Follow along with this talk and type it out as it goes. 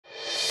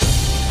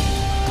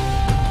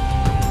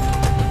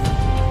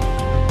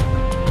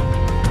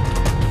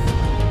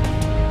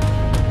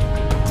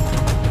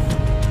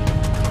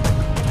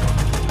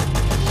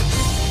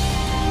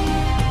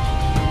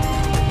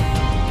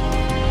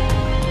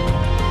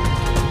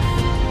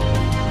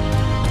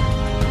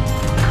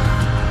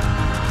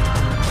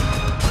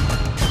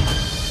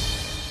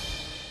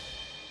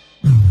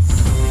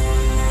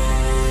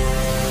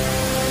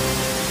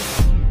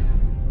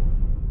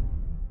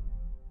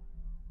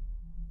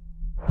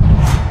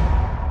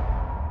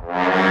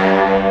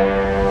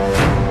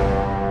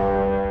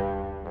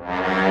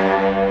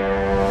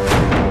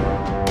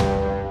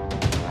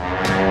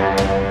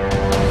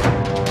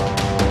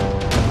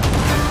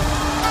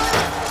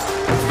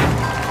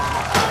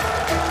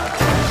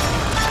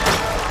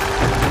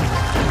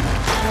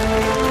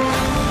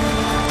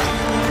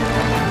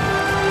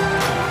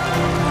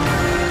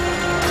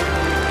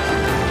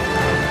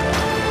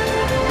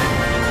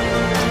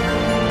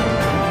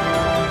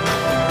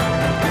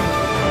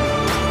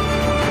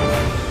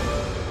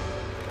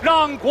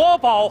让国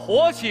宝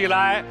活起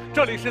来！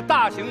这里是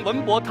大型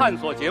文博探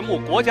索节目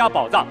《国家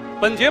宝藏》，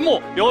本节目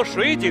由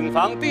水景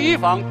坊第一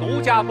房独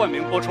家冠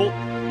名播出。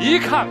一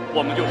看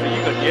我们就是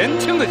一个年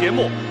轻的节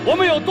目，我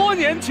们有多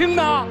年轻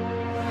呢？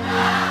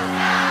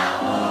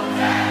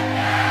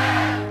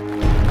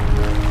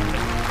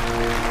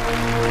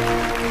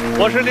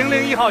我是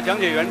001号讲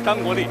解员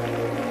张国立。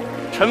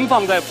沉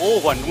放在博物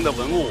馆中的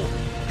文物，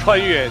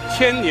穿越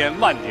千年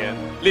万年，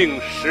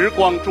令时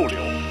光驻留。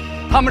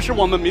它们是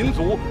我们民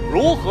族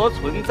如何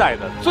存在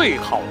的最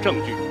好证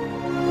据。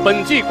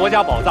本季国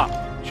家宝藏，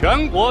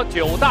全国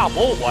9大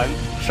博物馆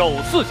首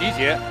次集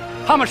结，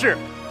它们是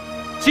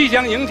即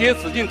将迎接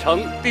紫禁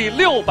城第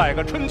600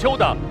个春秋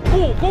的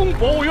故宫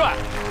博物院，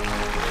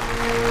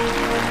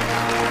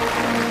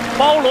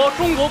包罗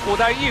中国古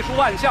代艺术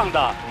万象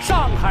的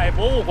上海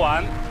博物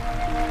馆，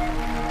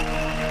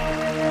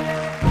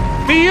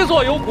第一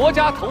座由国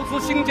家投资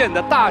兴建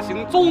的大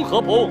型综合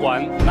博物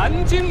馆南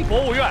京博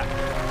物院，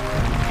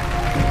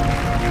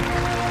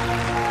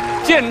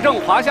见证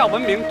华夏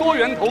文明多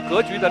源头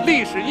格局的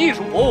历史艺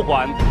术博物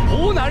馆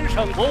湖南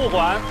省博物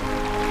馆，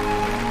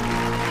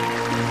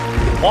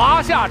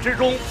华夏之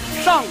中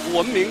上古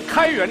文明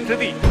开源之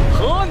地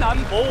河南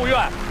博物院，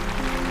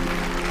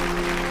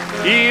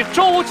以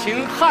周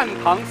秦汉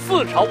唐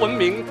4朝文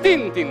明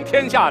定鼎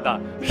天下的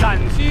陕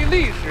西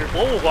历史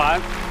博物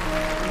馆，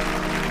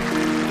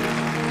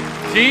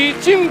及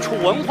荆楚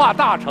文化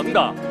大成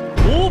的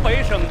湖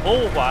北省博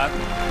物馆，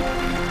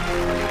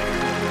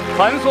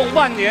传颂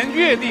万年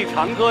乐地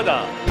长歌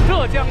的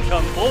浙江省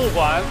博物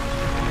馆，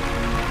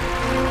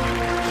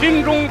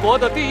新中国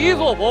的第一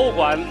座博物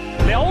馆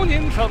辽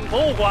宁省博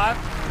物馆。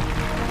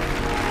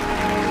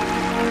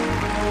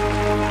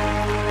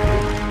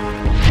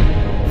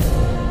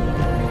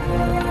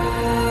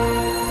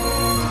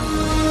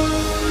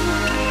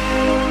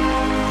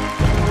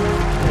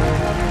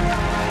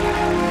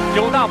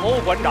9大博物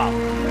馆长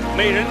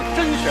每人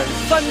甄选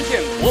3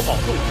件国宝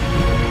重器，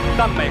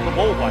但每个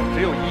博物馆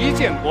只有1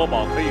件国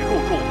宝可以入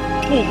驻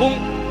故宫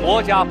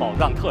国家宝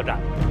藏特展。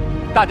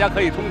大家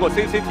可以通过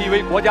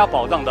CCTV 国家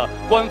宝藏的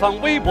官方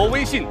微博、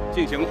微信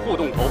进行互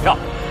动投票。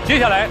接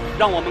下来，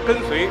让我们跟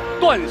随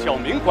段晓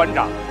明馆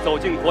长走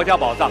进国家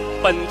宝藏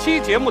本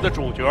期节目的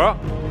主角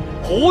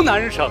——湖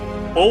南省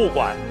博物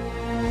馆。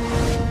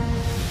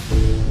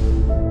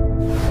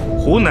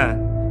湖南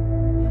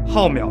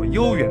浩渺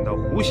悠远的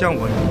湖湘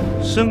文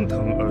明升腾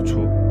而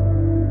出，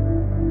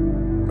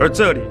而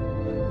这里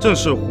正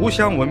是湖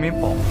湘文明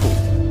保护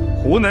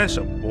湖南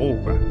省博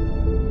物馆。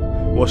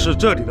我是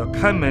这里的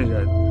看门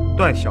人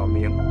段晓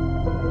明。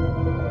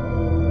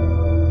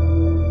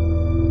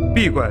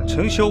闭馆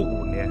成修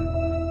5年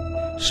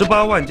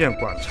，18万件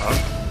馆藏，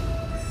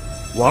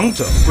王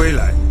者归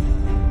来。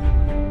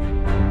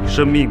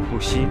生命不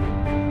息，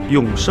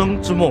永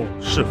生之梦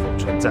是否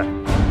存在？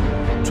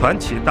传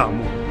奇大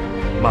墓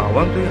马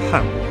湾堆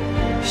汉墓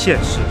现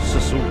世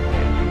45年，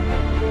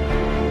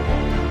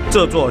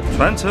这座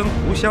传承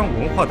湖湘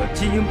文化的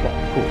基因宝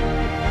库，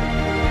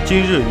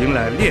今日迎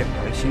来涅槃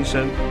新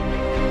生，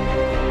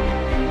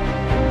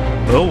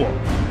而我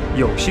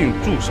有幸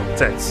驻守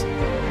在此。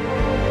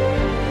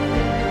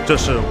这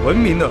是文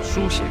明的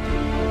书写地，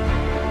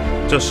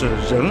这是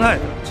仁爱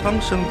的昌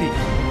生地。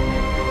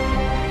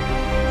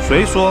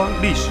虽说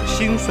历史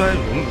兴衰荣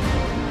辱，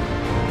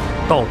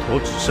到头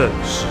只剩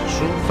史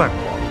书泛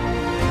黄。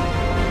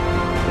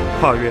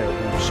跨越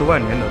50万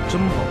年的珍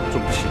宝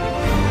重器，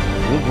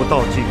无不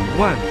道尽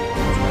万种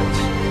传奇。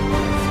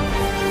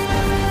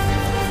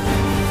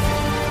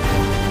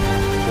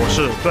我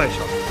是段晓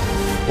明，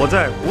我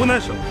在湖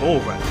南省博物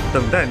馆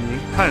等待您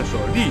探索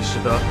历史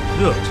的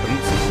热忱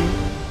之心。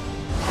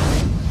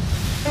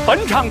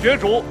本场角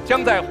逐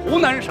将在湖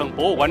南省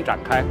博物馆展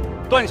开。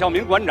段晓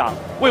明馆长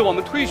为我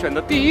们推选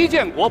的第1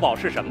件国宝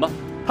是什么？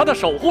它的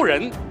守护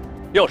人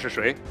又是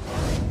谁？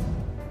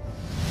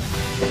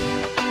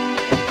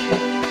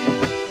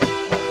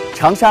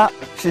长沙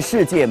是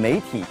世界媒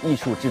体艺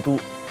术之都，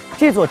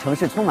这座城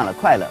市充满了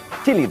快乐，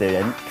这里的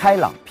人开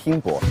朗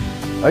拼搏，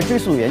而追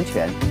溯源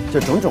泉，这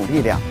种种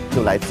力量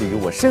就来自于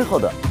我身后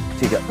的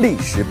这个历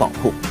史宝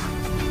库。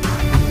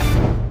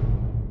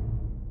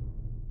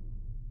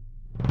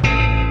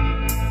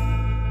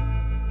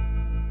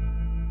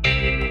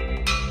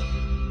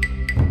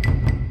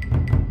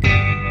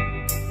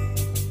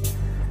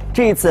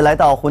这一次来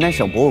到湖南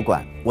省博物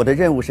馆，我的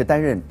任务是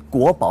担任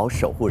国宝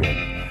守护人。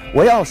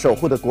我要守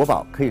护的国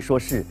宝可以说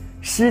是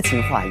诗情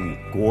画意、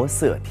国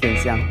色天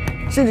香，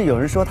甚至有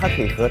人说它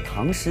可以和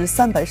唐诗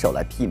300首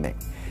来媲美。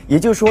也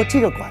就是说，这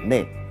个馆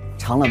内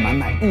藏了满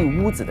满一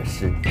屋子的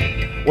诗。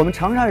我们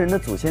长沙人的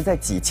祖先在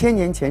几千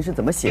年前是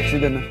怎么写诗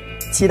的呢？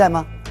期待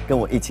吗？跟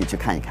我一起去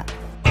看一看。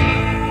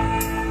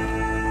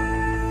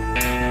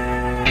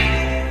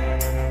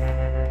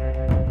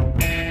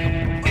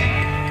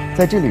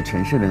在这里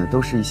陈设的呢，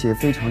都是一些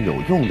非常有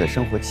用的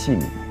生活器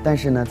皿，但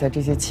是呢，在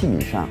这些器皿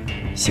上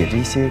写着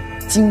一些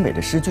精美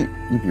的诗句。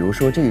你比如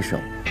说这一首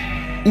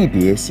“一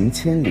别行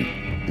千里，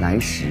来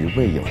时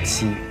未有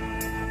期，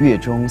月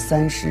中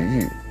30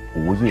日，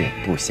无夜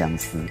不相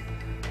思。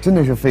真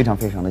的是非常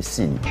非常的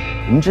细腻。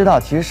我们知道，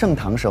其实盛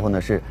唐时候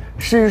呢是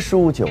诗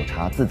书酒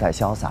茶自在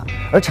潇洒，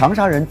而长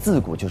沙人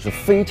自古就是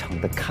非常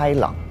的开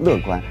朗乐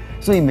观，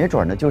所以没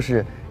准呢就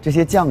是这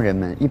些匠人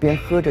们一边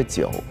喝着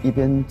酒，一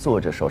边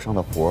做着手上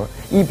的活儿，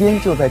一边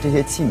就在这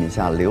些器皿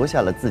下留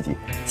下了自己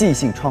即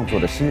兴创作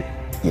的诗，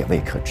也未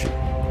可知。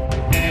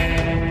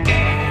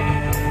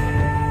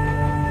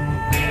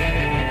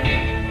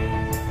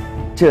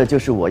这就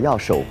是我要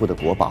守护的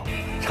国宝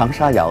——长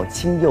沙窑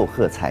青釉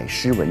褐彩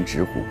诗文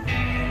执壶。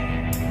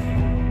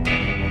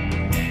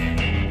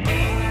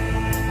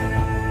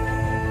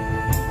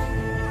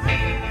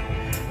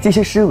这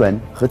些诗文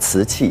和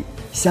瓷器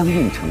相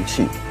映成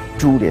趣，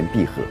珠联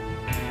璧合，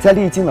在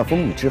历经了风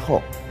雨之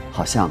后，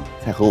好像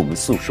在和我们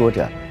诉说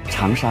着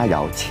长沙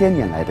窑1000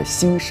年来的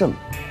兴盛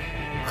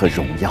和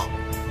荣耀。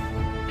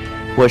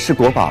我是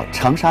国宝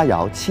长沙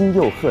窑青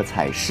釉褐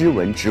彩诗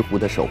文执壶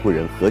的守护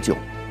人何炅，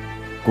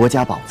国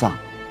家宝藏，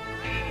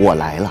我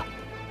来了。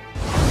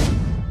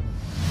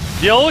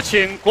有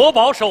请国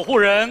宝守护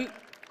人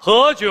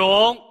何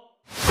炅。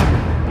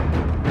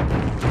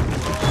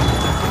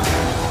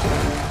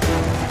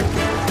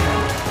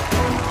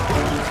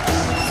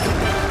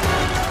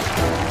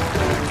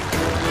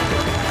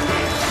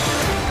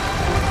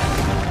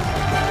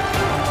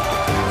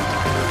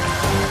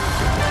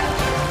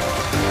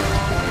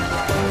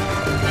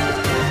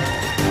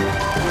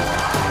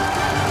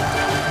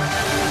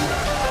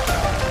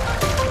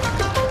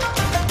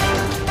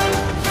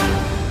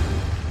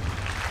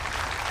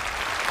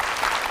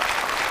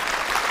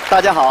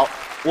大家好，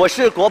我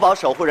是国宝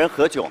守护人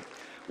何炅，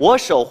我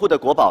守护的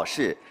国宝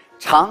是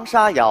长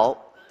沙窑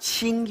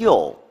青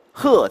釉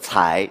褐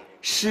彩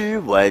诗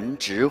文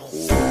执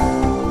壶。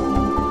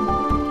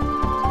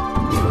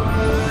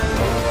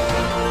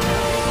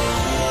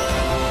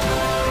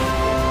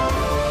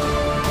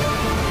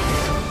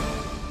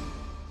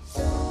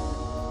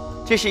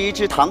这是一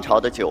只唐朝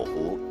的酒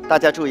壶，大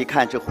家注意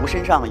看，这壶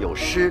身上有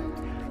诗：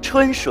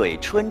春水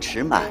春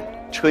池满，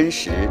春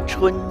时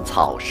春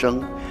草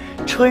生，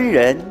春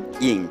人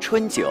饮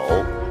春酒，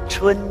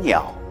春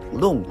鸟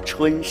弄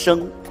春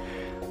声。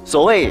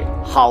所谓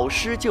好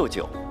诗就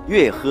酒，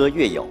越喝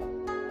越有。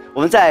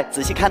我们再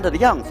仔细看它的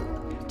样子，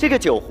这个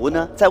酒壶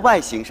呢，在外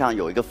形上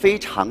有一个非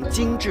常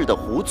精致的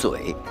壶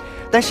嘴，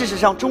但事实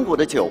上，中国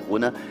的酒壶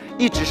呢，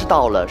一直是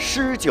到了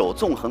诗酒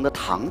纵横的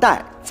唐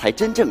代，才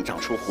真正长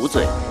出壶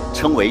嘴，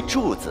称为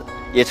柱子，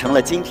也成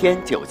了今天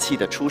酒器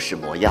的初始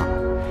模样。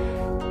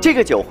这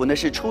个酒壶呢，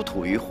是出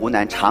土于湖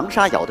南长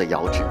沙窑的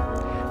窑址。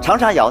长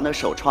沙窑呢，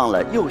首创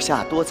了釉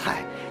下多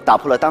彩，打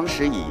破了当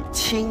时以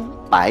青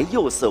白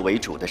釉色为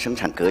主的生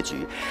产格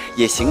局，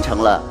也形成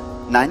了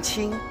南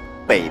青、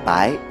北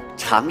白、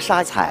长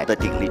沙彩的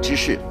鼎力之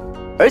势，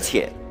而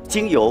且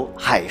经由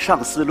海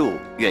上丝路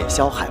远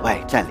销海外，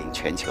占领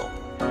全球。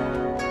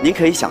您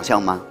可以想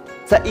象吗？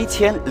在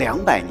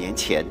1200年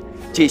前，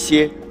这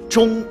些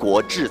中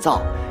国制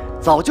造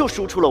早就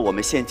输出了我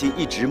们现今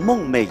一直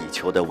梦寐以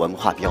求的文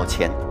化标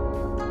签。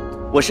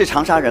我是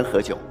长沙人何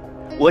炅，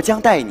我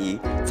将带你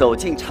走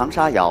进长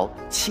沙窑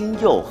青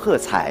釉褐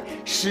彩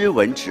诗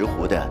文执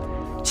壶的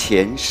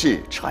前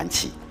世传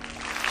奇。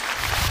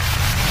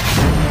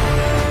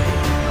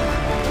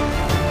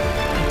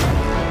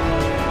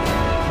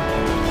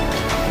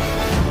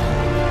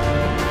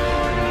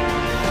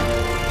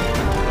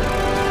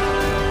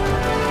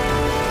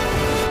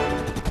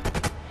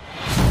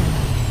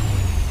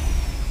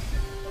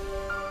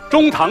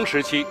中唐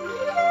时期，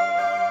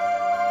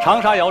长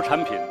沙窑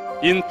产品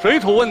因水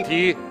土问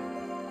题，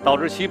导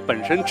致其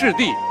本身质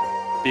地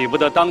比不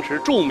得当时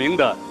著名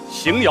的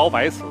邢窑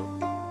白瓷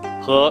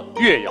和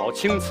越窑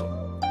青瓷，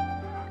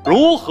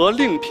如何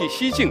另辟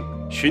蹊径，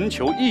寻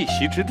求一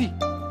席之地？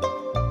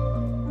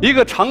一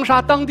个长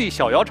沙当地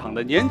小窑厂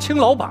的年轻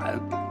老板，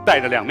带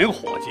着2名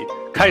伙计，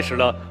开始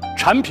了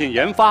产品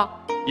研发、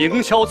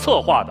营销策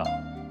划的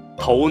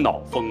头脑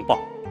风暴。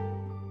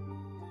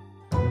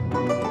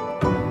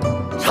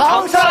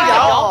长沙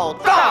窑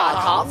大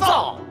唐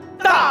造，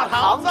大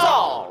唐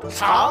造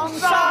长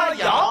沙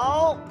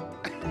窑。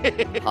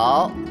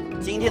好，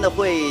今天的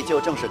会议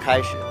就正式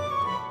开始。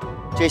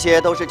这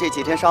些都是这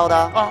几天烧的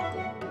啊。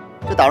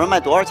这打算卖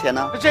多少钱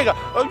呢？这个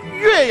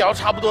越窑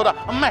差不多的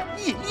卖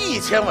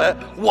1000文，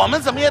我们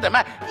怎么也得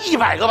卖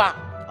100个吧？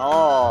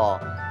哦，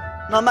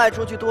那卖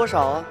出去多少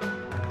啊？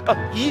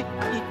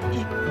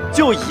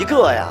就一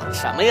个呀？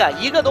什么呀？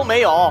一个都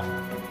没有，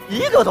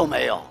一个都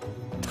没有，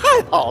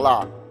太好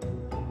了！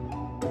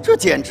这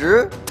简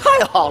直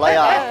太好了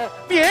呀！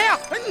别呀，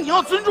你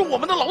要尊重我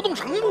们的劳动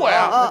成果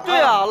呀！对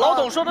啊，老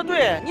董说的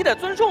对，你得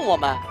尊重我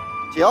们。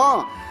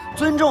行，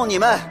尊重你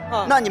们，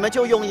那你们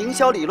就用营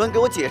销理论给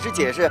我解释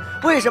解释，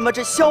为什么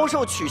这销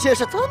售曲线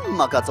是这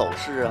么个走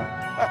势啊？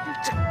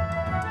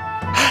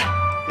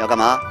要干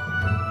嘛？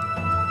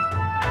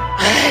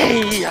哎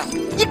呀，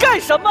你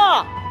干什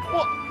么？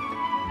我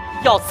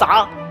要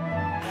砸，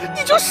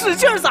你就使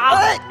劲砸！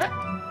哎，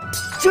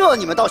这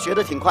你们倒学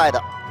得挺快的。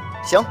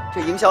行，这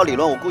营销理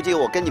论我估计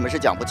我跟你们是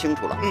讲不清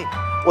楚了。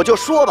我就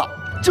说吧，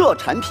这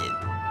产品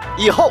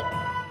以后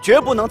绝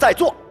不能再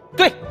做。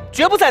对，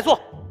绝不再做。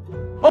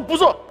哦，不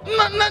做，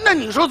那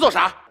你说做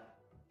啥？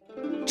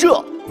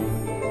这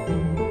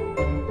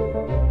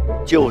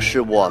就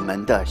是我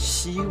们的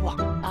希望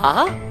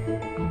啊！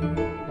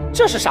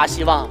这是啥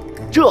希望？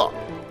这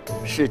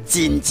是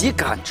紧急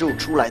赶制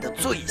出来的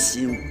最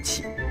新武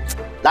器。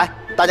来，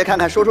大家看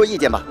看，说说意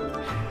见吧。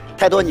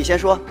太多，你先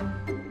说。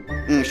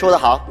说得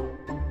好。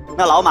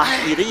那老马，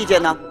你的意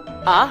见呢？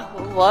啊，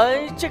我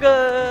这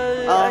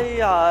个，哎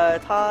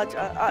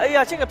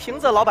呀，这个瓶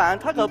子，老板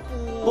他可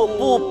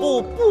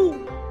不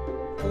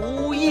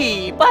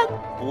一般。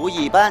不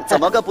一般？怎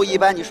么个不一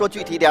般？你说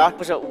具体点儿。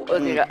不是我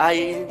那个，哎，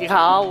你看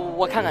啊，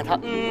我看看它，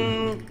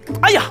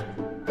哎呀，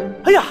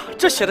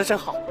这写的真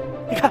好。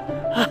你看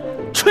啊，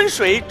春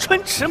水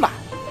春池满，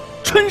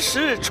春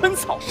时春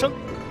草生，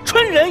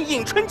春人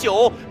饮春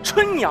酒，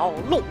春鸟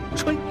弄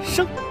春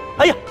声。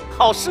哎呀，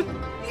好诗，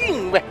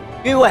韵味，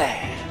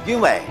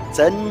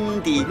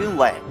真的韵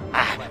味。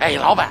哎，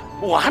老板，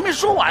我还没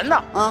说完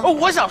呢。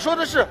我想说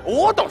的是，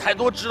我懂太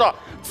多，知道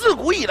自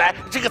古以来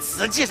这个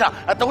瓷器上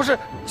都是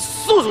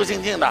素素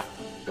净净的。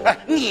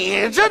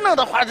你这弄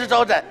的花枝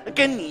招展，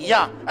跟你一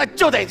样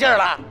就得劲儿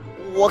了。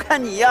我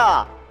看你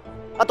呀，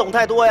懂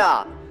太多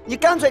呀，你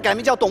干脆改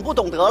名叫懂不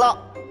懂得了，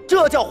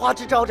这叫花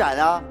枝招展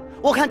啊。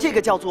我看这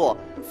个叫做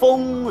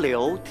风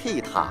流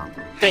倜傥。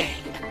对，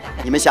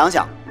你们想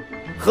想，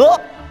和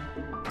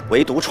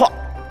为独创，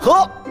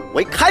和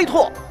为开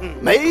拓，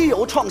没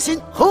有创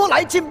新，何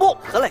来进步？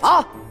何来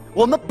啊？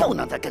我们不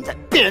能再跟在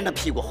别人的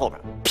屁股后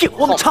边，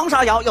我们长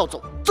沙窑要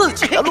走自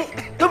己的路，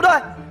对不对？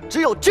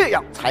只有这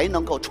样才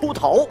能够出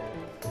头。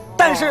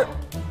但是，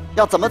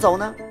要怎么走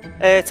呢？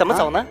怎么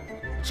走呢？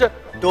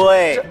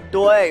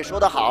对，说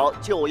得好，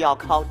就要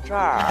靠这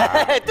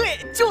儿。对，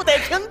就得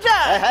凭这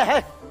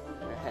儿。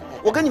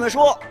我跟你们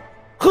说，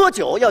喝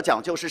酒要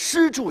讲究是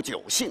诗著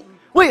酒兴，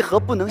为何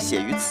不能写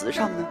于词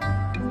上呢？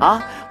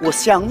我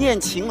想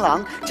念情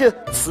郎，这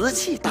瓷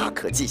器大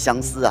可寄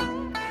相思啊。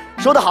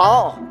说得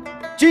好，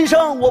君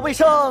生我未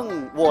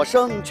生，我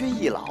生君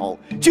已老；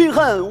君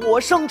恨我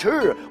生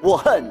迟，我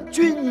恨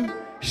君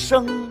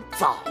生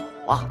早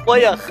啊！我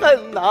也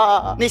恨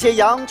呐。那些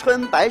阳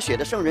春白雪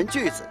的圣人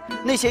句子，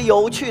那些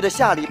有趣的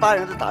下里巴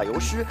人的打油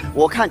诗，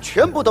我看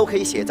全部都可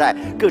以写在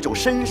各种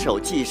伸手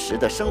计时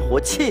的生活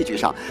器具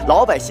上，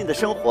老百姓的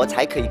生活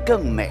才可以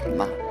更美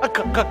嘛。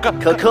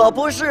可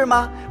不是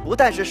吗？不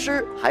但是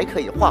诗，还可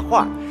以画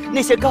画。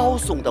那些高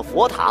耸的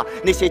佛塔，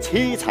那些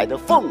七彩的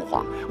凤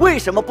凰，为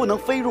什么不能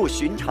飞入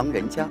寻常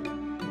人家？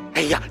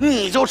哎呀，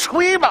你就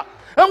吹吧，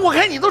我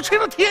看你都吹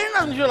到天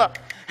上去了。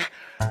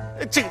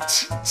这个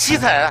七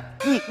彩的，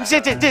你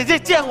这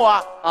见过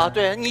啊？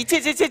对，你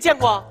这见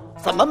过？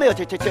怎么没有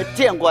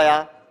见过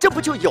呀？这不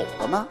就有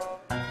了吗？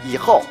以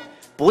后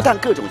不但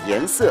各种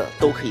颜色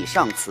都可以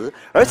上瓷，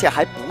而且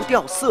还不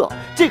掉色，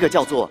这个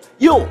叫做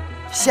釉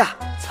下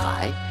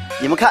彩。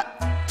你们看，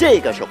这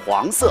个是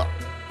黄色，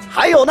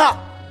还有呢，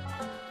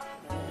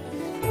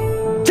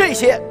这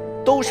些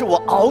都是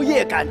我熬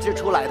夜赶制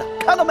出来的，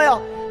看到没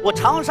有？我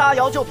长沙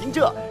窑就凭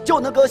这就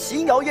能够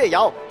邢窑越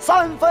窑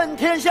3分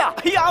天下。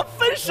哎呀，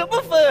分什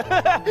么分？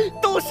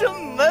都是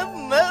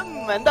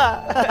门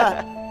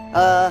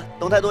的。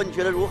懂太多，你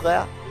觉得如何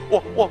呀？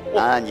我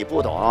你不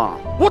懂，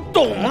我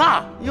懂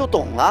了，又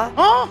懂了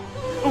啊！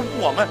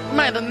我们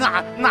卖的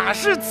哪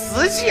是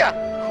瓷器啊？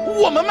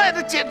我们卖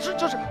的简直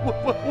就是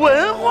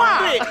文化。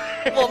对，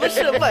我们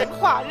是文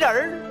化人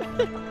儿。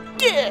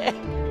耶！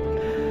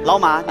老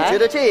马，你觉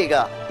得这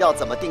个要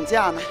怎么定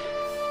价呢？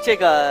这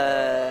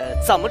个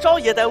怎么着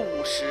也得50，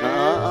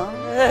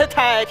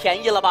太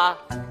便宜了吧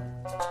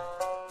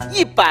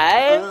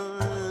？100，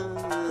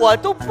我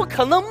都不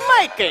可能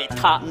卖给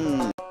他。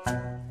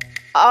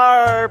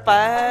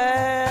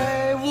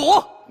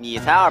250，你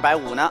才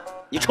250呢，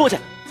你出去。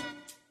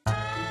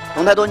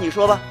董太多，你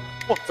说吧，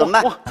怎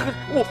么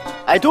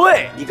卖？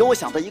对，你跟我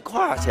想到一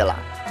块儿去了，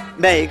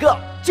每个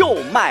就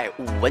卖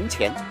5文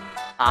钱。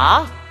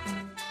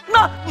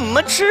那你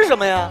们吃什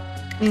么呀？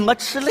我们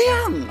吃量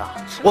啊！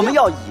我们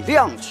要以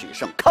量取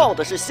胜，靠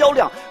的是销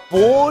量，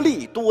薄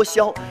利多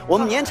销。我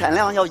们年产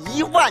量要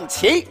1万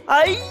起。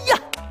哎呀，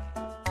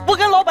我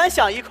跟老板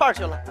想一块儿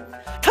去了，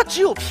他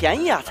只有便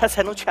宜他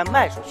才能全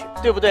卖出去，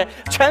对不对？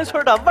全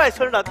村的、外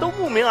村的都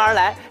慕名而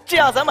来，这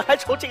样咱们还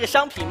愁这个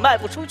商品卖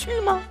不出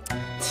去吗？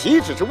岂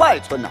止是外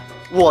村呢？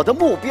我的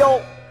目标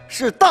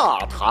是大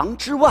唐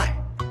之外。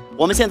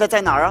我们现在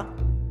在哪儿啊？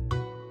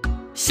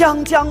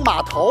湘江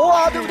码头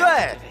啊，对不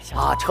对？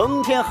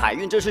承天海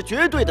运，这是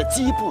绝对的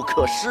机不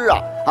可失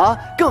啊！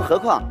更何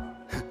况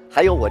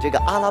还有我这个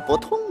阿拉伯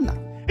通呢。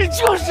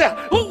就是，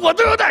我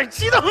都有点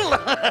激动了。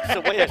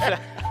我也是。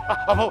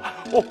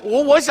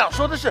我想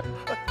说的是，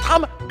他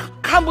们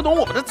看不懂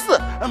我们的字，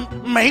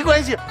没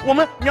关系，我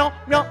们描。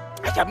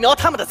哎呀，描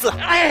他们的字。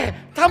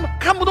他们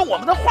看不懂我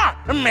们的画，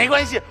没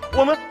关系，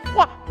我们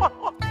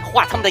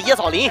画他们的椰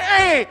枣林。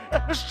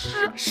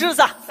狮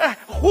子。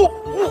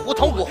胡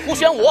同舞，胡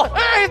旋舞。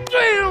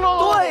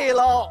对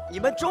喽，你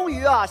们终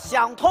于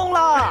想通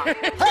了。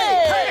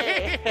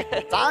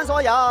咱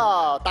说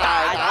要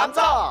大胆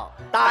造，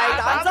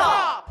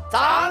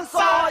咱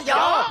说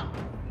要。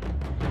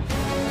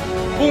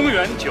公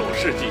元9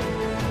世纪，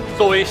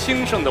作为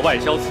兴盛的外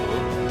销瓷，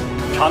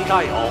长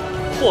沙窑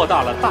扩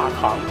大了大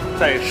唐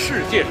在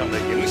世界上的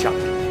影响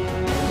力。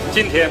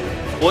今天，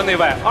国内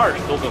外20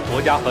多个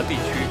国家和地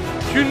区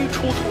均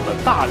出土了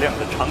大量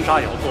的长沙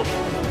窑作品，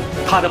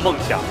他的梦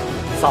想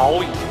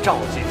早已照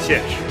进现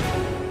实。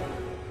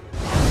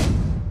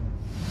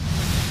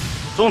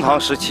中唐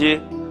时期，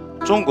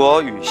中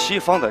国与西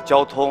方的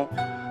交通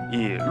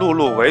以陆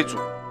路为主，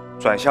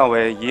转向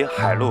为以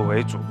海路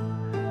为主。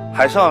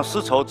海上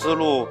丝绸之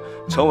路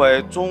成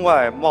为中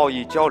外贸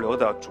易交流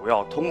的主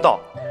要通道，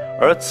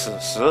而此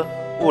时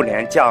物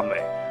廉价美、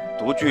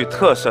独具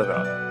特色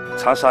的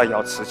长沙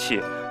窑瓷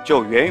器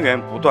就源源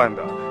不断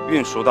地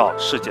运输到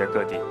世界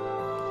各地。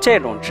这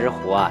种执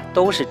壶啊，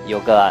都是有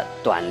个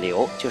短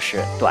流，就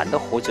是短的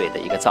壶嘴的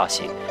一个造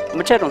型。那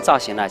么这种造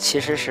型呢，其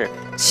实是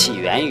起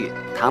源于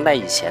唐代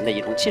以前的一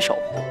种击手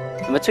壶。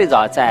那么最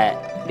早在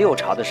6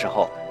朝的时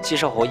候，击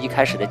手壶一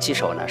开始的击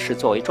手呢是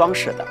作为装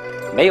饰的，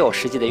没有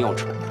实际的用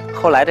处。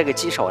后来这个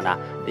击手呢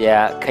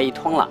也可以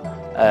通了，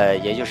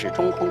也就是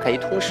中空可以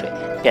通水，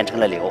变成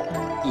了流。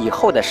以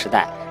后的时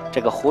代，这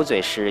个壶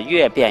嘴是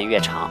越变越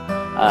长。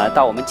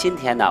到我们今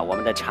天呢，我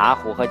们的茶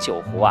壶和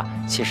酒壶啊，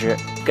其实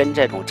跟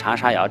这种长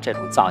沙窑这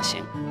种造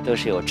型都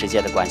是有直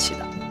接的关系的。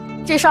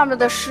这上面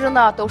的诗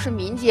呢，都是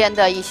民间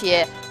的一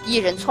些艺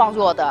人创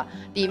作的，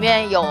里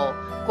面有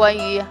关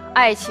于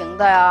爱情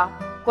的呀，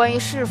关于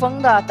世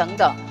风的等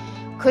等。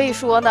可以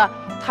说呢，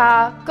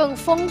它更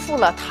丰富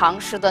了唐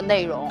诗的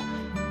内容。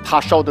他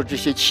烧的这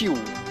些器物，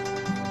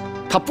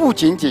它不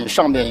仅仅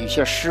上面有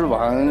些诗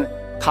文，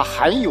它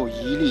还有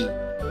一例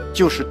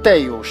就是带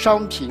有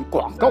商品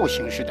广告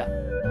形式的。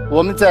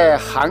我们在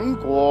韩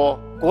国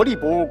国立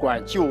博物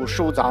馆就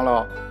收藏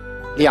了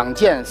2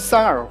件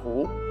三耳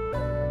壶，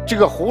这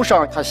个壶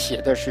上它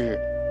写的是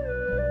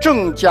“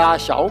郑家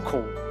小口，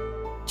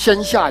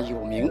天下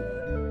有名”，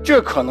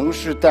这可能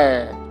是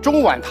在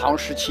中晚唐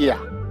时期啊，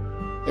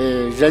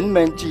人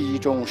们这一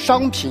种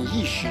商品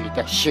意识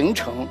的形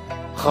成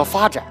和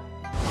发展。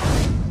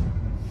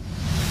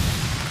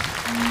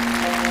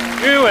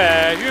韵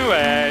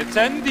味，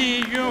真的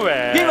韵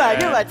味。韵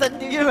味，真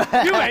的韵味。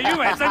韵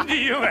味，真的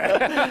韵味。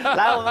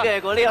来，我们给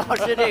国立老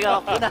师这个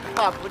湖南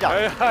话鼓掌，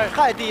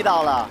太地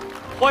道了。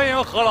欢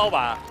迎何老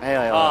板。哎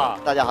呦呦，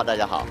大家好，大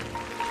家好。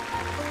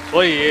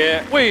所以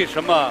为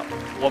什么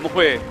我们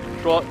会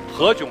说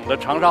何炅的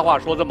长沙话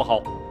说这么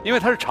好？因为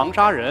他是长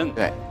沙人，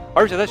对，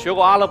而且他学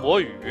过阿拉伯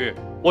语。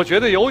我觉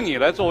得由你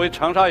来作为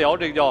长沙窑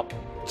这个叫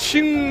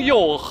青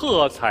釉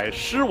褐彩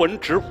诗文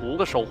执壶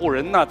的守护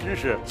人，那真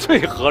是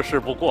最合适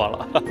不过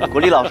了。国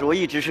立老师，我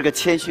一直是个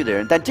谦虚的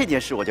人，但这件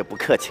事我就不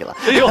客气了。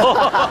哎呦，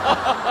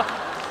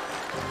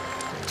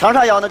长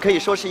沙窑呢，可以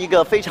说是一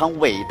个非常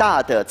伟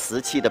大的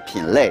瓷器的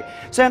品类。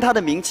虽然它的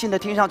名气呢，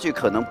听上去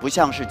可能不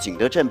像是景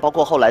德镇，包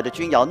括后来的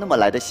钧窑那么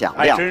来的响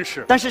亮，还真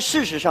是。但是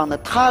事实上呢，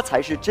它才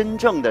是真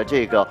正的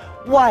这个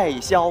外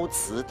销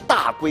瓷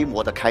大规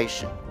模的开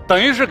始，等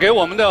于是给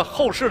我们的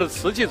后世的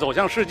瓷器走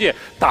向世界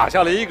打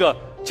下了一个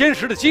坚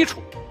实的基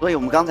础。所以我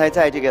们刚才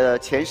在这个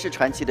前世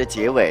传奇的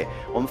结尾，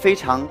我们非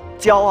常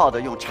骄傲地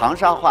用长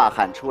沙话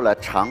喊出了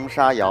长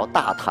沙窑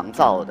大唐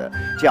造的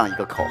这样一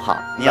个口号。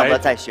你要不要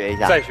再学一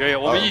下？再学，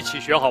我们一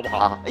起学好不好？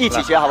好，一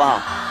起学好不好？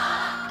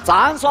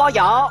长沙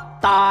窑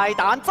大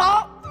唐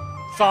造，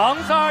长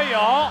沙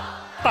窑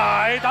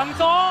大唐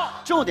造。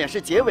重点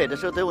是结尾的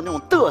时候得有那种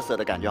嘚瑟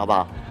的感觉，好不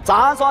好？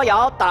长沙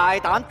窑大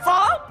唐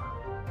造，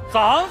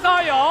长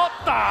沙窑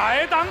大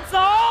唐造。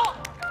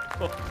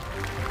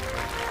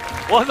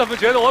我怎么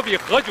觉得我比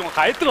何炅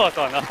还嘚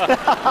瑟呢？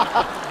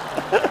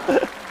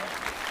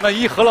那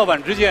依何老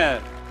板之见，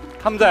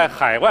他们在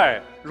海外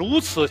如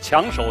此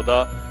抢手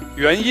的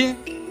原因，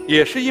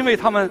也是因为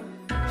他们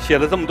写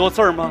了这么多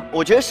字儿吗？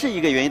我觉得是一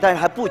个原因，但是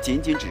还不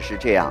仅仅只是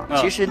这样。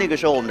其实那个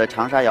时候我们的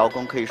长沙窑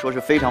工可以说是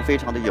非常非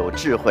常的有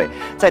智慧，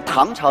在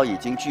唐朝已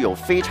经具有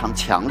非常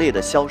强烈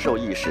的销售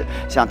意识。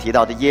像提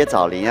到的椰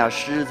枣林啊、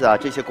狮子啊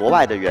这些国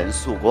外的元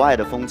素、国外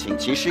的风情，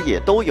其实也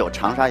都有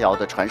长沙窑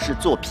的传世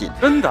作品。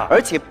真的，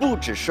而且不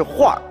只是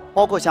画儿，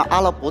包括像阿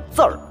拉伯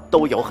字儿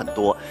都有很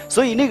多。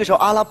所以那个时候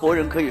阿拉伯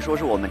人可以说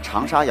是我们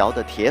长沙窑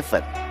的铁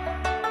粉。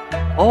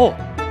哦，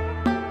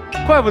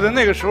怪不得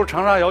那个时候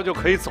长沙窑就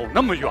可以走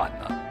那么远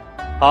呢。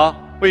啊，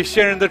为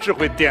先人的智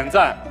慧点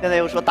赞。现在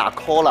又说打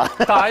call 了，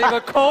打一个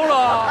call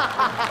了。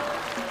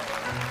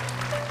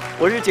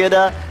我是觉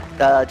得，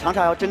长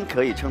沙窑真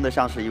可以称得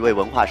上是一位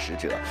文化使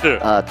者。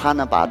是。他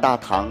呢把大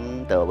唐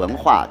的文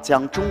化，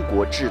将中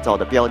国制造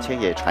的标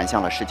签也传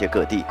向了世界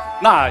各地。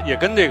那也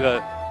跟这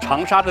个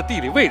长沙的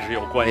地理位置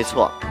有关系。没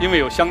错，因为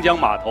有湘江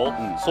码头，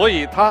所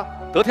以它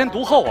得天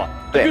独厚啊。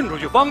对，运出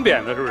去方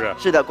便的，是不是？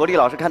是的，国立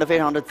老师看得非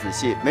常的仔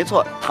细。没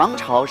错，唐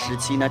朝时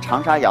期呢，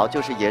长沙窑就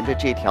是沿着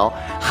这条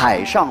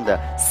海上的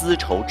丝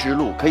绸之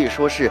路，可以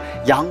说是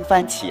扬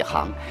帆起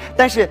航。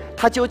但是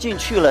它究竟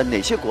去了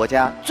哪些国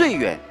家？最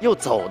远又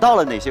走到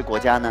了哪些国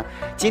家呢？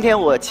今天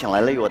我请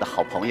来了我的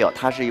好朋友，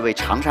他是一位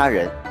长沙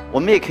人，我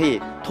们也可以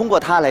通过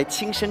他来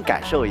亲身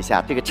感受一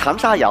下这个长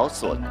沙窑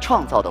所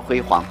创造的辉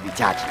煌与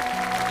价值。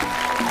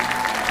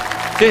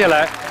接下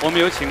来，我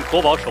们有请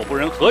国宝守护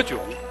人何炅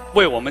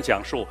为我们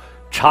讲述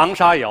长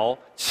沙窑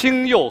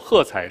青釉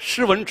褐彩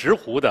诗文执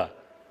壶的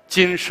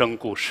今生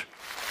故事。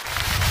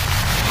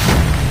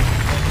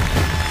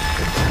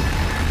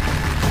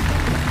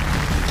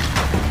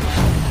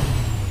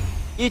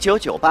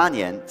1998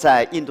年，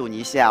在印度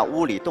尼西亚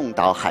乌里洞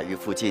岛海域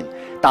附近，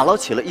打捞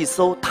起了一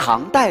艘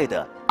唐代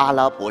的阿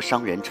拉伯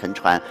商人沉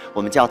船，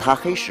我们叫它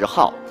黑石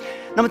号。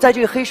那么在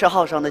这个黑石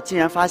号上呢，竟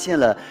然发现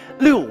了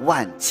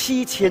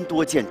67000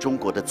多件中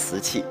国的瓷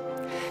器，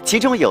其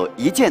中有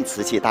一件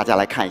瓷器，大家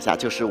来看一下，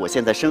就是我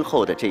现在身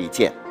后的这一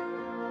件。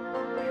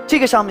这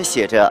个上面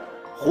写着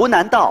“湖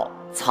南道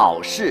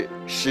草氏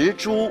石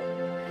珠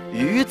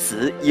鱼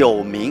子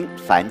有名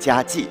樊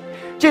家记”。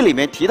这里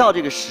面提到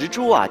这个石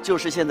珠啊，就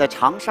是现在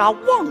长沙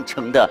望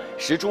城的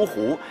石珠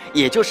壶，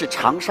也就是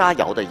长沙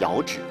窑的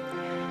窑址。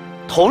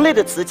同类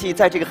的瓷器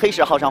在这个黑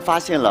石号上发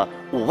现了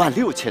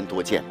56000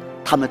多件，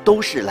它们都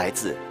是来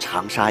自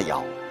长沙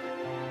窑。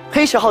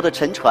黑石号的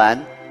沉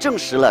船证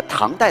实了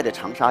唐代的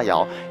长沙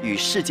窑与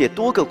世界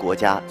多个国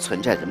家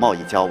存在着贸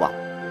易交往。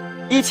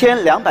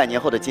1200年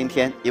后的今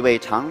天，一位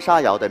长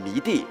沙窑的迷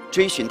弟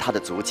追寻他的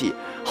足迹，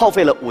耗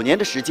费了5年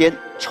的时间，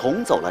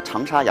重走了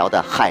长沙窑的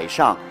海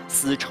上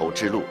丝绸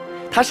之路。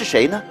他是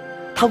谁呢？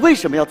他为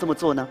什么要这么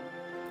做呢？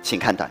请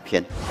看短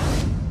片。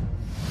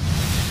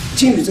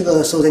进入这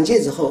个收藏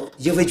界之后，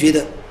你就会觉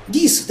得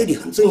历史对你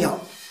很重要。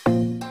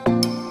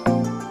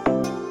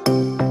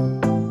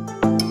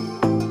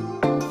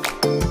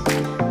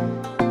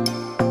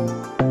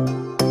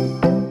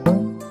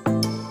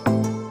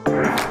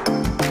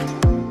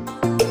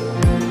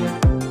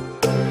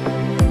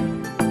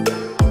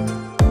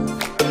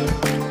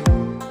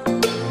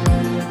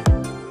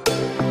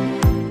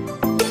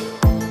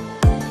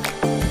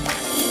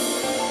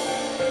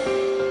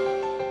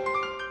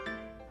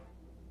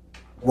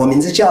我名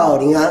字叫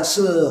林安，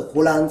是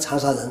湖南长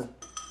沙人。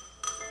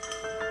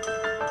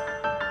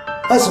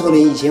20多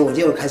年以前我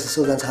就开始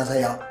收藏长沙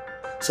窑，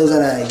收藏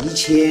了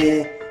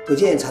1000多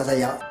件长沙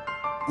窑，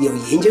有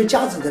研究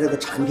价值的那个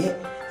残片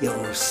有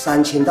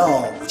3000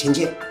到5000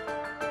件。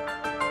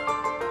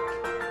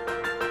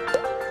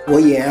我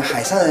沿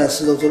海上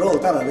丝绸之路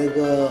到了那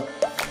个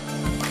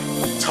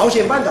朝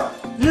鲜半岛、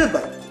日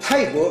本、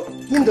泰国、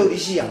印度尼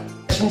西亚、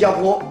新加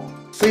坡、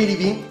菲律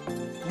宾、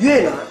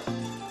越南、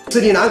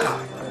斯里兰卡、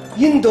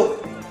印度、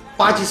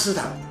巴基斯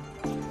坦、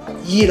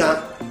伊朗、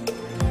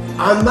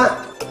阿曼、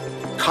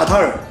卡塔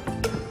尔、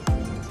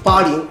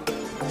巴林、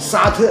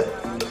沙特、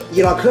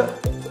伊拉克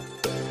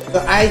和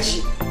埃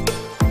及。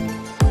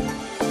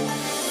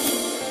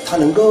他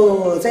能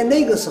够在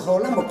那个时候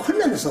那么困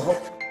难的时候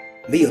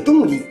没有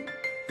动力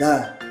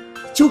啊，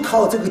就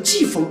靠这个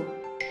季风，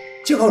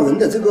就靠人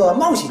的这个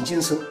冒险精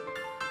神，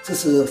这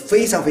是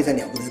非常非常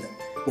了不得的。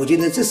我觉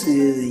得这是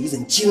一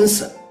种精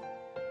神，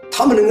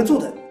他们能够做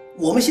的。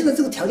我们现在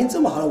这个条件这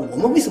么好了，我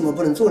们为什么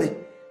不能做呢？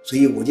所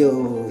以我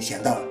就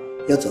想到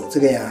要走这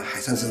个海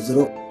上丝绸之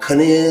路，可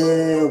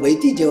能围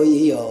地球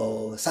也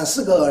有3、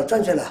4个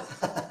转圈了。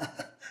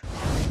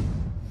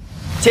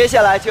接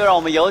下来就让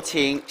我们有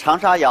请长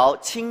沙窑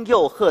青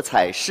釉褐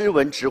彩诗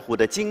文执壶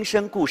的今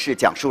生故事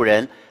讲述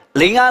人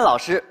林安老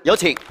师，有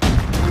请。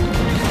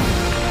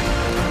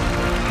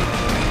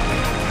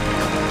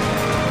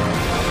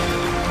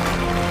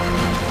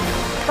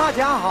大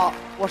家好，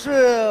我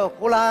是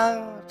湖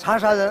南长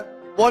沙人，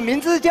我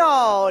名字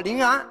叫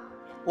林安，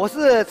我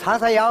是长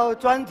沙窑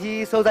专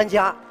题收藏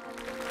家。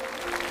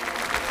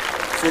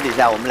私底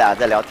下我们俩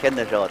在聊天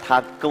的时候，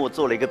他跟我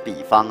做了一个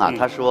比方啊，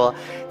他说，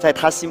在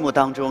他心目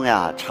当中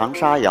呀，长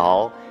沙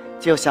窑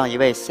就像一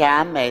位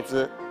香妹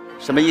子，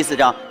什么意思？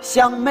叫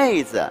香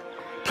妹子。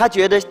他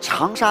觉得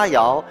长沙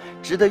窑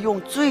值得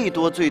用最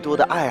多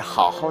的爱，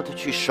好好的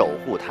去守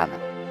护它们。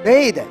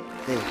对的，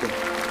对对。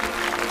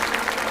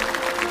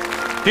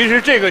其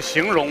实这个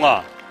形容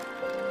啊，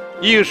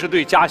一个是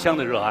对家乡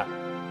的热爱，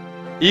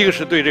一个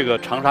是对这个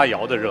长沙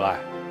窑的热爱。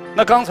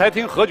那刚才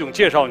听何炅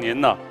介绍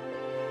您呢，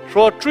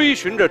说追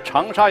寻着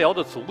长沙窑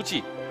的足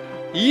迹，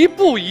一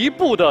步一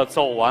步地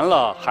走完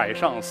了海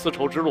上丝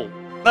绸之路。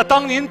那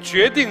当您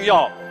决定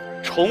要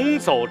重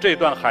走这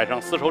段海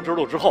上丝绸之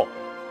路之后，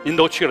您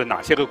都去了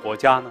哪些个国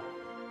家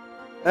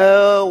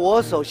呢？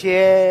我首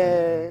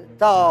先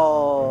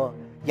到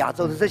亚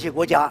洲的这些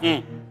国家，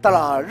到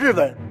了日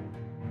本，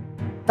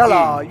到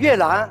了越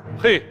南，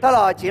到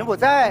了柬埔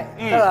寨，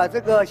到了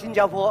这个新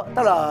加坡，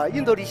到了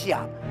印度尼西亚，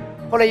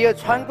后来又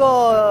穿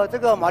过这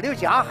个马六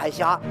甲海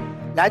峡，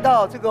来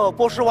到这个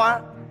波斯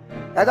湾，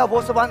来到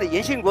波斯湾的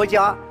沿线国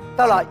家，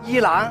到了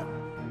伊朗，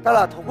到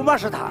了土库曼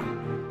斯坦，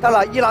到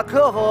了伊拉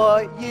克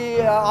和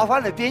阿富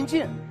汗的边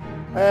境，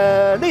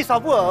内沙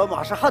布尔、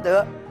马什哈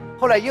德，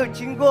后来又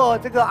经过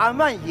这个安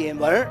曼、也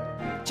门，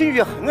进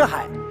入红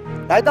海，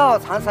来到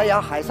长沙窑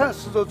海上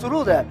丝绸之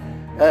路的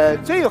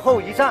最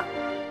后一站。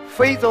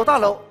非洲大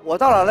陆，我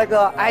到了那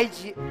个埃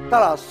及，到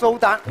了苏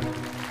丹。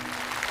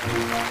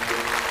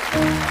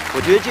我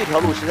觉得这条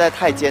路实在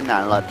太艰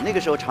难了。那个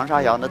时候长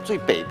沙窑呢，最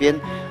北边，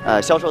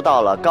销售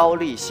到了高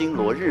丽、新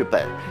罗、日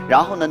本，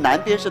然后呢，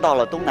南边是到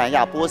了东南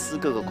亚、波斯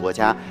各个国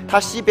家，它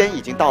西边已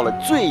经到了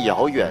最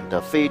遥远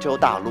的非洲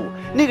大陆。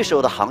那个时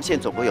候的航线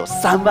总共有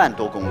3万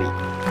多公里。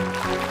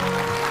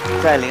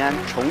在临安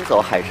重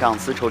走海上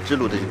丝绸之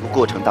路的这个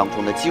过程当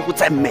中呢，几乎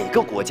在每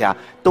个国家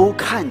都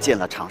看见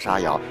了长沙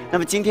窑。那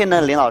么今天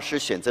呢，林老师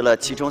选择了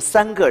其中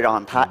3个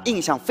让他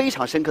印象非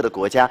常深刻的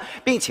国家，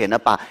并且呢，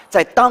把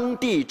在当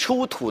地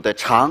出土的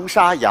长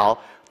沙窑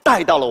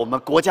带到了我们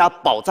国家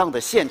宝藏的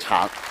现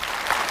场。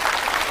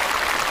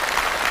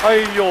哎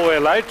呦喂，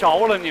来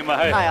着了你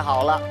们！太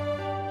好了，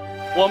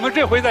我们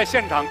这回在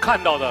现场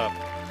看到的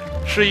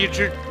是一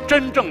只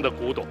真正的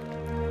古董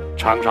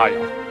长沙窑。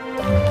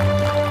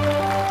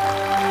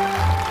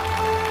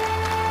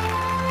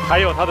还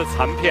有它的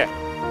残片，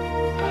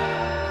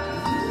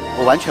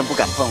我完全不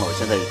敢碰了，我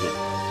现在已经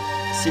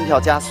心跳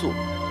加速，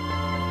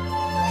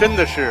真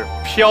的是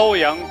漂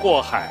洋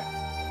过海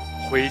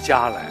回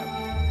家来了。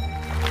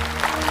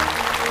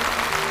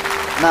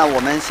那我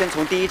们先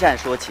从第一站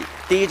说起，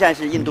第一站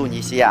是印度尼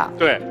西亚。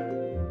对。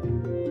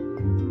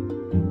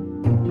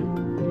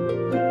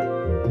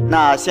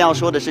那先要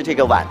说的是这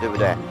个碗，对不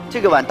对？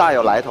这个碗大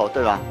有来头，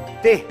对吧？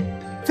对，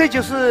这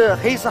就是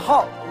黑石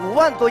号5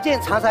万多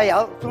件长沙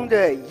窑中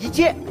的一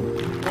件。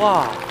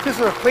哇，这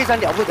是非常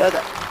了不得的。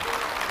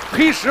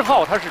黑石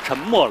号它是沉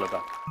没了的，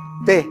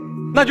对，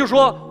那就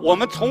说我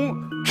们从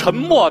沉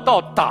没到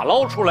打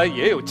捞出来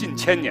也有近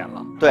1000年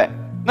了。对，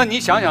那你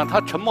想想，它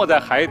沉没在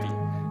海底，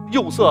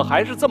釉色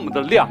还是这么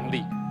的亮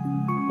丽，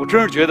我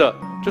真是觉得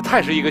这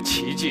太是一个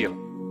奇迹了。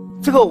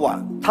这个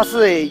碗它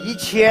是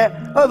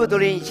1200多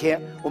年以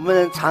前我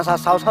们长沙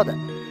烧造的，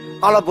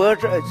阿拉伯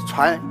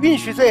船运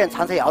输这样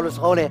长沙窑的时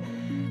候呢，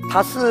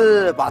它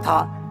是把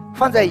它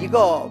放在一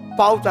个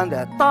包装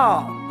的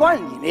大罐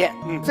里面，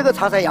这个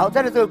长沙窑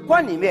在这个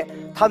罐里面，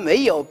它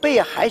没有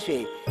被海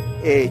水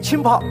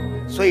浸泡，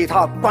所以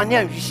它光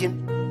亮于心。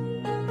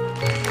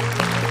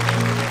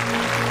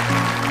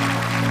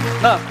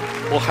那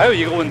我还有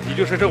一个问题，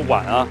就是这个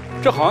碗啊，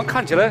这好像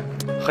看起来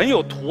很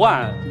有图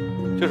案，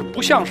就是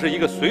不像是一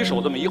个随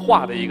手这么一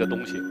画的一个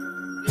东西。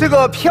这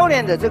个漂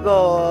亮的这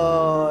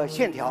个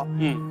线条，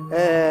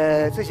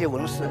这些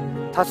纹饰，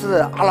它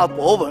是阿拉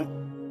伯纹。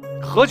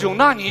何炅，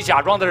那你假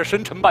装在这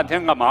深沉半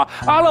天干嘛？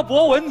阿拉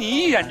伯文你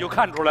一眼就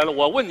看出来了。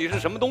我问你是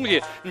什么东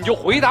西，你就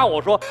回答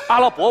我说阿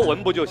拉伯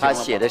文不就行了吗？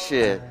他写的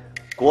是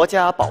“国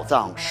家宝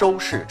藏收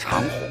视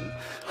长虹”。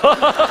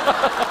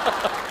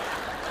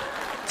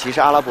其实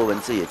阿拉伯文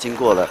字也经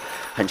过了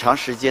很长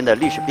时间的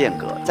历史变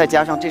革，再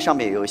加上这上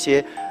面有一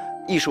些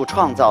艺术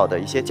创造的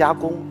一些加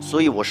工，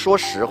所以我说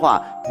实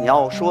话，你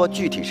要说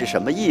具体是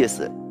什么意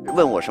思，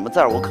问我什么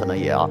字儿，我可能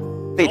也要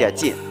费点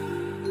劲。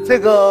这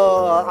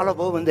个阿拉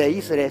伯文的意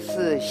思呢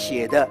是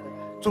写的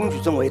中举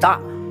重为大，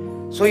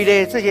所以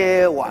呢这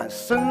些碗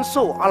深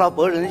受阿拉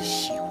伯人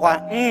喜欢。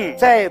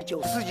在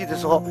9世纪的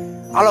时候，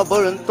阿拉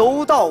伯人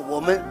都到我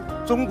们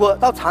中国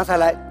到长沙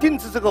来定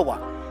制这个碗，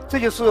这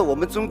就是我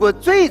们中国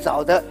最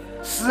早的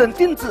私人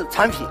定制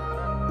产品。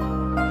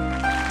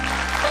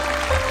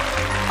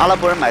阿拉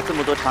伯人买这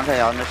么多长沙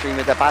窑呢，是因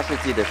为在8世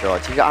纪的时候，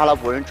其实阿拉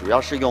伯人主要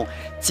是用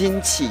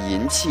金器、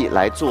银器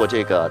来做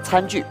这个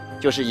餐具，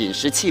就是饮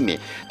食器皿。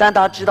但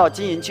大家知道，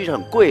金银器是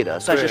很贵的，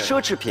算是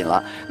奢侈品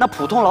了。那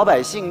普通老百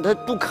姓他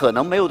不可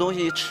能没有东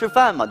西吃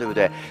饭嘛，对不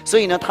对？所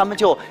以呢，他们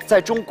就在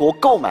中国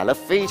购买了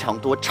非常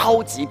多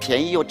超级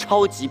便宜又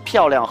超级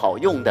漂亮好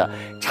用的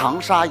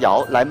长沙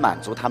窑，来满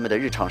足他们的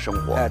日常生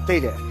活。对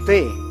的，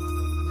对。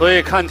所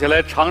以看起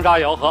来长沙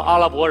窑和阿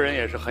拉伯人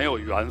也是很有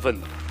缘分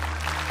的。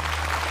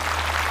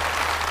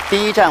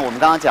第一站我们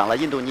刚刚讲了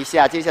印度尼西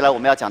亚，接下来我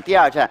们要讲第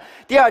2站。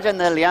第2站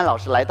呢，林安老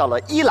师来到了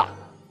伊朗。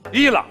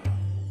伊朗，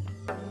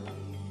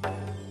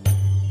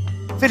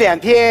这2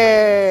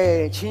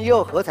片青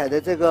釉合彩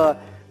的这个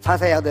长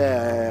沙窑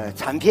的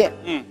残片，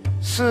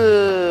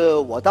是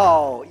我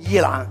到伊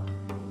朗，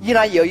伊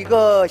朗有一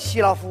个希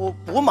拉夫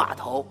补码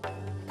头，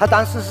它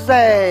当时是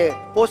在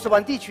波斯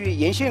湾地区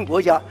沿线国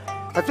家，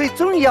它最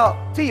重要、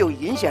最有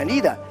影响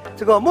力的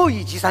这个贸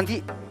易集散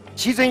地，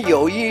其中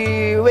有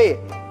一位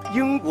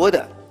英国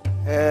的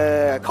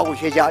考古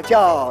学家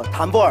叫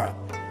唐波尔，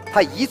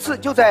他一次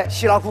就在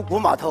希拉夫古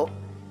码头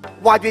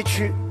挖掘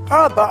出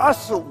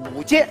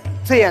225件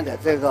这样的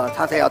这个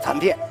长沙窑残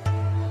片，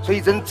所以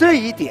从这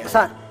一点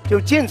上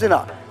就见证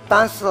了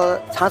当时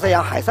长沙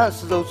窑海上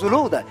丝绸之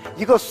路的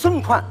一个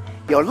盛况，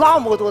有那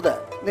么多的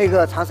那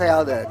个长沙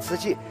窑的瓷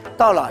器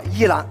到了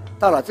伊朗，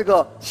到了这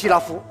个希拉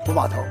夫古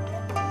码头。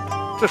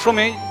这说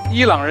明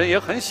伊朗人也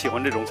很喜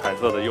欢这种彩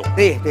色的釉。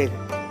对对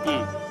对，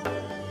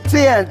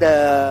这样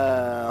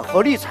的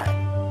活绿彩，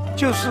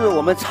就是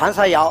我们长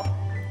沙窑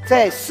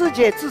在世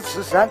界制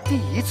瓷史上第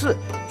一次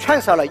创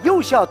造了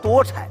釉效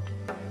多彩，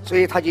所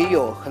以它就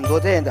有很多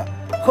这样的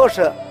褐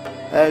色、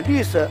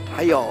绿色，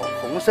还有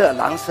红色、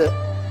蓝色。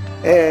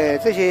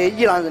这些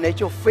伊朗人呢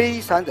就非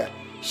常的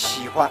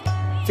喜欢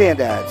这样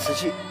的瓷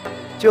器，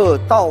就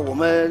到我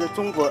们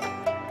中国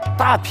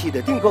大批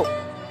的订购，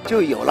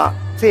就有了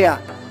这样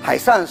海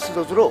上丝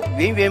绸之路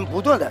源源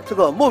不断的这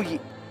个贸易。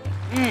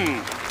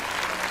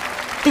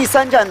第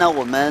3站呢，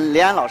我们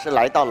林安老师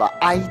来到了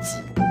埃及。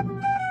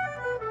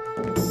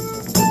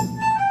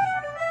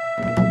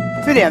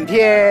这2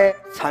片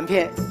长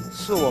片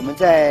是我们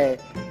在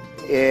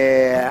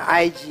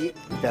埃及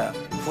的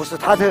福斯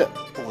塔特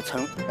古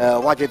城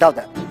挖掘到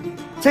的。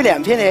这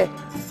2片呢，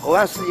图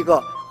案是一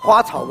个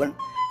花草纹，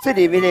这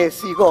里面呢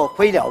是一个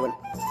飞鸟纹。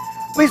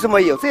为什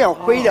么有这样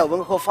飞鸟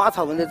纹和花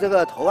草纹的这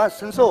个图案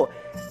深受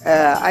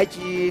埃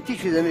及地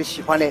区人的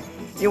喜欢呢？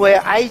因为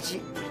埃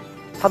及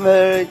他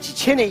们几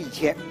千年以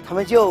前，他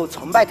们就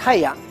崇拜太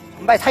阳，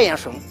崇拜太阳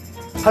神，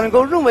他能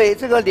够认为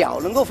这个鸟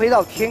能够飞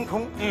到天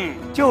空，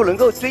就能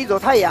够追逐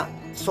太阳，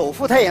守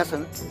护太阳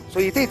神，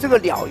所以对这个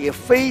鸟也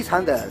非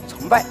常的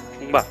崇拜。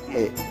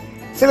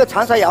这个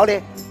长沙窑呢，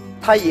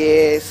它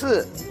也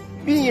是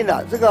运用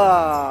了这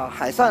个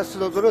海上丝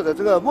绸之路的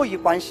这个贸易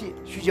关系、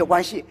需求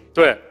关系。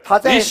对，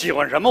你喜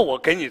欢什么，我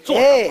给你做。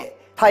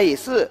它也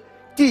是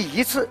第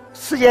1次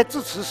世界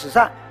制瓷史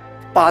上，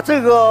把这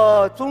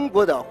个中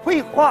国的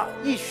绘画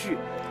艺术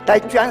来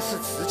装饰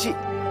瓷器，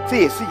这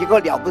也是一个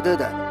了不得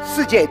的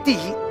世界第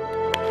一。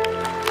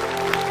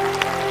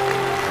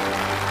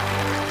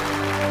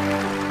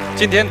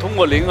今天通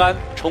过林安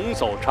重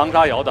走长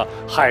沙窑的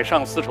海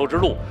上丝绸之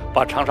路，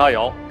把长沙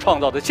窑创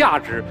造的价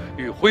值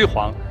与辉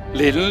煌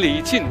淋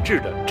漓尽致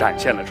地展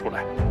现了出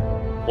来。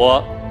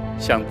我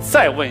想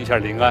再问一下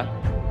林安，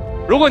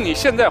如果你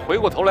现在回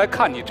过头来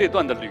看你这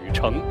段的旅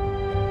程，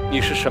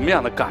你是什么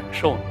样的感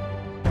受呢？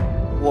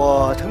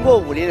我通过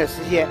5年的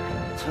时间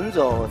重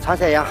走长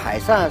沙窑海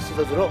上丝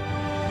绸之路，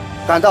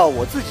感到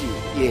我自己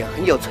也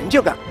很有成就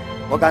感，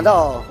我感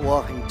到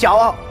我很骄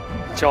傲。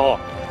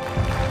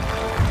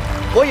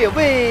我也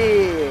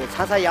为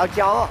长沙窑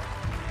骄傲。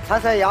长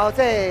沙窑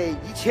在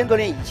1000多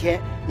年以前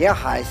沿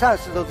海上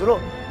丝绸之路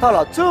到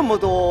了这么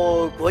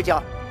多国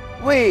家，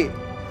为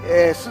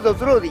丝绸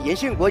之路的沿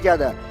线国家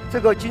的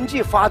这个经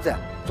济发展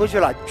做出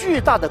了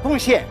巨大的贡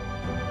献。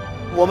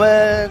我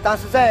们当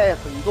时在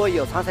很多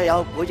有长沙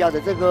窑国家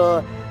的这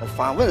个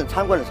访问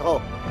参观的时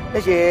候，那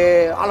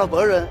些阿拉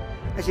伯人、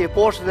那些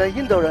波斯人、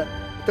印度人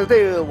都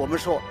对我们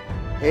说：“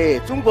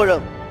中国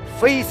人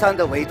非常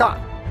的伟大，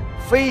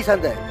非常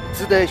的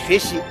值得学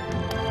习。”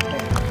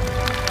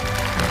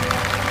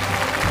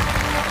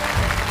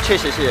确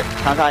实是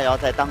长沙窑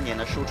在当年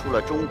呢输出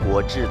了中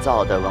国制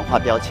造的文化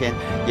标签，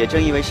也正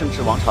因为盛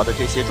世王朝的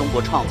这些中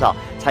国创造，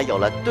才有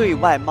了对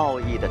外贸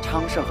易的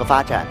昌盛和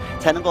发展，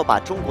才能够把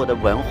中国的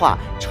文化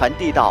传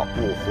递到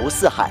5湖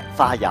4海，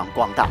发扬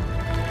光大。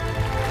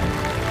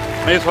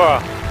没错，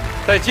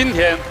在今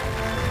天，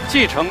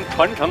继承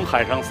传承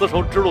海上丝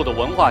绸之路的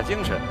文化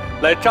精神，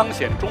来彰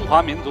显中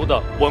华民族的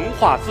文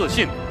化自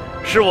信，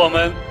是我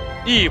们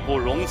义不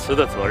容辞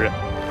的责任。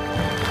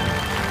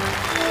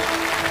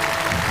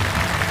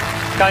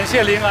感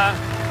谢林安，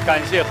感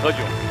谢何炅，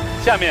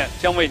下面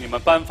将为你们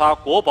颁发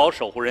国宝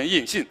守护人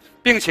印信，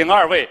并请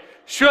2位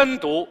宣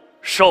读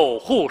守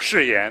护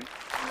誓言。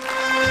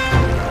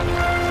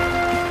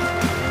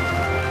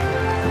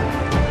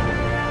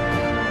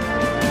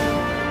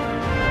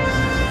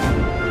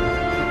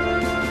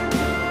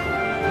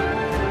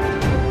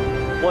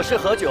我是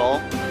何炅，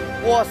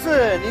我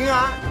是林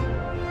安，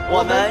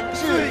我们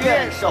志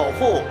愿守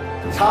护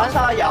长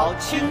沙窑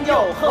青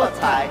釉褐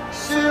彩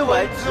诗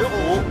文执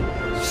壶，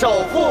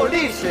守护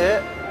历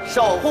史，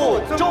守护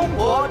中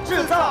国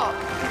制造。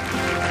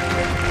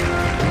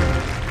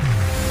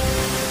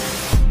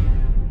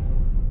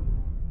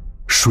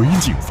水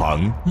井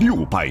坊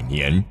600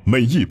年，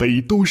每一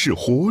杯都是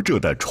活着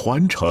的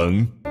传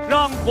承。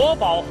让国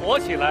宝活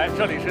起来！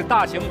这里是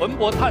大型文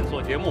博探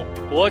索节目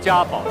《国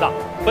家宝藏》，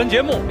本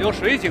节目由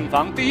水井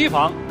坊第1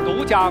房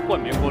独家冠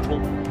名播出。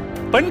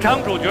本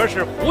场主角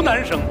是湖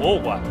南省博物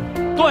馆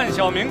段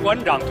晓明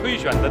馆长推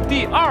选的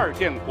第2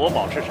件国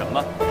宝是什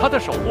么？它的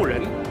守护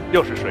人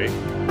又是谁？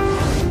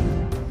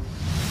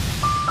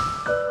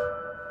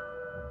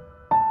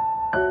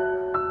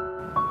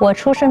我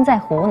出生在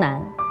湖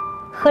南，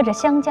喝着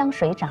湘江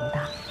水长大，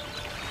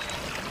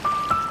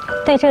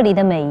对这里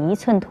的每一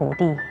寸土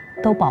地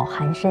都饱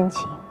含深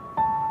情。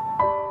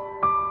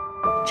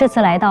这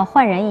次来到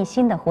焕然一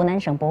新的湖南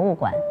省博物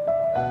馆，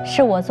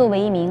是我作为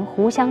一名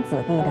湖湘子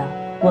弟的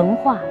文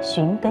化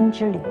寻根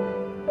之旅。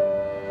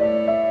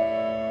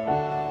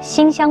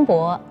新乡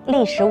博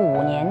历时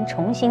5年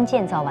重新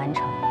建造完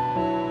成，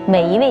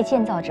每一位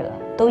建造者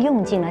都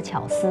用尽了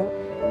巧思，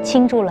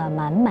倾注了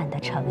满满的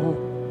诚意。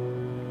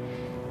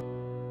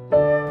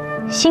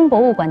新博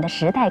物馆的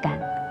时代感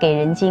给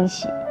人惊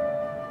喜，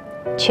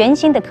全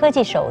新的科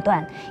技手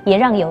段也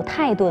让有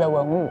态度的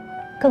文物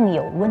更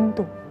有温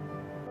度。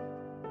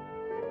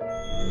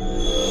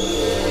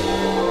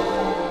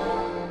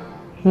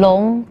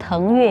龙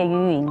腾跃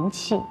于云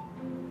气，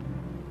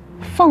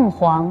凤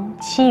凰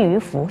栖于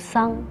扶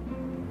桑，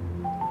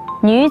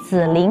女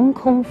子凌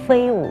空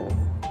飞舞，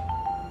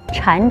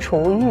蟾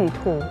蜍玉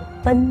兔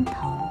奔腾。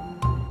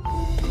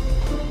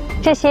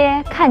这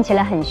些看起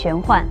来很玄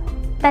幻，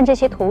但这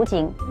些图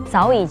景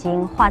早已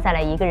经画在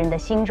了一个人的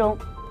心中，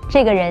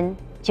这个人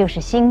就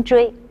是辛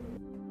追。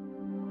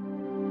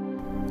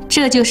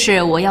这就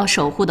是我要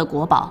守护的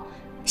国宝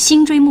——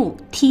辛追墓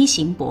T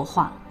形帛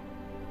画。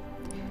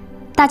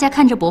大家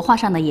看这帛画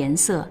上的颜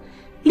色，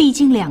历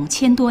经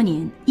2000多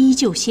年，依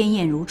旧鲜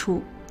艳如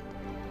初，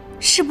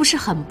是不是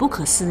很不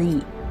可思议？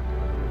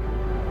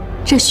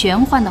这玄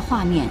幻的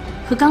画面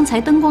和刚才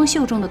灯光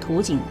秀中的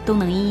图景都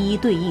能一一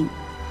对应。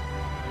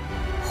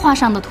画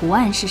上的图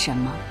案是什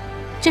么？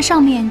这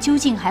上面究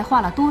竟还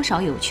画了多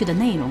少有趣的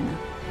内容呢？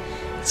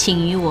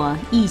请与我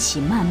一起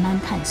慢慢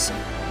探索。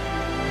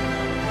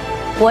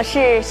我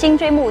是辛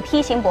追墓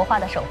T形帛画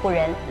的守护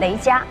人雷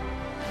佳，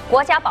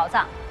国家宝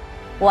藏，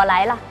我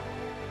来了。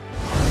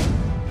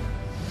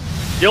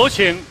有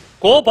请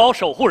国宝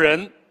守护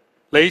人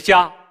雷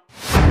佳。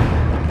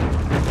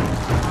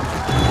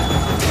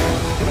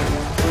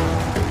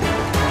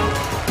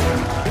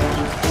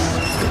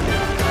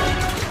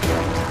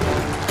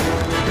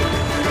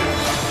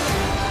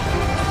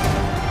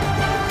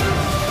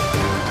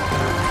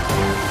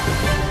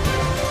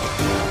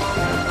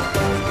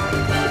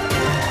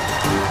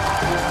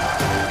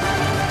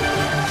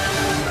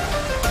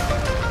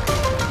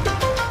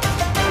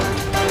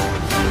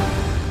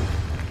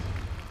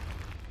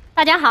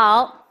大家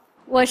好，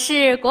我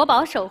是国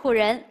宝守护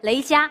人雷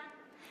佳，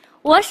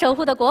我守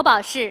护的国宝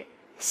是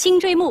辛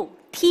追墓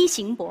T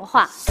形帛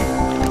画。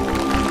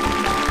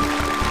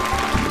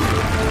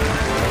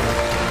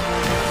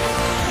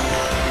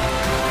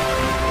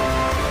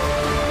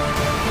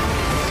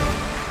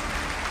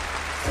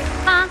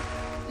它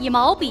以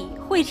毛笔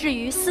绘制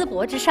于丝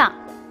帛之上，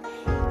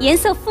颜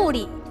色富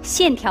丽，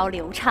线条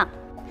流畅，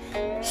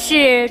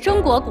是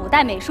中国古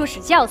代美术史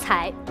教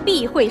材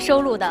必会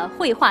收录的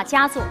绘画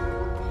佳作。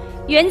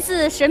源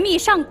自神秘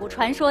上古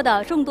传说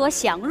的众多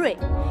祥瑞，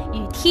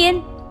与天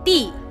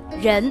地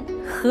人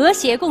和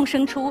谐共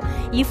生出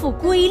一幅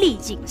瑰丽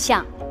景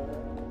象。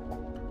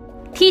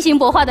T形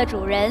帛画的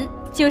主人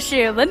就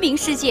是闻名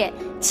世界、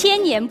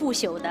千年不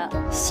朽的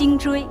辛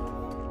追。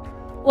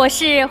我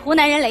是湖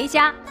南人雷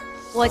佳，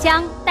我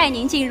将带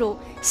您进入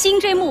辛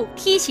追墓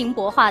T形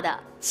帛画的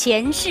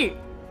前世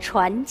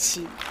传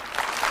奇。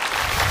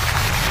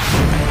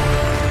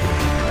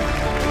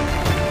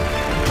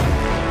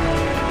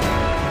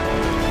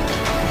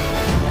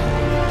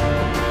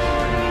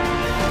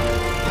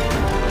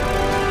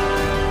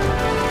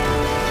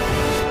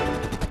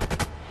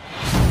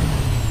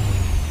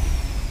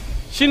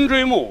辛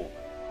追墓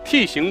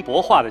T形帛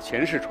画的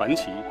前世传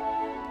奇，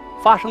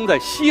发生在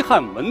西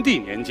汉文帝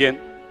年间。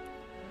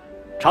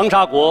长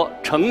沙国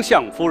丞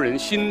相夫人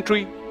辛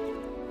追，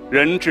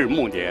人至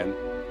暮年，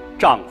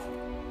丈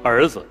夫、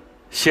儿子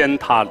先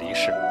她离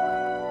世，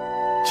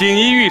锦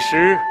衣玉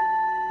食，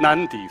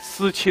难抵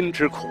思亲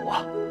之苦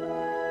啊！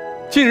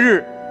近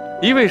日，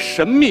一位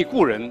神秘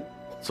故人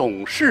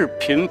总是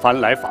频繁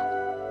来访，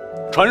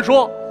传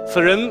说此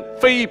人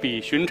非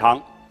比寻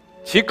常，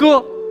其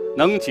歌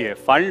能解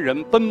凡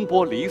人奔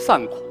波离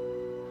散苦，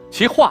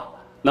其画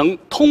能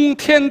通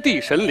天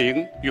地神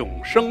灵永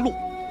生路。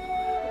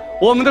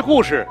我们的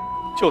故事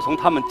就从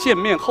他们见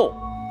面后，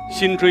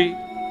辛追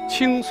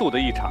倾诉的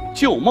一场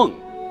旧梦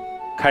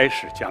开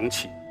始讲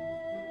起。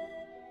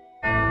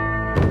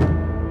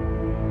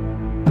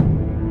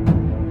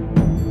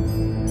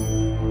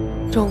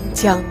终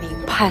将明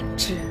盼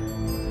至，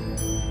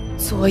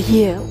昨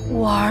夜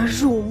我儿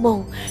入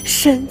梦，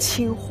深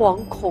情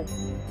惶恐。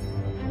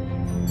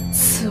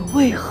此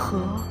为何？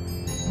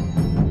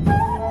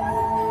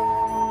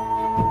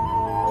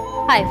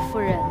太夫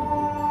人，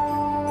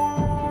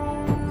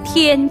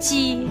天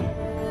机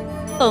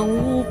本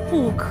无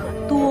不可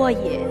多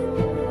也。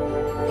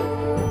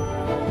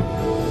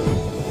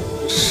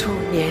数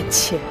年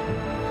前，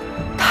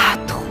他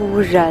突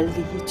然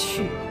离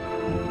去，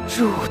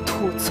入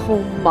土匆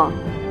忙。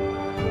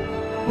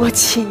我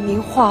请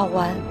您画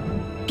完，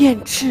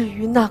便置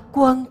于那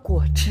棺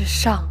椁之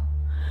上。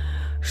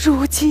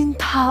如今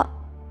他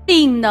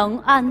定能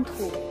安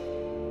土，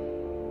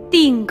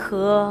定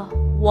可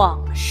往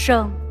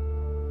生。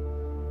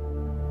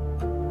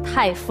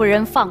太夫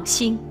人放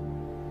心，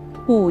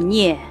勿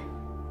念。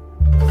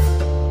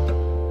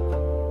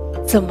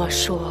这么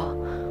说，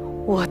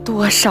我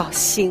多少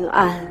心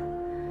安。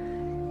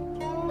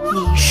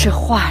您是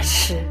画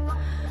师，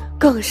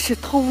更是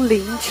通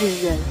灵之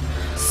人，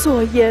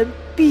所言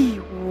必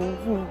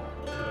无误。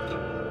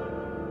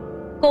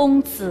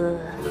公子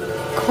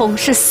恐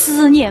是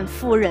思念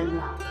夫人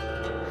了，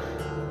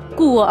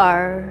故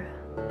而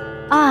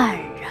黯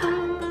然。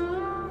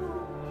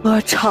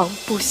何尝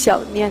不想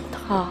念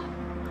他？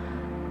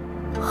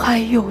还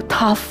有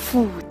他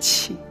父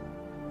亲。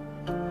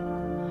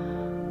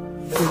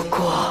不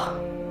过，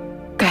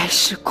该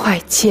是快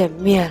见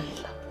面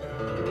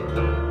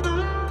了。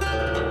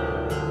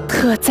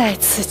特在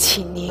此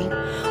请您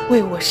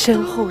为我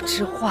身后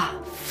之画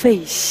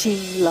费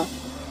心了。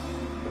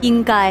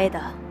应该的，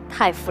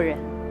太夫人。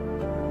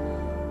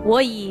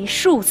我已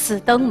数次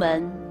登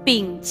门，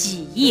并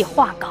几易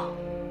画稿。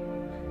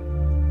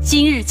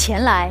今日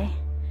前来，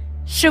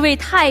是为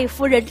太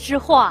夫人之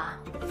画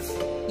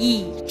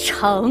已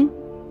成。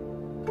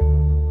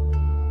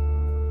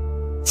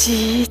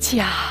极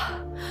佳，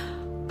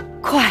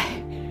快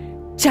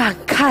展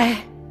开。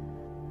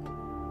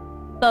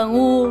本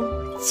屋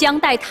将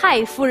带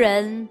太夫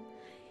人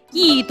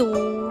一睹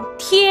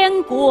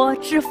天国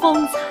之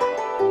风采。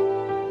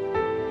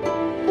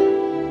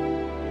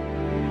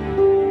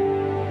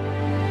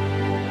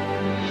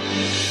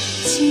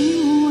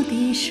轻舞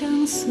的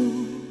声诉，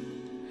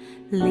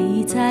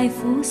立在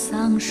扶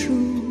桑树，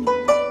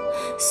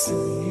随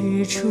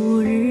日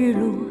出日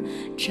落，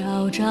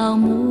朝朝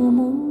暮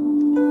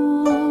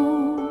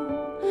暮，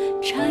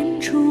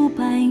蟾蜍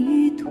伴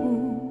玉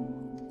兔，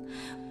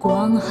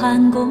光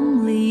寒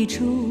宫里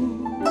住，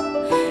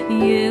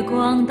月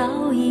光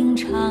倒映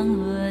嫦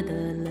娥的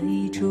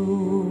泪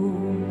珠。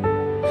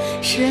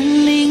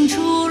神灵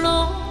出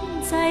笼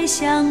在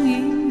祥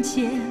云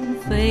间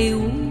飞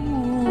舞，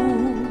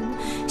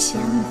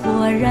香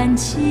火燃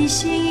起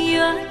心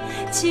愿，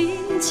静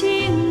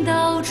静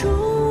道出。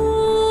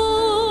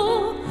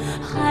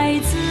孩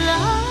子啊，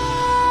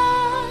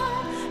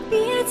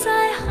别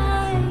再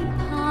害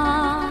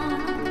怕，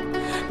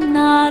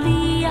哪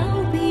里要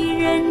比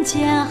人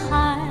间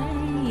还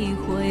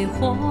辉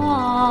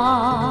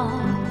煌？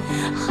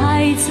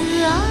孩子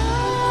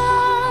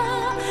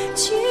啊，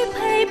去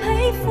陪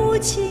陪父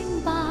亲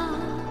吧，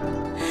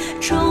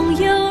终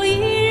有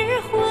一日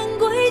魂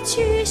归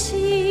去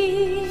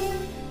兮，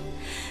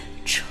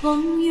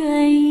重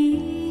圆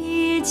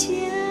一家。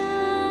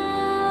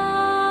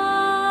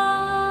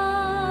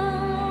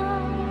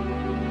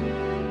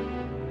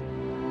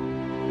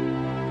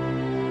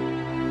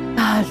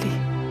那里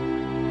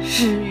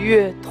日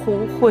月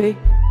同辉，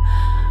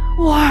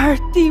娃儿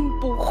定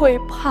不会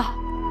怕，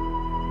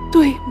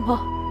对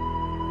吗？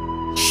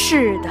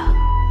是的，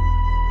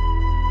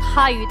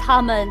他与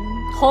他们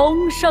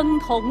同生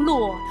同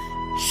落，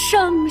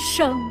生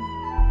生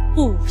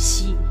不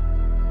息。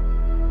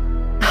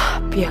那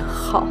便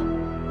好。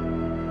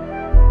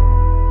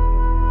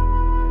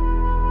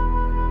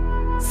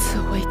此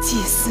为祭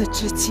祀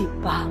之景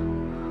吧。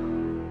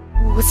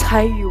五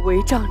彩羽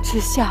帷帐之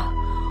下，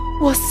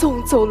我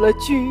送走了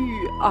君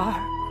与儿。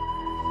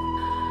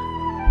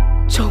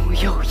终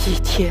有一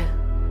天，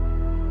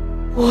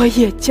我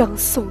也将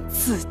送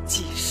自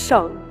己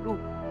上路。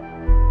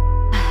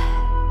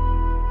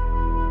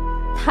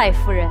太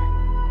夫人，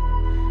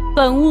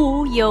本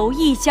屋有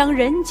意将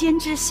人间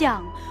之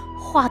相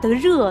画得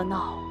热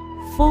闹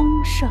丰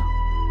盛。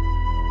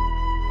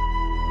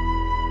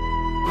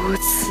如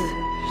此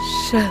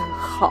甚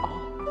好。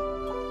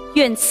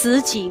愿此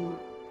景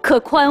可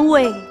宽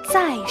慰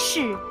在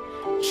世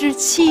之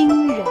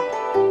亲人。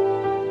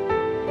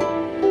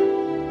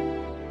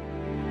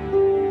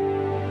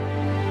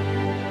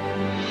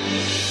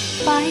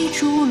白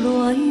珠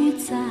落玉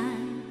簪，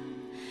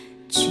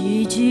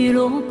句句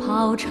落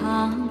pau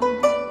长。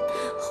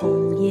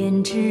红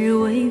颜只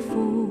为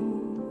负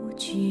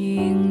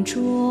君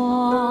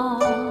妆，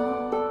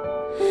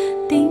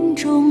鼎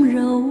中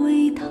肉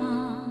为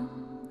汤，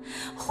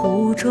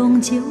壶中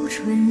酒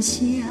醇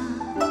香。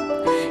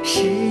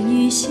仕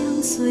女相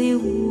随，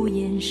无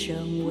言声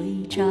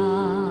为章。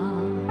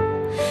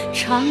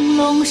长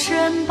龙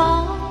神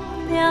宝，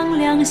两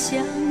两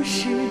相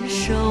视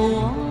守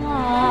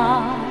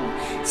望。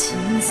青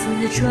丝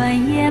转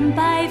眼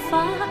白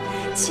发，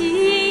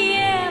今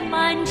夜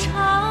漫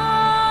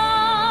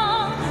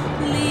长。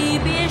离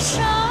别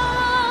伤，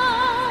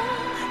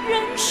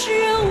人世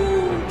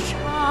无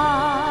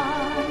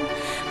常，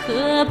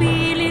何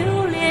必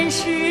留恋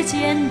世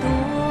间多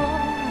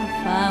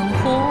繁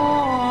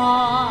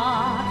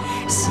华？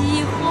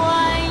喜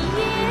欢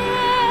夜，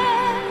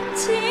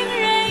情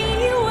人依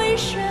偎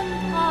身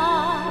旁。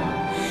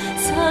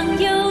曾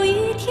有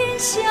一天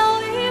笑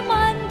语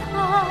满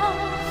堂，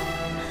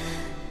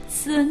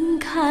怎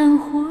堪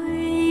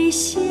回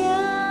响？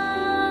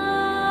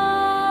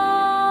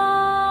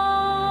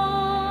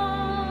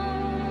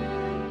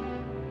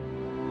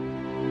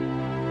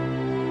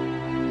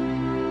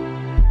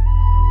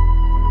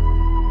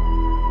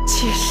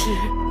其实，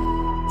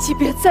即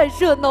便再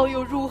热闹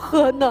又如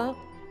何呢？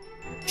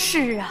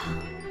是啊，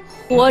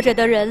活着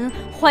的人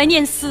怀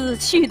念死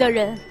去的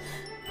人，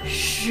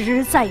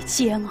实在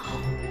煎熬。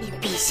您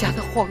陛下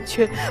的黄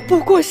泉，不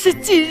过是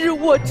今日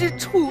我之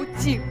处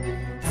境。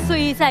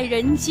虽在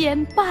人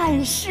间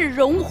半世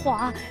荣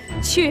华，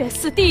却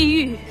似地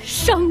狱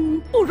生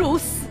不如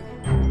死。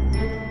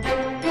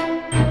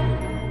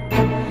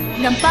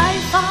让白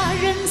发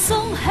人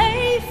送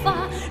黑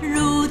发，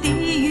入地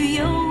狱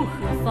又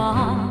何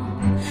妨？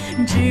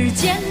只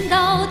见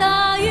到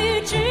大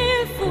禹之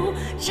父，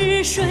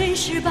治水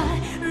失败，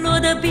落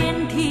得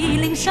遍体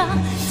鳞伤。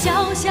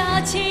脚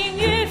下青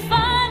玉翻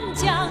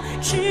江，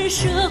赤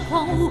蛇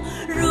狂舞，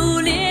如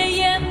烈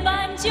焰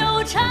般纠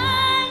缠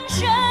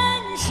身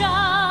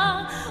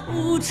上，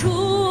无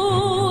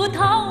处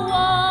逃亡。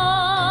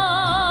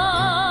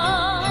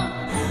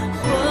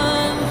魂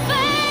飞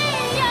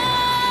扬，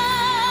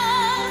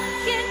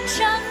天上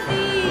地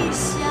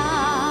下，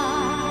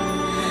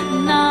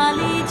哪里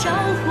找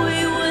回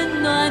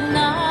温暖那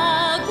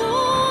故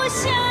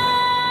乡？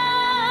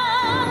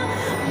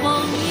梦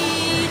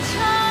一场，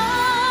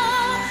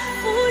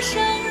浮生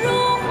如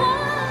花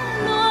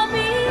落笔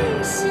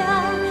下。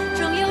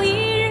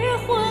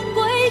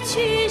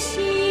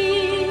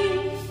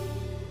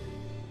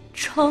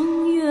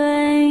成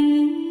原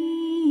因。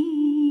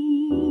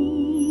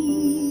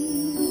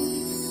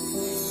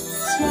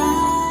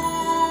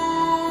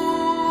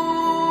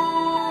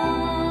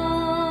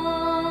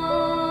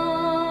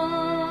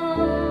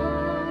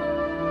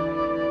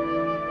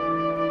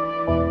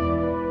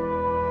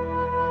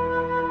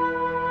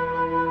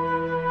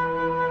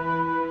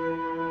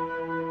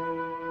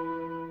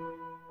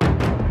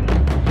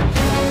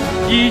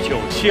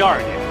1972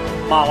年，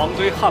马王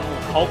堆汉墓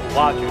考古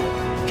挖掘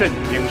震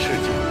惊世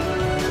界，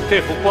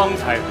这幅光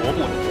彩夺目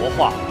的帛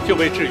画就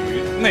被置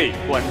于内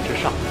棺之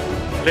上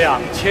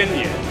，2000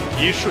年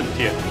一瞬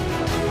间，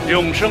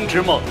永生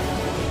之梦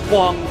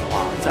光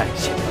华再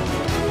现。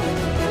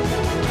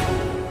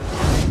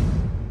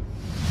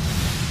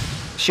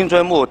辛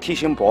追墓T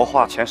形帛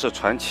画前世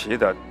传奇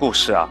的故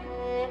事啊，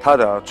它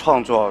的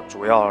创作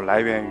主要来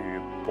源于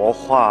帛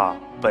画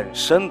本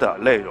身的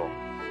内容。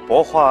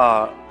帛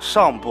画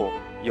上部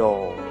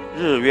有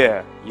日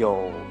月，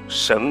有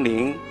神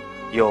灵，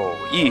有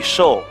异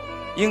兽，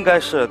应该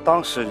是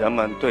当时人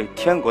们对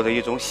天国的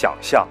一种想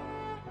象。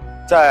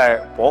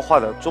在帛画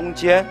的中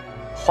间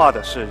画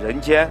的是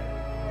人间，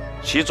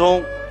其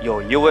中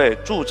有一位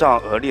柱杖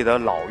而立的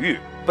老妪，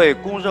被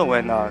公认为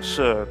呢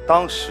是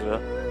当时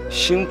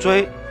辛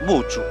追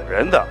墓主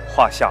人的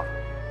画像，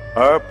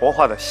而帛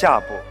画的下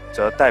部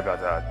则代表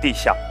着地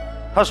下。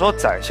它所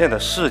展现的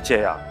世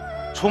界呀，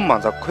充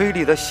满着瑰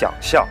丽的想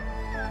象，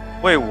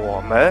为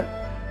我们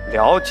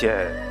了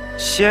解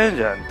先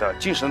人的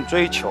精神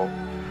追求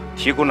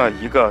提供了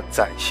一个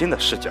崭新的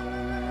视角。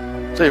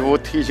这幅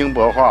T形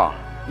帛画，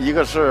一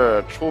个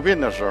是出殡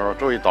的时候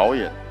作为导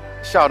引，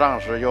下葬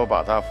时又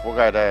把它覆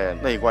盖在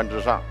内棺之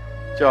上，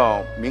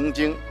叫明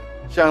经，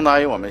相当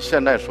于我们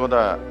现在说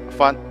的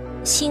幡。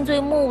辛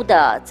追墓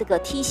的这个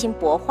T形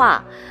帛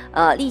画，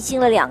历经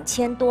了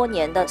2000多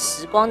年的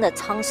时光的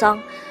沧桑，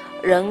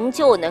仍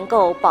旧能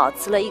够保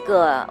持了一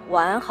个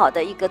完好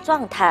的一个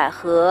状态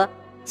和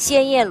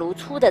鲜艳如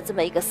初的这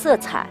么一个色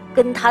彩，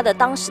跟它的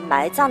当时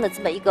埋葬的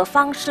这么一个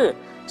方式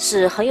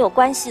是很有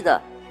关系的。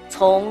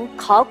从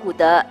考古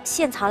的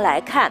现场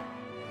来看，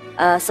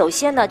首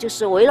先呢就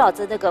是围绕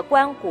着这个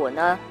棺椁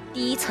呢，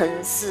第一层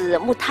是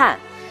木炭，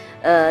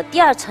第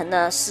二层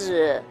呢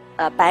是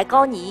白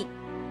膏泥，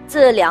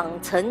这2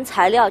层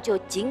材料就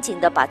紧紧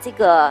的把这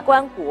个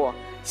棺椁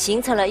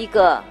形成了一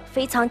个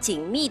非常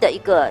紧密的一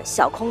个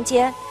小空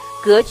间，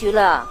隔绝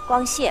了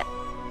光线。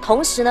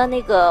同时呢，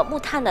那个木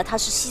炭呢它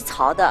是吸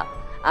潮的，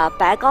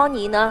白膏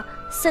泥呢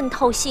渗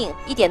透性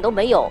一点都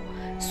没有，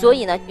所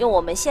以呢用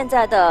我们现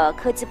在的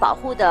科技保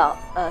护的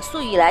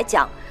术语来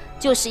讲，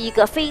就是一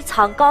个非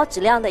常高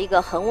质量的一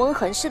个恒温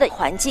恒湿的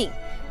环境，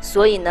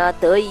所以呢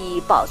得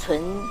以保存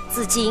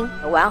至今，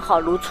完好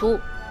如初。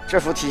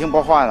这幅T形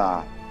帛画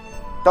呢，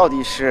到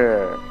底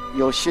是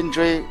由辛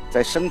追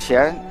在生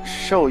前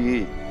授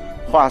予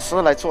画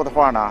师来做的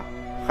画呢，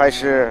还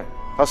是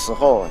他死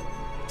后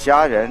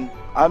家人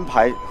安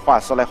排画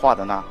师来画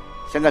的呢？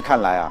现在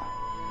看来啊，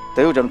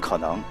都有这种可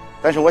能。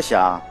但是我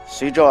想，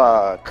随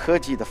着科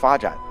技的发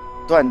展，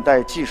断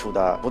代技术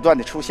的不断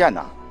的出现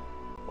呢，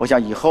我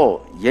想以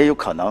后也有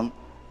可能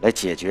来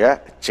解决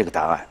这个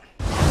答案。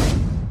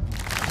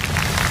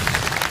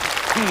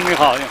你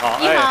好，你好，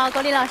你好，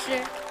国立老师。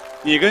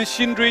你跟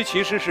辛追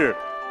其实是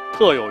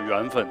特有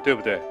缘分，对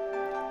不对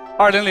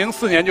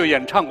？2004年就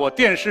演唱过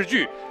电视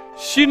剧《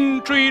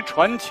辛追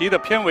传奇》的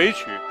片尾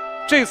曲，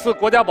这次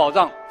国家宝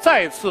藏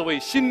再次为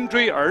辛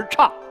追而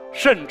唱，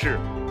甚至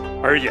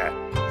而演。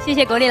谢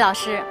谢国立老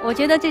师，我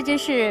觉得这真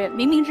是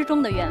冥冥之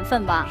中的缘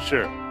分吧。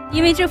是。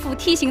因为这幅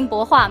T形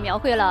帛画描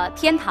绘了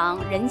天堂、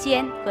人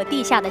间和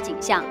地下的景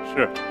象，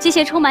是这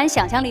些充满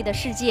想象力的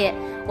世界，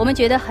我们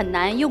觉得很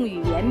难用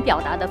语言表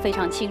达得非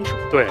常清楚。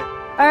对。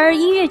而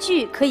音乐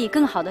剧可以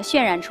更好地渲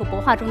染出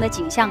帛画中的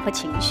景象和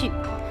情绪，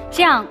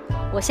这样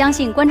我相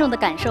信观众的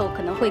感受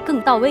可能会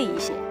更到位一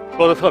些。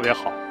说得特别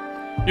好，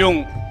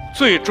用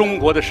最中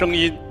国的声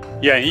音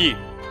演绎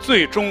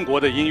最中国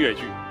的音乐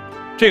剧，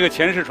这个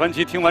前世传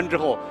奇听完之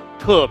后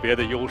特别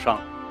的忧伤。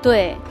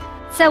对，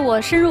在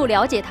我深入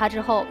了解它之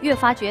后，越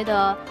发觉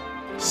得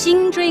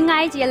辛追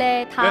埃及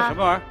嘞，它什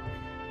么玩意儿？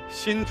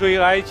辛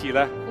追埃及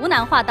嘞？湖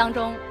南话当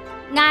中，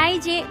埃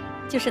及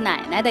就是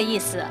奶奶的意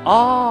思。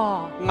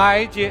哦，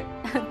埃及。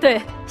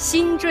对，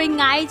辛追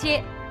埃及。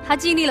他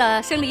经历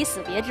了生离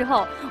死别之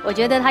后，我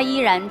觉得他依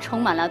然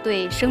充满了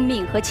对生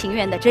命和情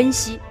缘的珍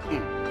惜。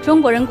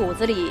中国人骨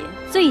子里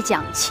最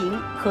讲情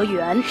和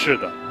缘。是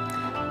的。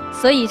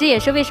所以这也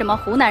是为什么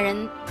湖南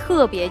人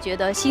特别觉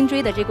得辛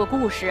追的这个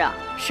故事啊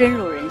深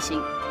入人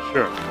心。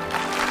是。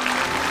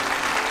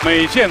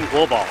每件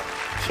国宝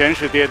前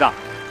世跌宕，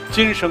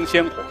今生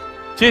鲜活。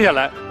接下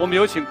来我们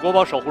有请国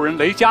宝守护人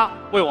雷佳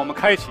为我们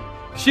开启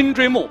辛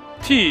追墓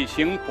T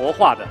形帛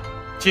画的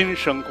今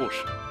生故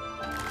事。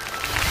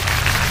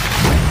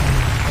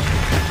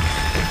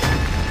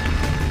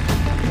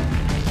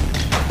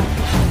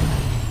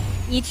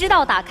你知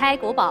道打开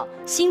国宝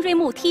辛追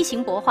墓T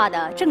形帛画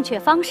的正确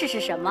方式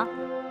是什么？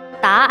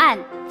答案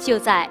就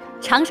在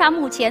长沙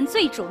目前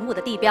最瞩目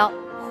的地标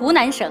——湖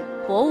南省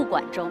博物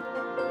馆中。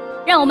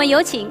让我们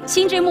有请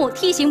辛追墓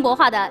T形帛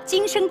画的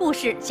今生故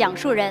事讲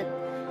述人，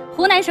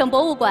湖南省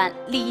博物馆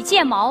李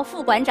建毛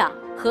副馆长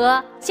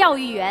和教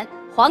育员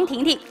黄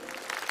婷婷。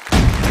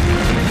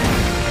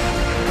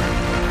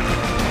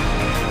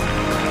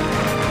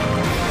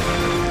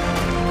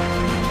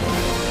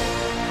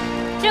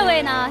这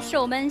位呢是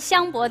我们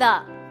香博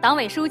的党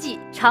委书记、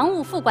常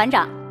务副馆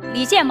长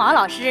李建毛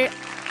老师。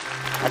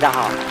大家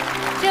好。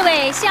这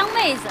位香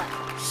妹子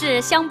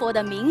是香博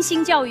的明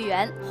星教育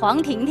员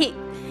黄婷婷，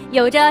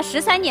有着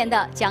13年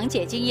的讲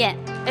解经验。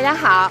大家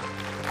好。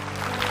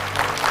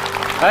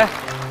哎，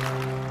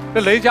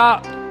这雷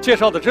佳介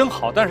绍的真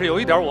好，但是有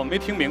一点我没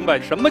听明白，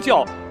什么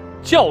叫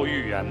教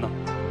育员呢？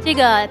这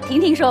个婷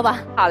婷说吧。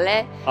好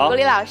嘞，好国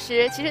立老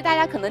师，其实大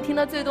家可能听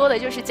的最多的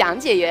就是讲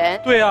解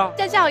员。对呀。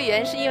叫教育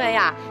员是因为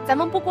呀，咱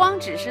们不光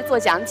只是做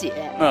讲解，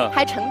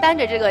还承担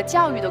着这个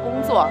教育的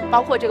工作，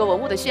包括这个文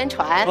物的宣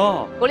传。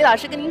哦。国立老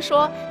师跟您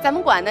说，咱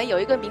们馆呢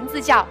有一个名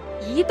字叫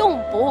移动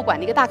博物馆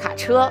的一个大卡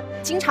车，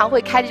经常会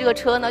开着这个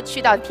车呢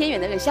去到偏远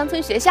的这个乡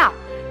村学校。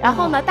然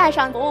后呢，带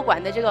上博物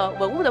馆的这个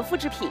文物的复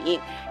制品，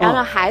然后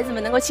让孩子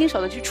们能够亲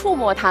手的去触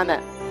摸它们。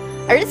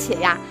而且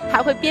呀，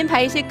还会编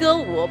排一些歌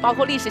舞，包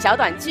括历史小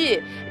短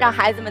剧，让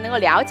孩子们能够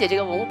了解这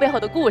个文物背后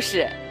的故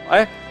事。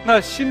哎，那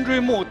辛追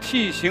墓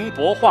T形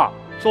帛画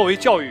作为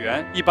教育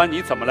员，一般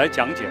你怎么来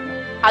讲解呢？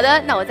好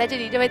的，那我在这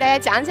里就为大家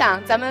讲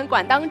讲咱们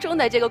馆当中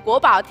的这个国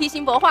宝T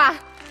形帛画。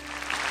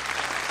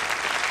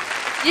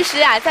其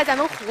实啊，在咱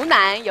们湖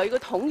南有一个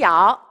童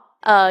谣，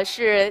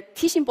是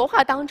T形帛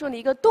画当中的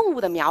一个动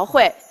物的描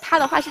绘。它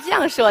的话是这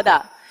样说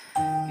的：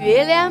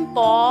月亮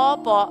宝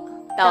宝。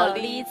兜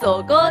里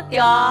做个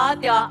吊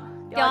吊，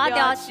吊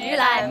吊去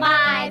来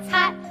买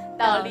菜。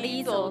兜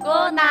里做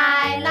个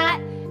奶奶，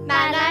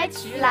奶奶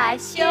去来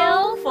绣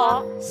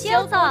花，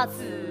绣着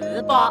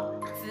字帛，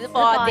字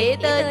帛叠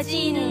得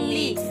锦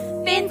里，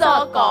变着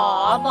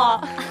蛤蟆。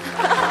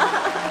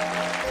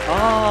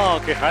哦，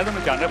给孩子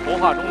们讲这帛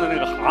画中的那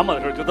个蛤蟆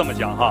的时候，就这么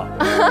讲哈。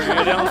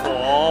月亮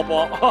宝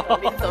宝，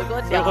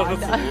最后是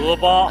字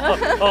帛，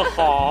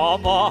蛤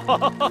蟆。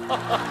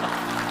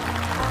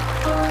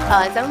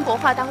咱们帛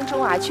画当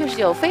中啊，确实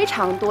有非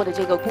常多的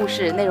这个故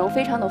事，内容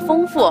非常的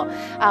丰富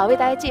啊。为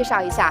大家介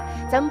绍一下，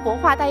咱们帛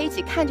画，大家一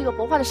起看这个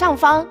帛画的上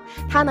方，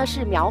它呢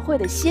是描绘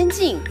的仙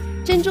境。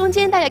正中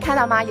间大家看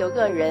到吗？有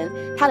个人，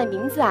他的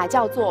名字啊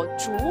叫做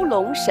烛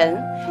龙神，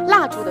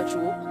蜡烛的烛，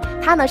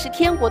他呢是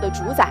天国的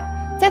主宰。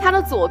在他的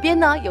左边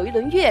呢有一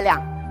轮月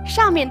亮，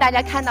上面大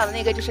家看到的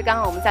那个就是刚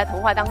刚我们在童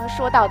话当中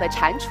说到的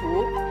蟾蜍。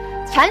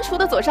蟾蜍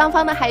的左上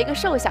方呢还有一个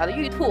瘦小的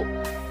玉兔。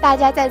大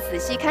家再仔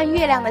细看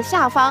月亮的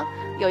下方，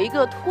有一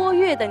个托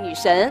月的女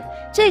神，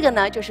这个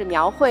呢就是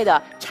描绘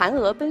的嫦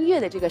娥奔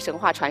月的这个神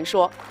话传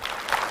说。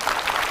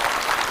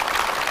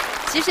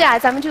其实啊，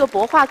咱们这个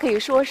帛画可以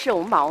说是我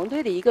们马王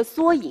堆的一个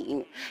缩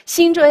影，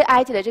辛追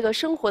埃及的这个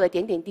生活的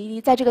点点滴滴，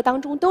在这个当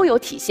中都有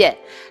体现。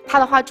他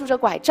的话拄着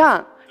拐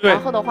杖，然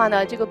后的话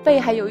呢，这个背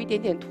还有一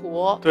点点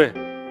驼。对。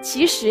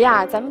其实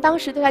呀，咱们当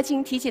时对他进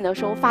行体检的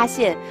时候，发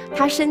现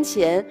他生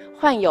前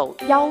患有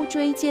腰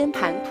椎间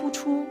盘突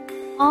出。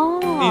哦，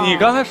你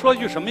刚才说一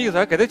句什么意思？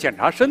还给他检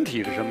查身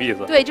体是什么意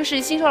思？对，就是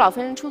辛收老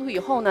夫人出土以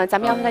后呢，咱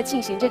们要为他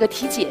进行这个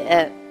体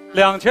检。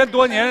2000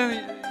多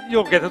年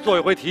又给他做一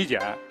回体检。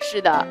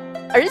是的，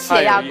而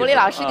且呀，国立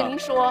老师跟您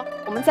说，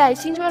我们在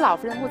辛追老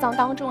夫人墓葬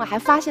当中啊，还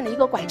发现了一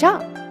个拐杖。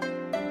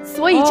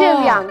所以这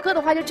2个的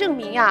话，就证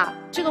明呀，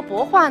这个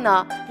帛画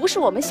呢，不是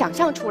我们想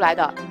象出来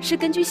的，是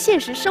根据现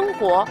实生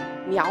活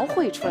描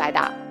绘出来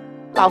的。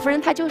老夫人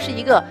她就是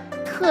一个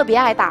特别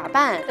爱打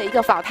扮的一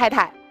个老太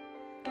太。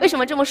为什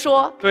么这么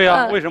说？对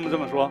呀，为什么这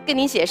么说？跟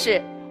您解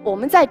释，我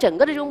们在整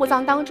个的这个墓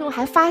葬当中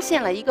还发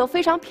现了一个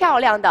非常漂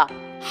亮的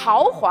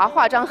豪华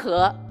化妆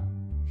盒。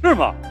是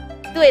吗？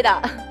对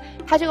的。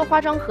它这个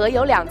化妆盒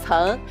有2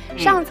层，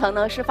上层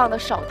呢是放的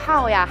手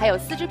套呀，还有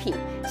丝织品，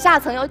下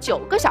层有9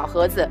个小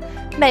盒子，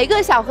每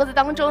个小盒子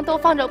当中都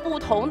放着不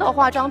同的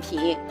化妆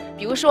品，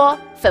比如说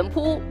粉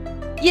扑、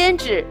胭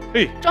脂、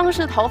装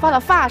饰头发的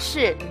发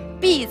饰、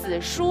篦子、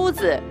梳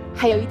子，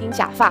还有一顶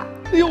假发。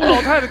哎呦，老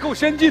太太够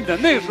先进的，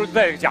那个时候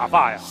戴个假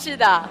发呀。是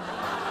的。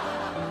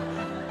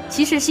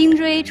其实辛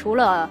追除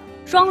了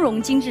妆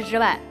容精致之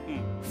外，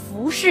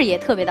服饰也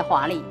特别的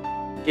华丽。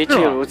的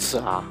确如此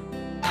啊。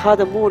他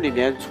的墓里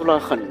面出了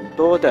很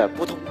多的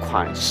不同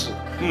款式、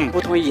不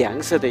同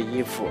颜色的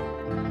衣服。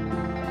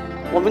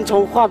我们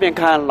从画面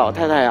看，老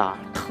太太啊，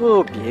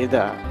特别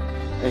的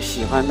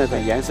喜欢那个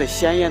颜色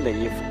鲜艳的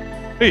衣服。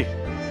嘿，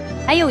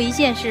还有一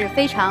件是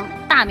非常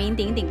大名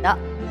鼎鼎的，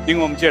您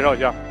给我们介绍一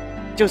下，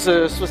就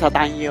是素纱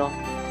单衣哦。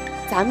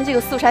咱们这个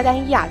素纱单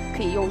衣啊，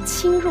可以用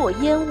轻若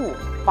烟雾、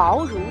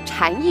薄如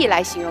蝉翼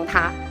来形容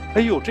它。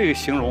哎呦，这个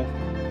形容。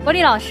国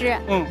立老师，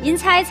您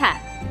猜猜。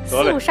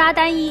素纱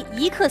单衣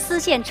1克丝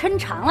线抻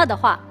长了的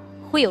话，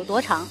会有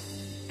多长？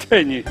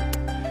这你，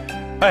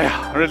哎呀，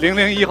这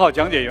001号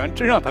讲解员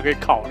真让他给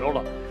考着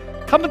了。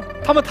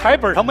他们台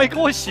本上没给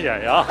我写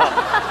呀。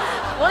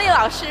国立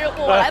老师，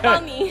我来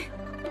帮您。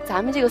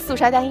咱们这个素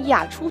纱单衣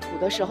啊，出土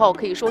的时候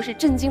可以说是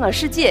震惊了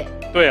世界。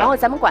对、啊。然后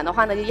咱们馆的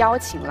话呢，就邀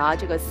请了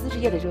这个丝织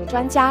业的这个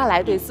专家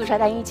来对素纱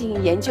单衣进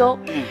行研究。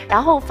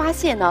然后发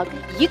现呢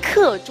，1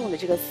克重的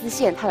这个丝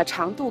线，它的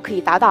长度可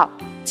以达到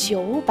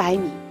900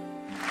米。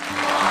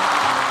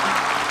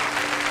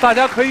大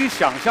家可以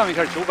想象一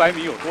下900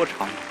米有多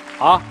长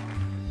啊！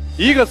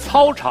一个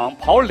操场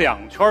跑2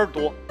圈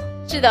多。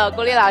是的，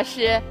国立老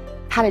师，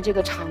它的这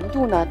个长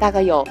度呢，大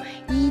概有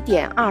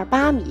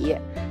1.28米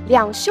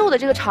，2袖的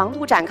这个长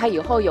度展开以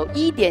后有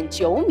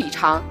1.9米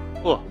长。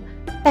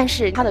但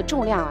是它的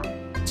重量啊，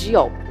只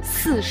有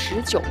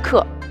49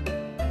克。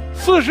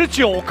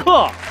49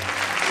克，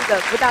是的，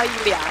不到1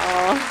两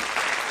哦。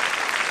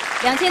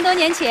 2000多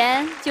年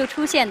前就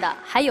出现的，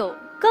还有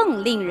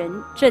更令人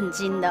震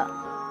惊的。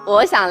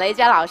我想雷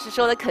佳老师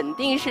说的肯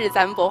定是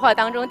咱们帛画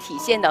当中体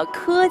现的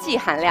科技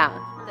含量。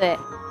对，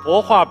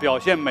帛画表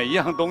现每一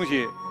样东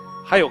西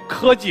还有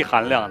科技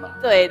含量呢。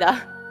对的，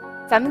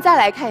咱们再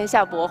来看一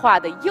下帛画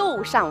的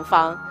右上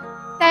方，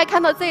大家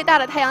看到最大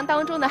的太阳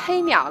当中的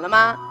黑鸟了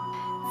吗？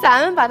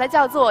咱们把它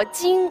叫做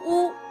金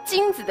乌，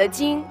金子的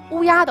金，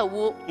乌鸦的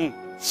乌。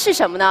是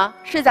什么呢？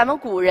是咱们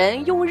古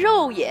人用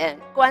肉眼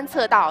观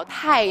测到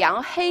太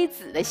阳黑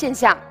子的现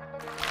象。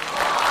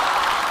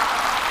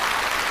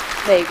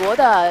美国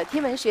的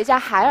天文学家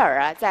海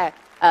尔啊，在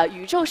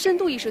宇宙深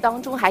度一书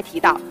当中还提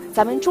到，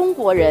咱们中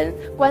国人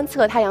观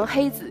测太阳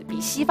黑子比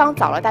西方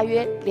早了大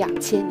约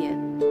2000年。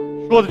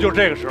说的就是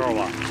这个时候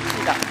吧？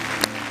是的。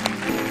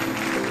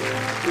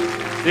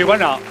李馆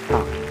长，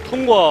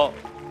通过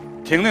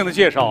婷婷的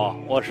介绍啊，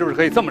我是不是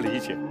可以这么理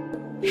解？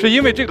是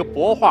因为这个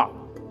帛画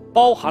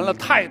包含了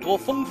太多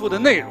丰富的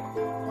内容，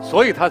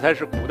所以它才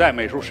是古代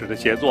美术史的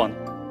杰作呢？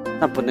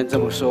那不能这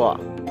么说。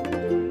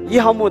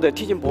1号墓的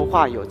梯形帛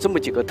画有这么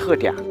几个特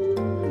点。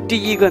第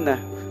一个呢，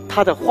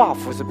它的画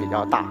幅是比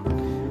较大，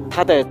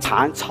它的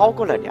长超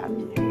过了2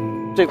米，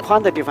最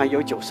宽的地方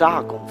有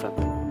92公分。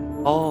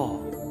哦。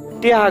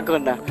第二个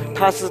呢，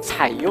它是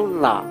采用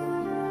了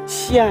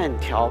线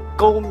条、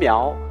勾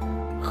描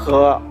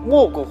和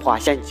没过划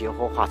线结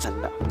合画成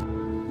的。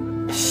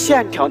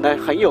线条呢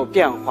很有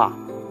变化。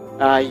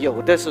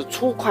有的是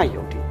粗犷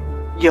有力，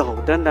有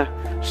的呢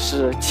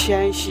是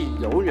纤细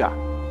柔软，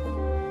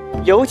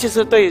尤其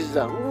是对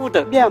人物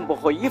的面部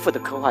和衣服的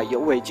刻画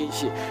尤为精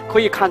细，可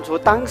以看出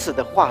当时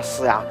的画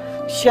师啊，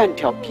线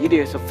条比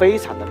例是非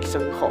常的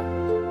深厚。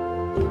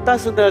但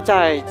是呢，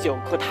在9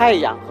颗太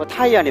阳和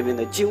太阳里面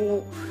的金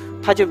乌，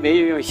它就没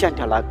有用线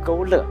条来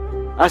勾勒，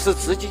而是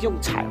直接用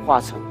彩画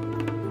成。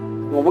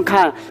我们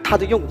看它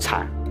的用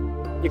彩，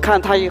你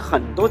看它有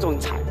很多种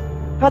彩。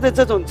它的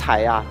这种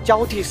彩呀，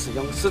交替使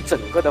用，使整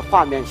个的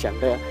画面显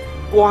得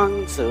光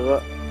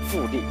泽富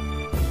丽。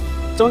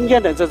中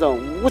间的这种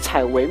五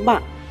彩为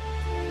漫，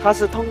它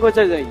是通过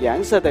这种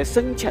颜色的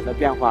深浅的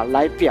变化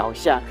来表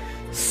现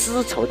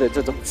丝绸的这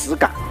种质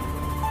感。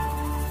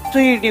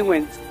最令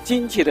人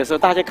惊奇的是，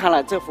大家看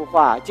了这幅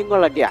画，经过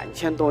了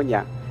2000多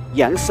年，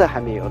颜色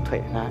还没有褪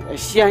啊，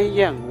鲜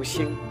艳如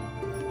新。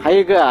还有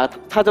一个啊，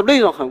它的内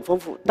容很丰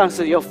富，但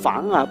是又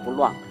繁而不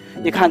乱。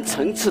你看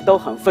层次都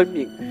很分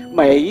明，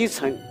每一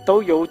层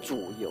都有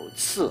主有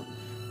次，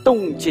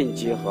动静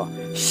结合，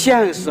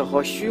现实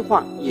和虚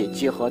幻也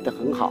结合得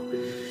很好，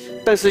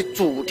但是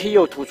主题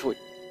又突出，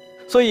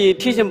所以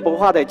梯形帛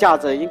画的价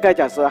值应该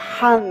讲是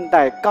汉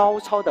代高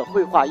超的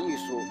绘画艺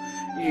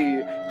术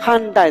与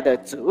汉代的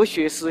哲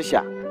学思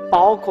想，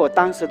包括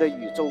当时的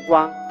宇宙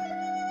观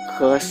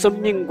和生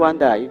命观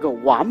的一个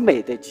完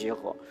美的结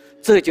合，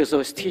这就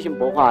是梯形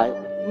帛画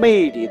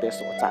魅力的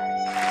所在。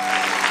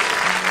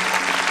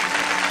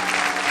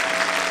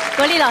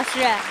国立老师，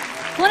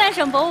湖南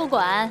省博物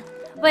馆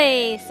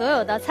为所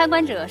有的参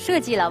观者设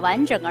计了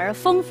完整而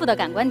丰富的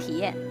感官体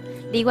验。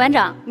李馆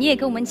长，你也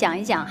给我们讲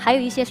一讲，还有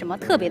一些什么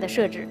特别的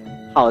设置？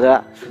好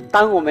的，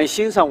当我们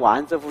欣赏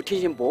完这幅梯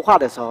形帛画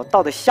的时候，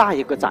到了下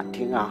一个展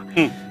厅啊，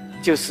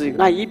就是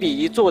那1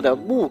比1做的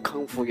墓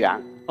坑复原。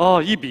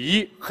哦，1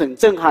比1，很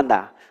震撼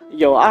的，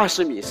有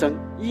20米深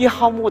，1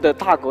号墓的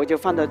大格就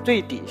放在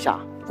最底下，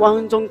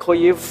光中可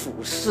以俯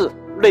视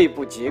内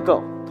部结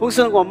构。同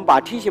时，我们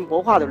把梯形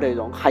帛画的内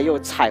容，还有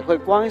彩绘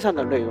光上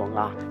的内容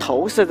啊，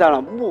投射在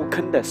了墓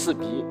坑的四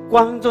壁，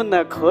观众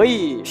呢可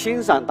以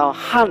欣赏到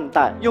汉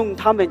代用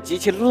他们极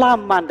其浪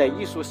漫的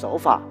艺术手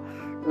法，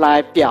来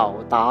表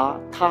达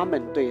他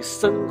们对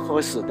生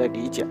和死的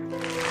理解。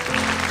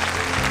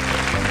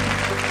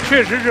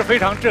确实是非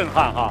常震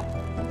撼哈！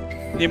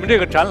你们这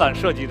个展览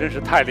设计真是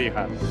太厉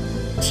害了。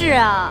是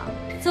啊，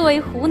作为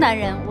湖南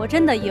人，我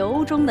真的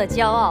由衷的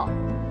骄傲。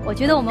我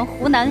觉得我们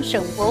湖南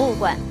省博物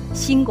馆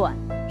新馆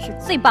是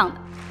最棒的。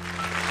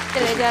谢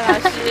谢雷佳老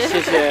师。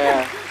谢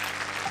谢。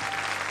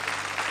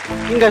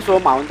应该说，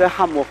马文堆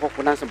汉墓和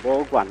湖南省博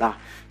物馆呢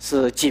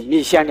是紧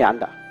密相连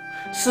的。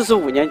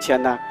45年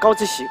前呢，高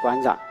志喜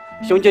馆长、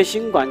熊建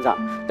新馆长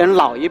等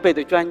老一辈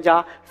的专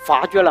家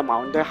发掘了马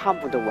文堆汉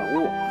墓的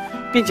文物，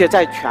并且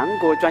在全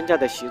国专家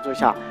的协助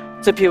下，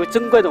这批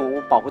珍贵的文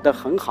物保护得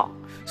很好，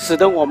使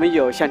得我们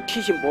有像梯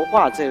形帛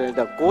画这类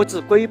的国之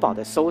瑰宝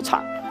的收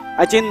藏。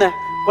而今呢，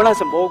湖南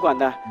省博物馆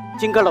呢，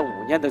经过了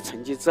5年的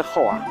沉寂之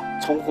后啊，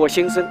重获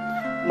新生，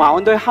马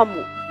文对汉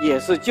墓也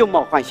是旧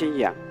貌换新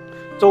样。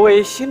作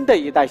为新的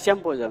一代先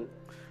博人，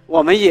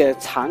我们也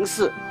尝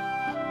试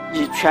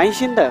以全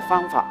新的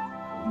方法，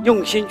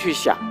用心去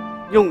想，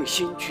用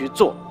心去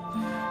做，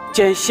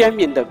将鲜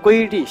明的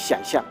瑰丽想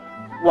象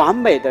完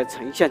美的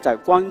呈现在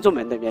观众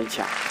们的面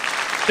前。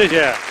谢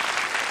谢。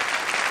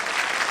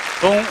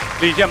从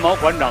李建毛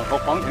馆长和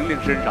黄婷婷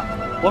身上，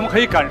我们可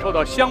以感受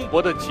到香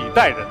博的几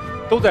代人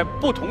都在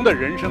不同的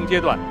人生阶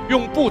段，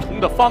用不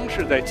同的方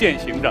式在践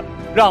行着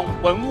让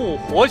文物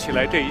活起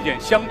来这一件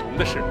相同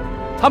的事。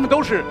他们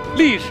都是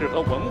历史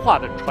和文化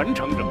的传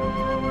承者，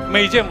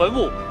每件文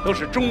物都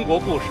是中国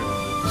故事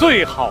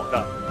最好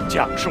的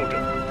讲述者。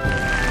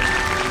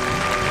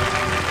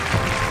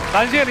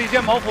感谢李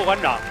建毛副馆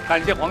长，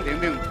感谢黄婷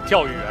婷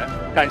教育员，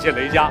感谢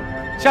雷佳。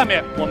下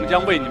面我们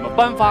将为你们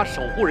颁发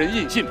守护人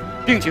印信，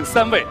并请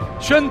3位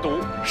宣读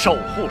守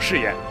护誓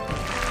言。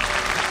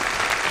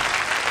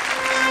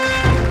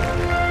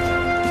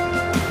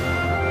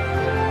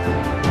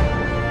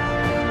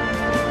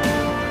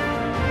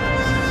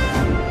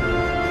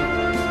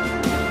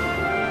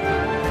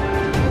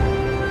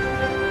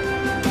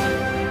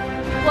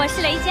我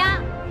是雷佳，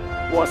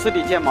我是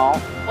李建毛，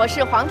我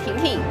是黄婷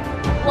婷，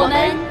我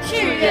们志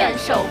愿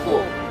守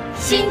护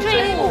辛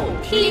追墓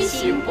T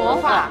形帛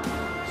画，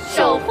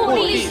守护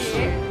历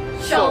史，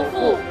守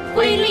护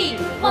瑰丽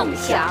梦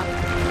想。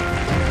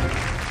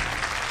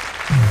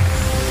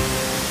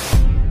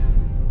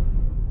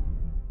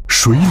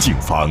水井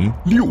坊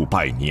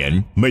600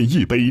年，每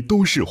一杯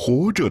都是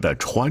活着的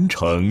传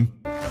承。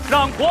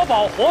让国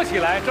宝活起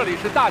来！这里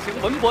是大型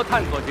文博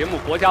探索节目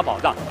《国家宝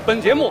藏》，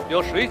本节目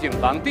由水井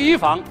坊第一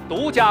房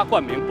独家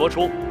冠名播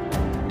出。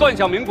段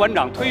晓明馆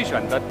长推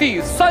选的第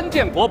3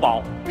件国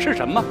宝是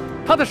什么？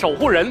它的守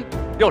护人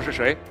又是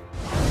谁？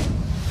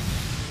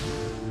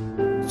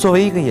作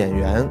为一个演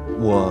员，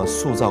我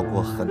塑造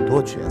过很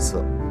多角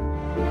色。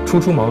初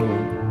出茅庐，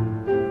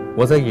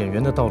我在演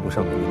员的道路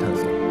上努力探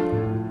索。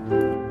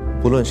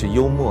不论是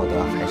幽默的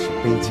还是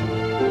悲情的，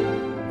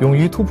勇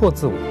于突破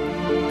自我，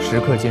时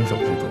刻坚守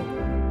执着。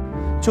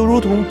就如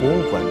同博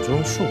物馆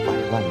中数百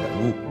万文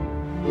物，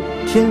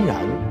天然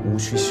无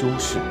需修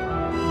饰。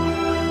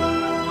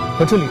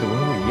和这里的文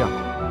物一样，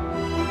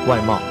外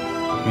貌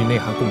与内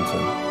涵共存，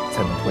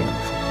才能脱颖而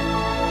出。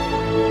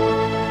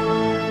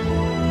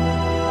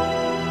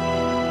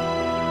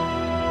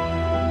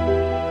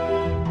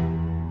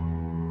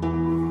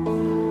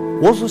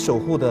我所守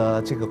护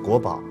的这个国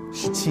宝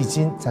是迄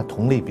今在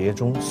同类别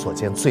中所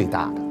见最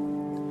大的，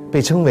被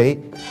称为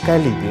该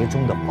类别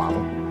中的王。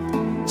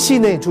器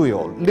内铸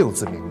有6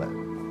字铭文。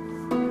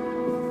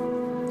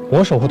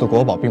我守护的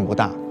国宝并不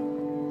大，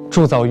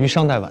铸造于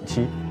商代晚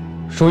期，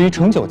属于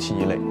盛酒器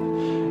一类，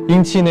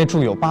因器内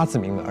铸有8字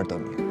铭文而得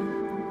名。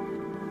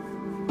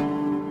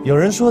有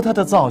人说它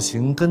的造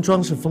型跟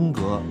装饰风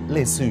格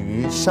类似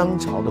于商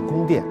朝的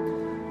宫殿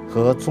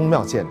和宗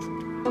庙建筑，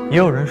也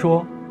有人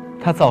说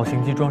它造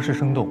型及装饰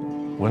生动，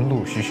纹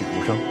路栩栩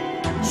如生，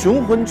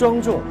雄浑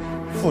庄重，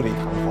富丽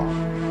堂皇。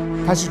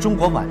它是中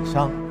国晚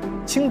商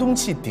青铜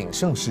器鼎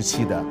盛时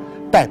期的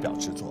代表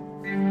之作。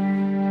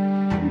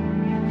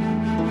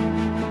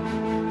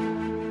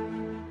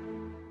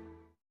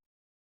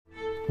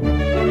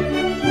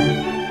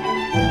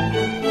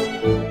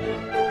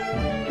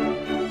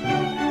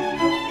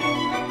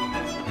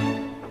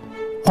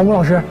黄渤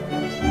老师，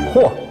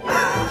嚯，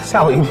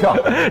吓我一跳！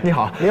你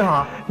好，你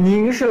好，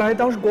您是来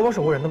当国宝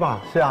守护人的吧？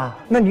是啊。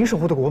那您守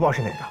护的国宝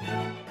是哪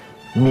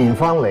个？闵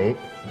方雷，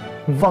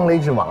方雷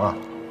之王啊！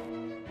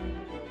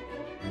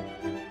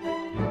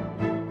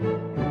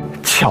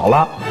巧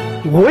了，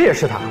我也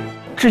是他。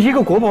这一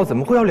个国宝怎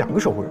么会要2个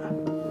守护人？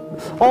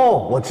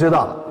哦，我知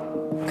道了。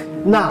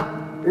那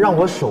让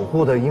我守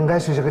护的应该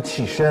是这个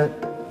器身，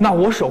那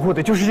我守护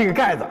的就是这个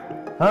盖子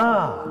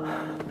啊。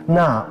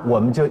那我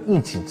们就一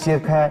起揭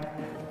开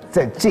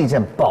在这件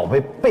宝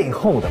贝背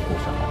后的故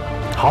事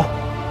好了。好。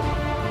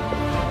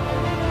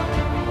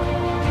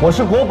我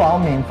是国宝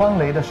闵方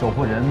雷的守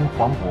护人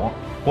黄渤，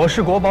我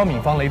是国宝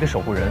闵方雷的守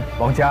护人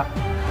王嘉。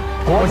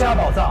国家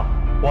宝藏，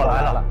我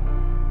来了。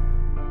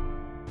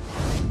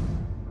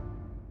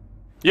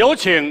有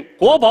请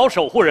国宝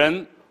守护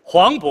人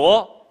黄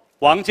渤、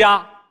王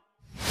嘉。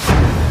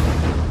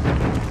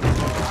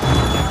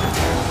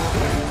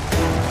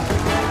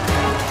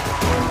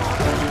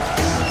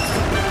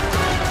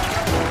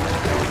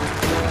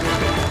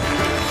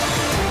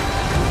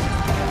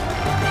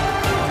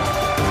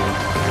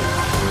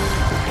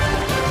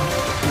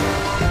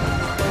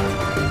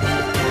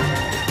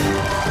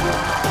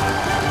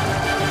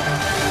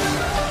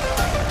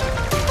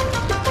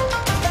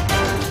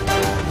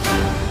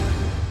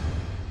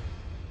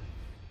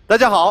大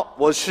家好，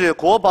我是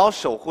国宝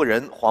守护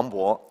人黄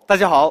渤。大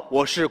家好，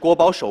我是国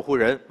宝守护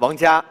人王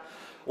嘉。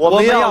我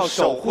们要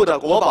守护的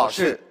国宝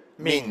是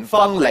闵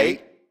方雷。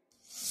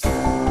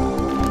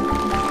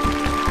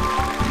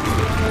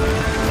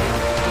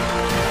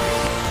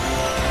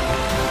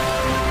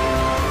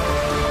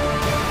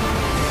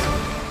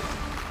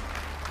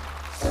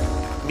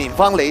闵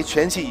方雷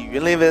全系以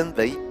云雷纹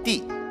为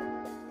地，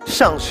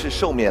上翅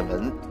兽面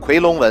纹、夔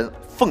龙纹、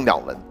凤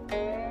鸟纹。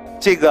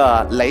这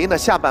个雷呢，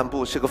下半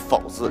部是个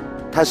否字，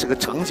它是个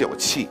盛酒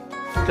器。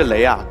这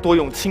雷啊，多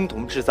用青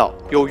铜制造，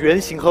有圆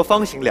形和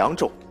方形2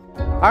种。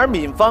而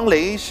闽方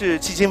雷是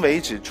迄今为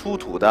止出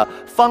土的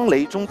方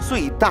雷中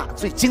最大、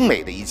最精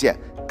美的一件，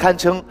堪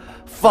称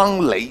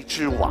方雷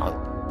之王。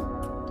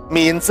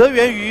闽则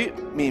源于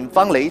闽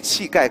方雷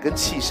器盖跟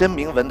器身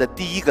铭文的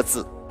第一个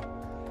字。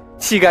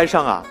器盖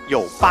上啊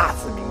有8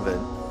字铭文：“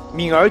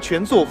闽儿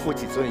全作父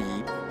几尊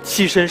仪”，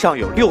器身上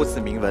有6字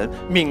铭文：“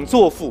闽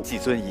作父几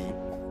尊仪”。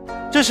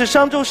这是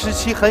商周时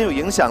期很有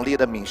影响力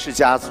的闽氏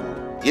家族，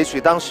也许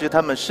当时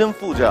他们身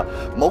负着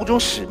某种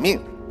使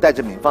命，带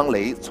着闽方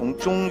雷从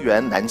中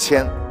原南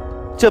迁。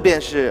这便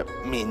是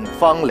闽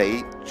方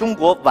雷，中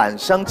国晚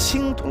商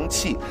青铜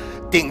器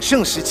鼎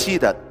盛时期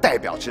的代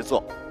表之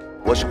作。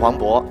我是黄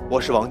渤，我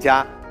是王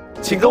嘉，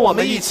请跟我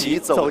们一起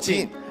走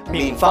进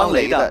闽方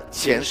雷的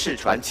前世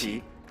传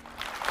奇。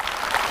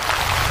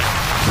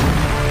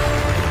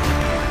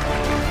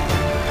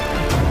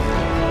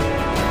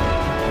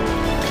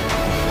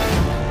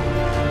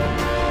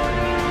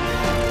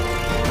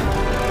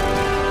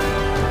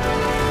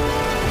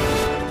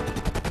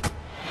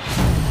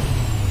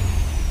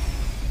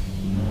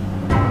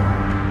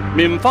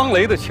闽方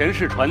雷的前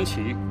世传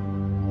奇，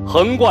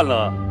横贯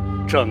了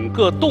整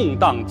个动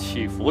荡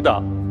起伏的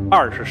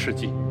20世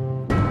纪。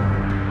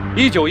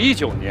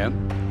1919年，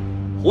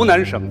湖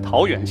南省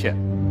桃源县，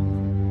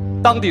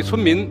当地村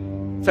民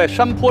在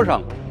山坡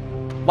上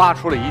挖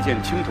出了一件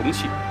青铜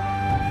器。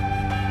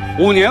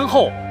5年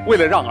后，为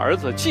了让儿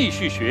子继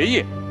续学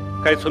业，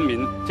该村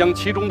民将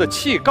其中的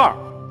器盖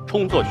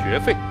充作学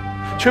费，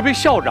却被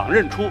校长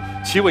认出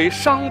其为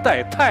商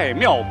代太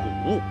庙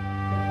古物。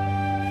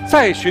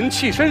再寻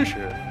器身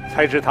时，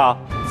才知他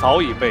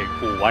早已被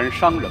古玩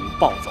商人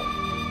抱走。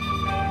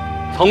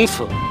从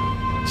此，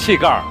器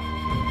盖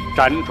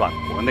辗转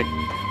国内，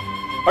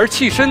而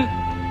器身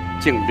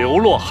竟流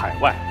落海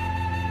外，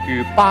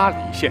于巴黎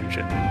现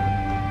身。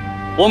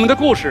我们的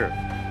故事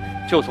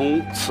就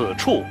从此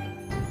处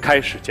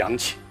开始讲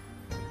起。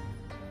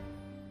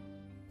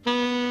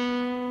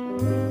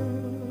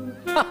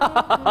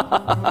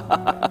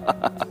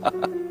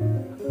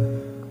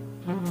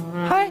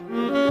嗨，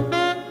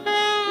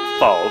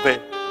宝贝，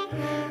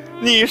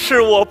你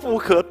是我不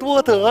可多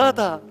得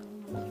的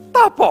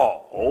大宝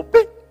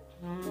贝。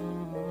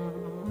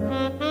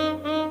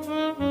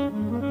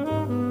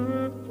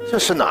这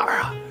是哪儿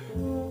啊？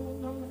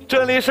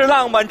这里是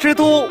浪漫之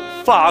都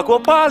法国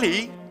巴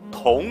黎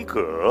同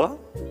格。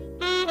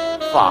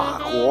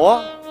法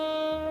国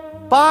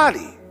巴黎？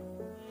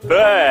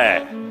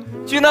对，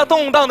距那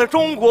动荡的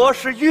中国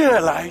是越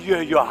来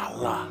越远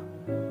了，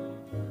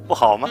不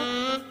好吗？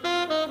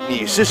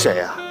你是谁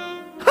啊？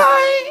嗨，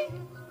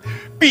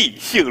毕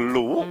姓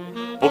卢，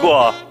不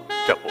过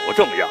这不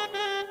重要，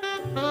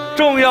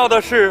重要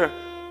的是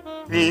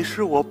你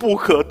是我不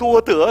可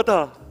多得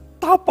的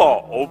大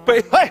宝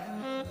贝。嘿，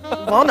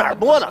往哪儿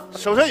摸呢？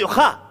手上有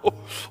汗。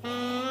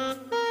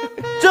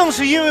正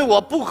是因为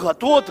我不可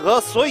多得，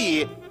所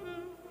以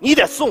你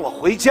得送我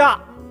回家。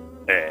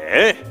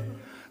哎，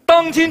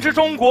当今之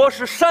中国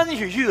是山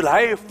雨欲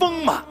来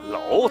风满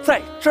楼，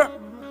在这儿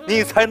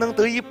你才能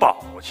得以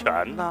保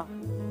全呢。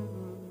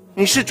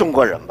你是中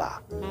国人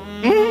吧？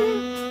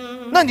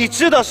那你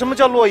知道什么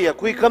叫落叶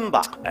归根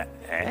吧？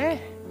哎，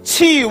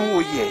器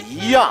物也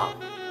一样。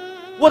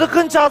我的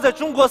根扎在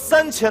中国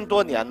3000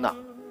多年呢，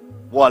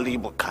我离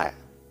不开。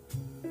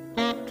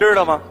知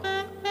道吗？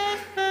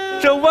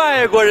这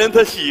外国人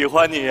他喜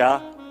欢你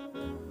呀，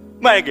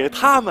卖给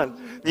他们，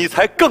你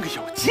才更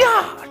有价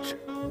值。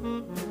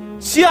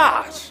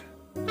价值？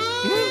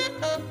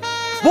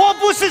我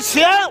不是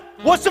钱，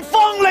我是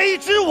方雷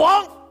之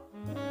王。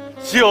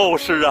就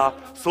是啊，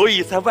所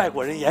以在外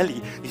国人眼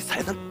里，你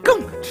才能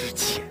更值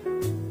钱。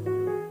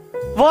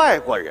外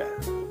国人？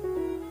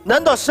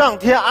难道上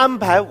天安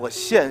排我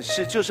现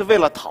世就是为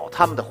了讨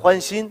他们的欢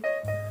心？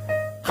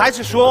还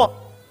是说，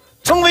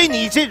成为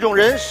你这种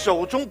人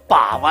手中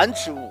把玩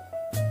之物？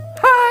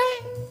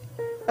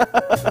嗨！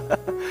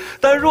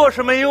但若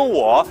是没有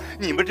我，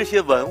你们这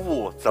些文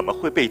物怎么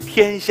会被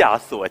天下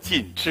所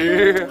尽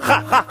知？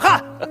哈哈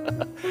哈！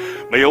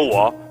没有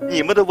我，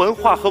你们的文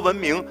化和文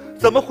明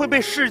怎么会被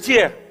世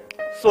界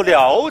所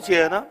了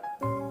解呢？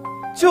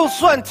就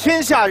算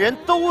天下人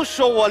都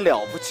说我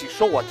了不起，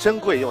说我珍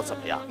贵又怎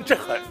么样？这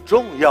很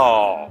重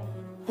要。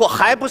我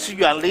还不是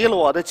远离了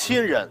我的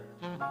亲人，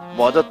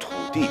我的土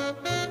地，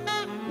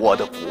我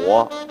的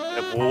国。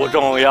这不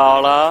重要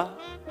了。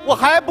我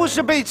还不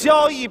是被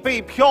交易，被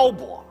漂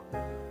泊。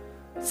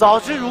早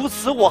知如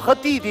此，我和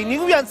弟弟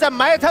宁愿再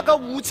埋他个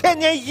5000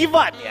年、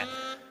10000年。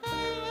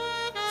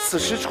此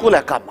时出来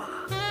干嘛？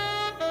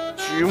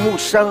举目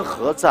山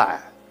河在，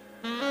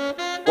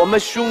我们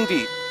兄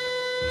弟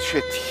却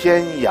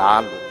天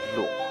涯沦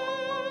落。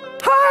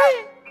嗨，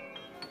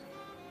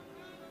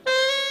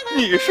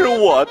你是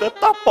我的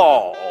大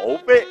宝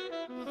贝。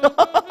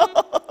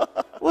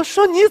我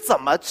说你怎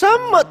么这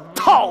么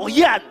讨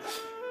厌呢？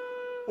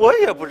我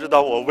也不知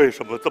道我为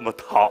什么这么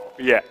讨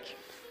厌。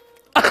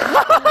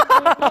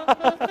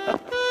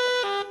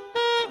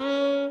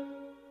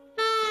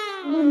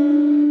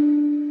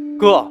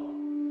哥，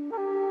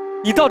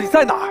你到底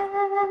在哪儿？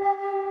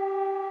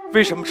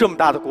为什么这么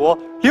大的国，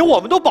连我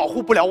们都保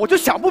护不了？我就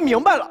想不明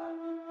白了。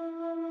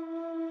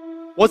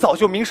我早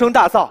就名声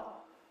大噪，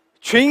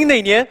全因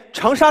那年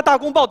长沙大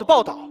公报的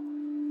报道，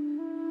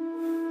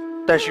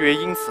但是也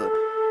因此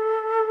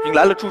引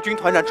来了驻军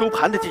团长周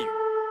盘的觊觎，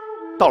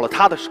到了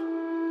他的手。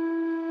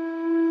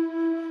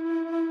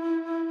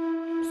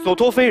所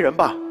托非人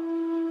吧，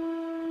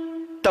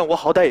但我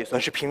好歹也算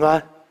是平安。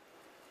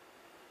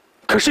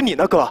可是你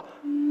呢，哥？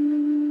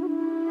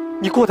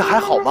你过得还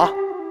好吗？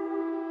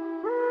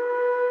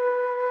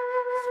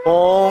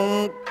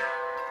从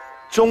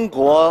中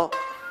国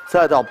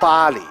再到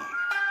巴黎，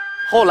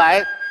后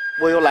来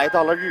我又来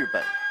到了日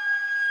本。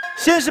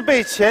先是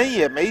被前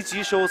野梅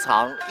吉收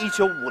藏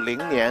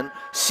，1950年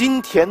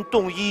新田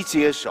洞一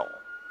接手，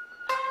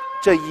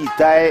这一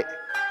待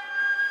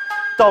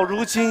到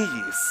如今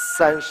已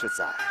30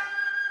载。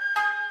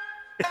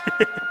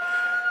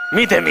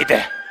米得，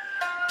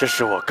这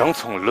是我刚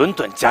从伦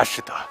敦佳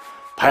士得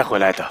拍回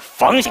来的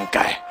方形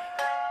盖。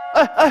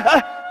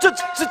哎，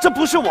这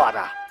不是我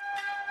的。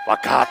哇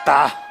咔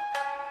哒，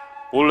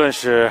无论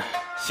是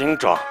形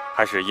状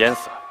还是颜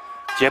色，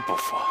皆不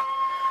符，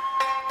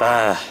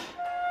但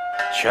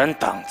全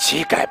当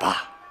乞丐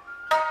吧。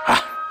啊！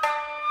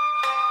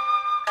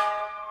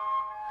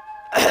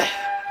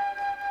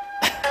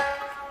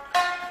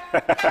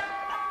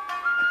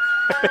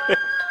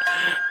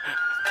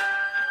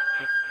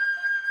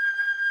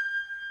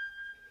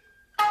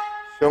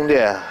兄弟，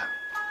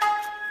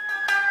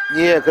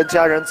你也跟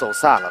家人走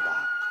散了吧？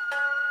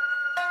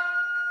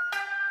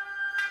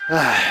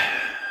唉，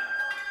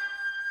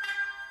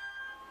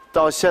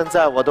到现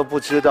在我都不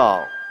知道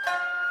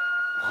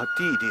我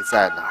弟弟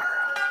在哪儿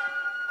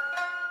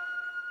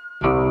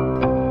啊！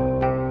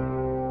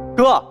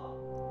哥，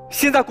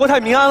现在国泰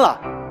民安了。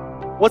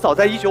我早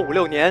在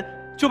1956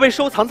年就被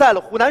收藏在了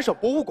湖南省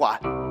博物馆，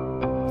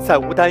再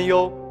无担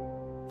忧，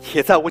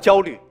也再无焦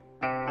虑，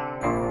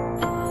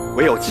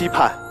唯有期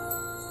盼，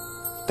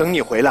等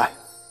你回来，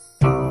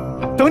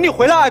等你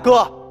回来，爱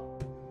哥。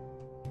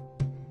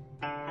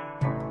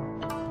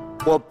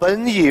我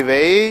本以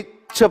为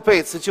这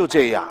辈子就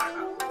这样了，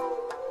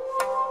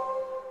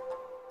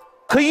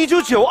可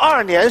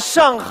1992年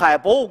上海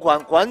博物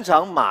馆馆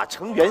长马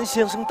成元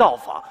先生到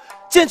访，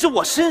见至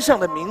我身上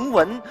的铭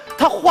文，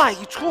他话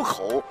一出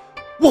口，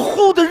我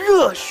忽的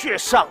热血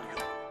上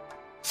涌。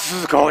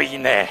自告以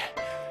内，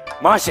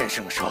马先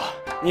生说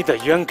你的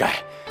原盖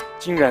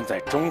竟然在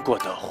中国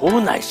的湖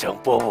南省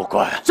博物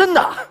馆。真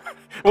的？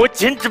我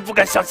简直不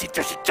敢相信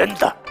这是真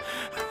的。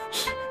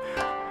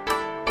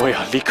我要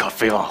立刻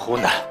飞往湖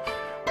南，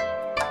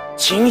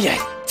亲眼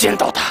见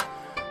到他。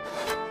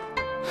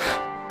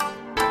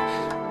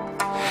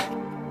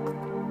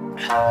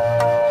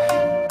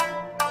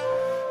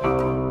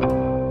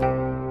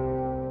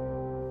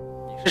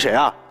你是谁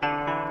啊？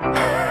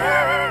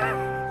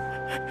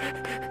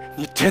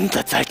你真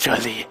的在这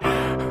里？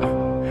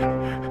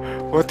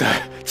我的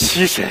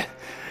妻身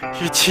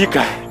与乞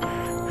丐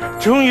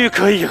终于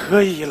可以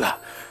合一了。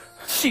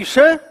替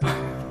身？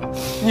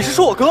你是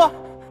说我哥？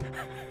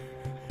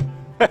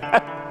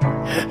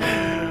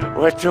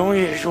我终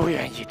于如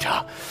愿以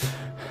偿，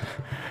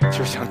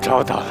就像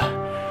找到了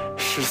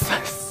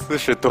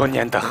40多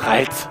年的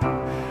孩子，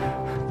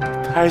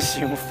太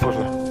幸福了。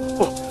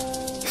不，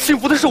幸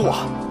福的是我。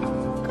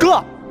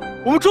哥，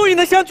我们终于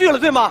能相聚了，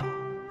对吗？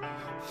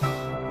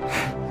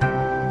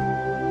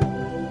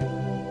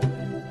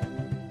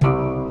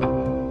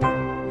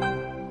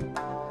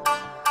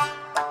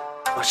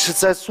我是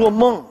在做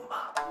梦吗？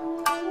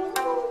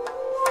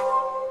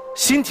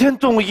新田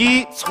洞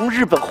一从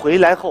日本回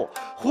来后，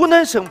湖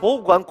南省博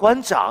物馆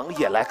馆长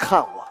也来看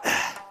我。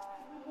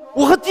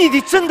我和弟弟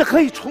真的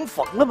可以重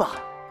逢了吗？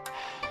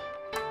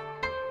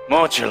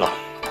莫去了，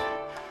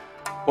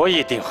我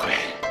一定会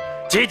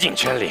竭尽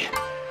全力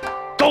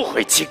勾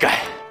回乞丐。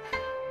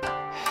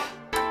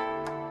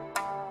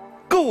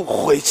勾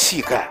回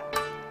乞丐，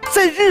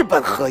在日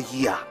本合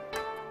一啊！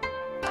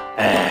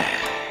哎，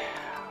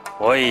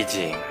我已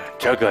经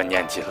这个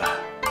年纪了，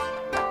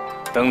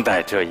等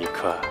待这一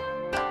刻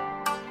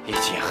已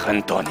经很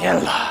多年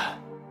了。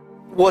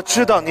我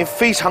知道您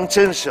非常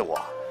珍视我，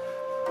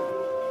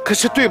可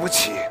是对不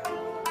起，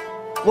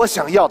我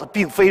想要的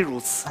并非如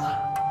此啊。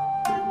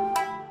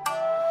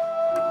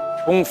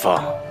重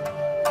逢，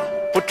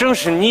不正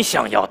是你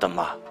想要的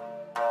吗？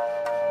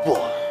不，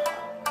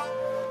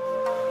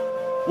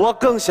我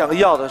更想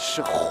要的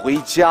是回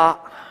家。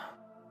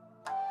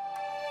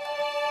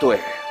对，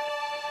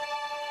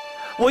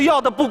我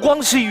要的不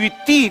光是与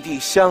弟弟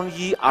相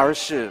依，而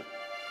是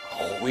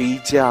回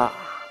家。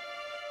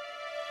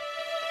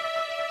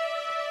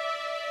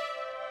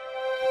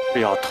只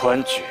要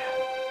团聚，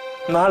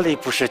哪里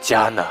不是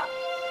家呢？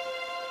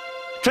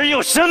这有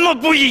什么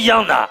不一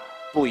样呢？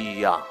不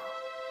一样，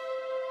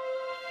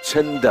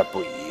真的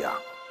不一样。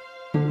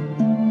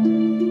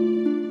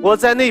我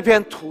在那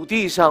片土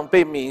地上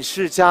被闵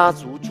氏家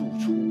族逐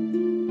出，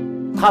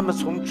他们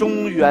从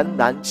中原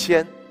南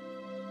迁。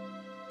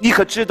你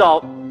可知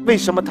道为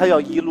什么他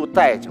要一路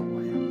带着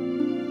我呀？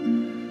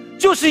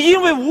就是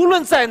因为无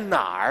论在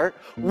哪儿，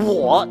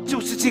我就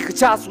是这个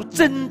家族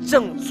真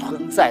正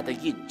存在的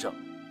印证。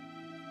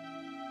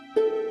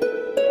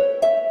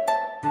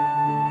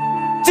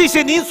这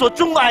些您所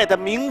钟爱的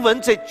铭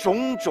文，这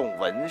种种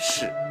纹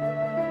饰，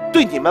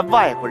对你们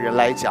外国人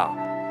来讲，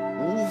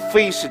无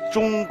非是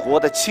中国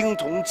的青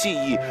铜技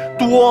艺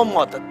多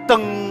么的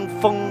登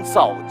峰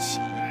造极。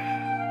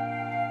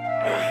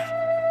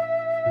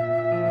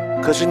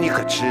可是你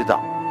可知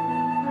道，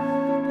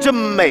这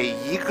每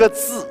一个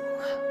字，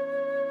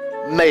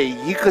每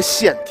一个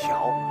线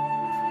条，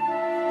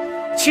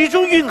其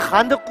中蕴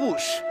含的故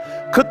事，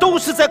可都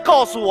是在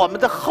告诉我们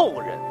的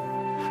后人，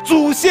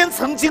祖先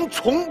曾经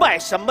崇拜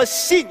什么，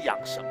信仰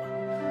什么，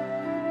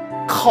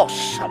靠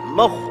什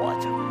么活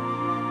着。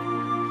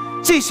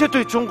这些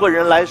对中国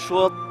人来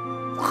说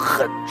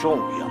很重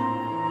要，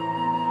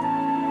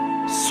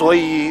所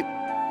以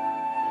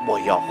我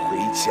要回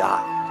家。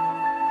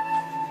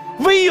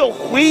唯有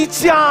回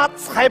家，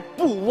才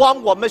不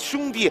枉我们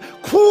兄弟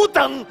苦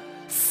等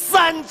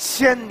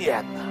3000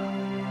年呢。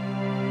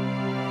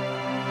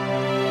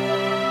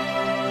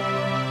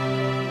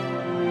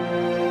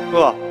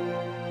哥，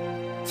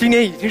今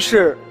年已经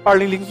是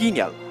2001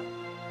年了，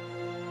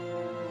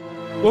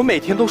我每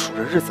天都数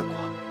着日子过，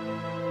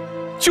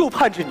就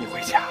盼着你回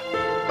家。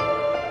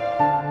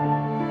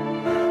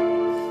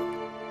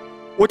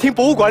我听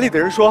博物馆里的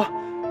人说，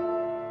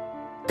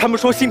他们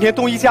说新田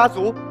东一家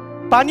族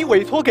把你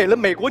委托给了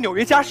美国纽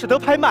约佳士得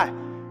拍卖，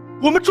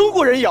我们中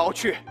国人也要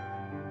去。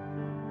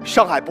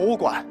上海博物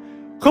馆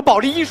和保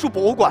利艺术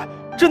博物馆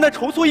正在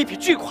筹措一笔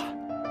巨款。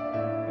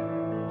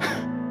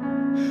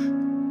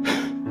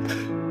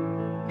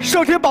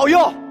上天保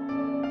佑，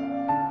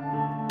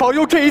保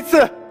佑这一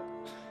次，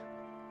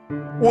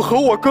我和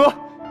我哥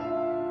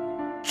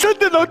真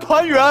的能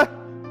团圆。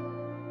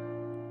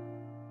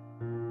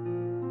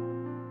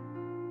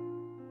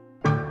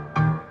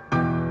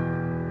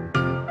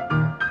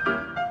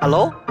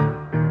Hello？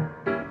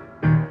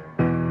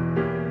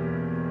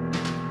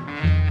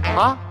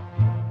 啊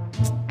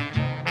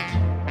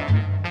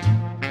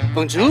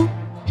 ？Bonjour？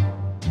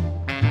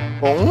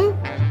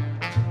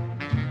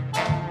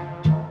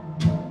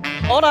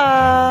 好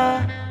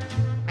了，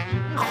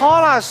好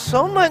了，什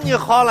么你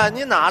好了？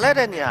你哪来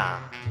的你？哎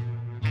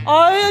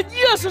呀，你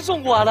也是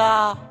中国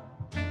的？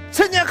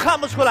这你看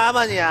不出来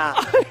吗你？哎呀，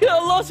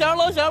老乡，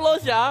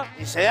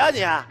你谁呀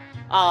你？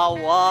啊，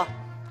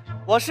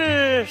我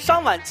是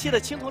上晚期的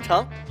青铜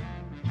城，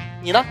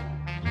你呢？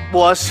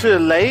我是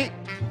雷，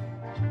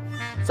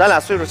咱俩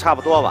岁数差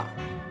不多吧？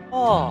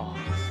哦，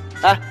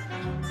哎，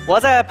我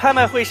在拍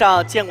卖会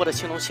上见过的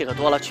青铜器可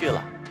多了去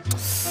了，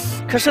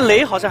可是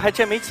雷好像还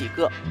真没几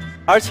个，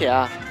而且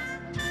啊，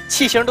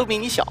器型都比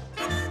你小，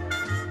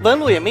纹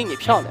路也没你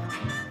漂亮，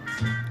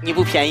你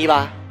不便宜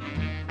吧？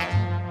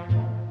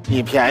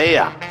你便宜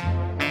啊？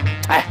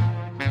哎，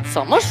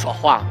怎么说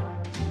话？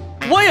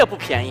我也不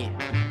便宜。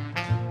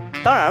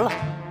当然了，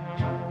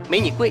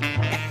没你贵。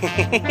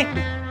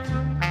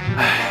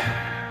哎，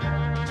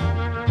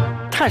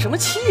叹什么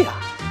气呀？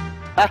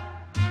哎，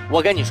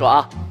我跟你说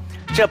啊，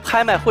这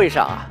拍卖会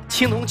上啊，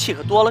青铜器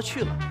可多了去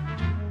了。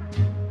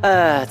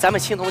咱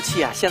们青铜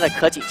器啊，现在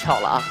可紧俏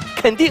了啊，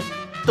肯定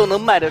都能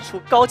卖得出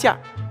高价。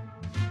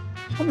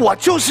我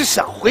就是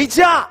想回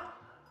家。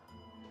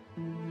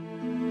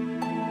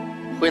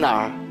回哪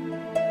儿？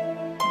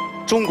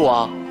中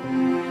国？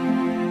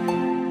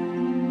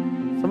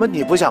怎么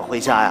你不想回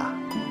家呀？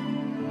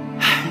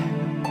唉，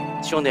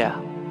兄弟，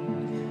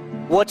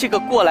我这个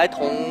过来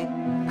童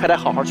可得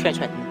好好劝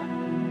劝你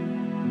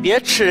了，别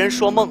痴人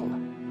说梦了。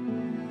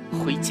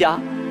回家，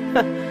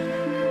哼，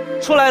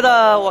出来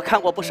的我看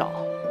过不少，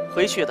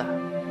回去的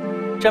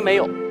真没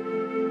有。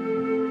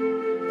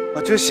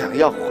我就想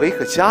要回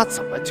个家，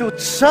怎么就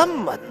这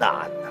么难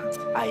呢？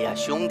哎呀，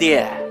兄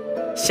弟，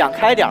想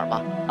开点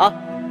吧啊！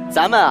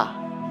咱们啊，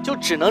就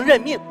只能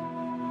认命。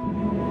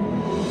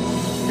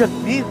认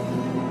命？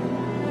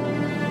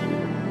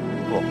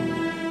不，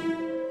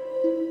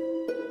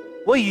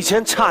我以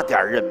前差点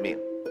认命，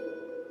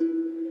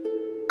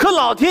可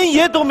老天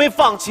爷都没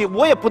放弃，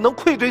我也不能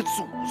愧对祖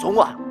宗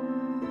啊。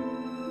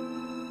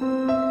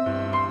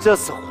这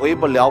次回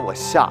不了，我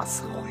下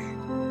次回，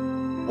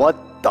我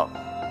等。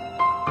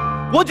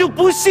我就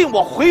不信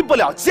我回不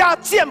了家，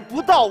见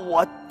不到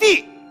我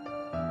弟。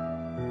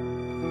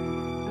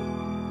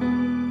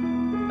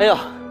哎呦，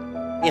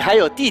你还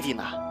有弟弟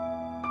呢？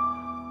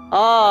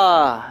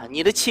啊，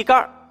你的气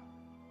盖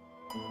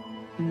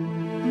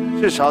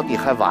至少你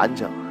还完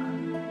整。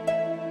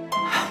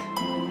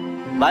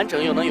完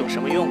整又能有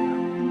什么用呢？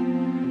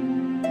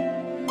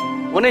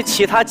我那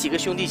其他几个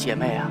兄弟姐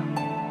妹啊，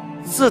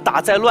自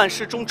打在乱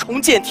世中重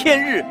见天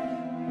日，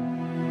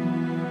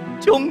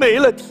就没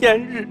了天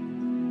日。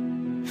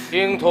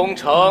青铜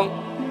城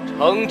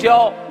成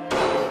交。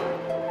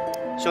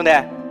兄弟，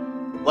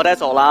我得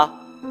走了啊，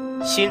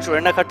新主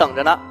人那可等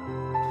着呢。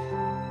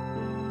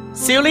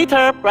See you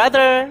later,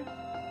 brother。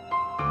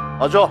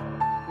老朱，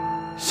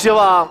希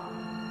望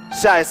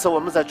下一次我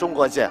们在中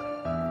国见。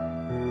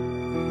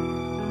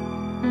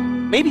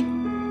Maybe。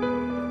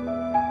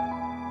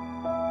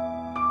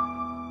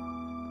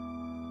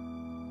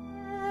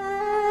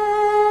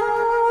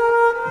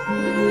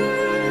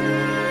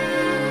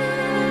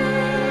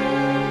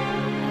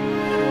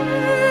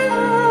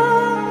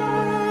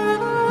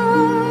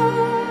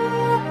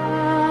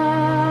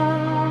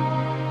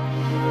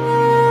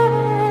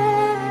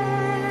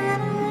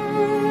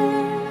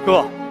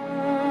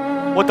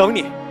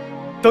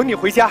等你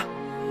回家。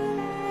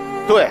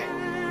对，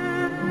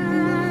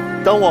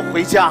等我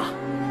回家。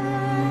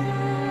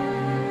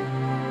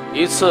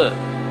1次、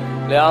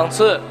2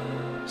次、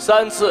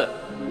3次，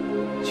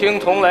青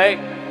铜雷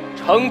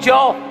成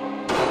交。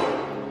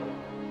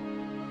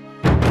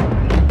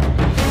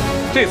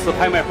这次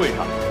拍卖会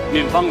上，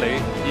闵方雷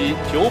以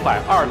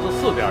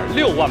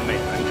924.6万美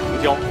元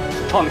成交，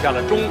创下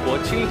了中国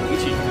青铜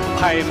器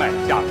拍卖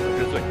价格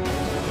之最。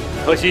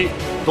可惜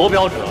夺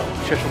标者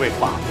却是位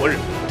法国人。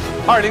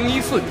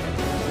2014年，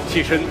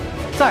器身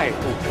再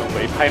度成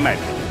为拍卖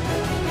品，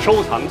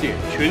收藏界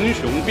群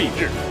雄毕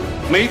至，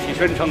媒体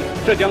宣称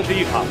这将是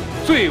一场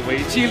最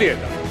为激烈的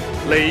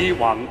雷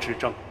王之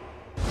争。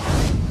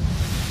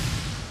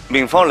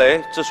闵方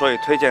雷之所以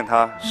推荐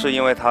它，是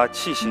因为它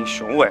器型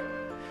雄伟，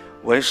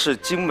纹饰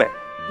精美，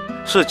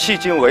是迄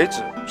今为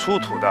止出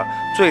土的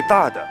最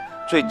大的、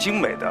最精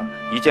美的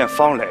一件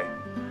方雷。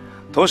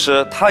同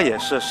时，它也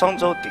是商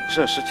周鼎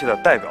盛时期的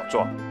代表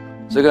作。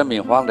这个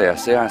闵方雷啊，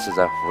虽然是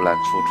在湖南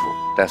出土，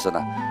但是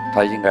呢，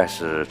它应该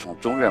是从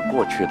中原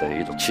过去的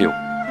一种器物。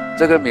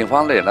这个闵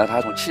方雷呢，它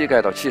从器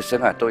盖到器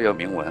身啊都有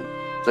铭文。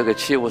这个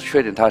器物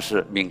确定它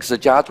是闵氏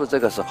家族，这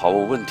个是毫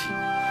无问题。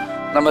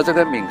那么这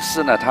个闵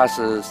氏呢，它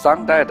是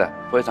商代的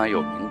非常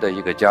有名的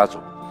一个家族。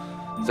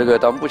这个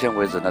到目前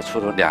为止呢，出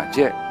土2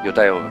件有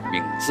带有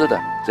闵字的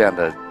这样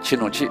的青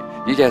铜器，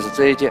一件是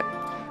这一件，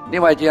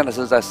另外一件呢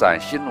是在陕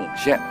西陇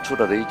县出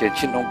土的一件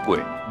青铜簋。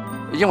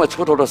因为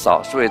出土的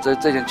少，所以这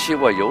件器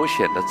物尤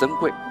显得珍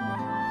贵。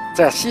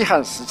在西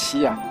汉时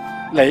期啊，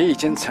雷已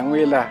经成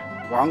为了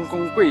王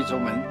公贵族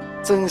们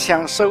争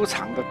相收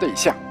藏的对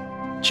象。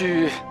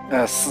据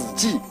《史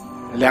记·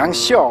梁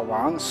孝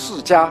王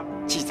世家》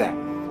记载，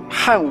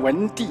汉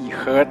文帝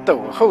和斗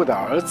后的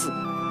儿子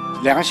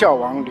梁孝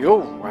王刘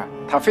武啊，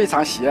他非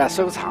常喜爱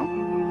收藏。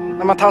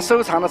那么他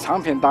收藏的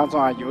藏品当中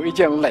啊，有一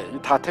件雷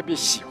他特别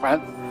喜欢，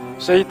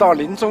所以到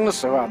临终的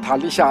时候啊，他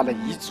立下了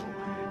遗嘱，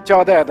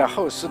交代的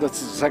后世的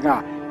子孙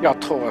啊，要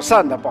妥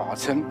善的保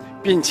存，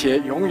并且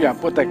永远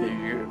不得给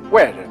予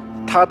外人。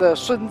他的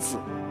孙子，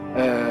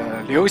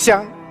刘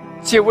襄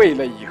继位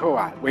了以后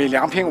啊，为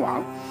梁平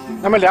王。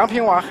那么梁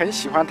平王很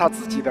喜欢他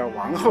自己的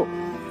王后，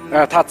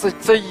他执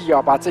意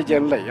要把这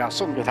件雷啊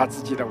送给他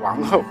自己的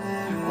王后。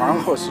王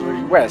后是属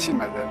于外姓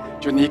的人，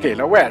就你给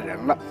了外人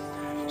了。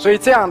所以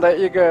这样的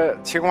一个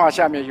情况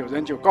下面，有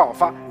人就告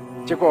发，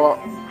结果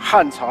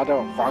汉朝的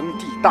皇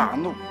帝大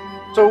怒，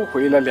收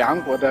回了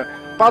梁国的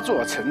8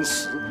座城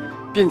池，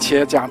并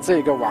且将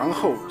这个王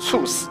后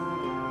处死。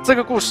这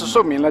个故事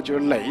说明了，就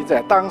雷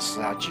在当时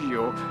啊具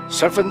有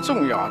十分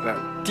重要的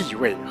地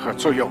位和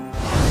作用。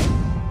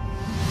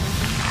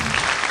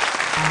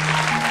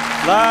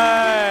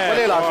来，郭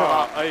磊老师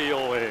好。哎呦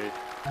喂，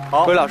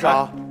好，郭磊老师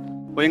好。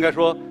我应该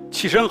说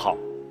器身好，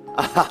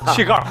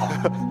器盖好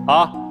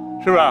啊，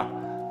是不是？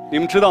你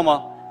们知道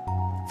吗？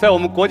在我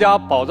们国家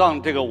宝藏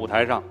这个舞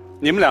台上，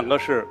你们2个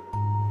是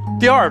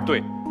第2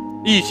对，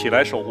一起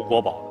来守护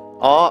国宝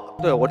的。哦，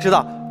对，我知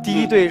道，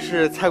第1对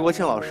是蔡国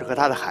庆老师和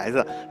他的孩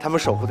子，他们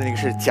守护的那个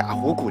是贾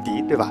湖骨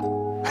笛，对吧？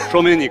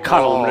说明你看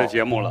了我们这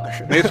节目了，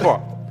没错。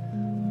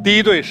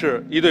第1对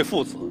是一对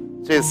父子，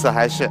这次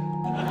还是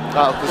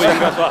不应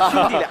该算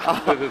兄弟俩，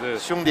对，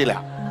兄弟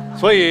俩。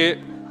所以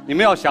你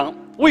们要想，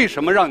为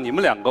什么让你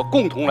们2个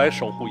共同来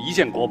守护一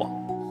件国宝？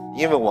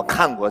因为我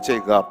看过这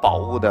个宝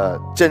物的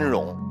真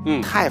容，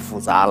太复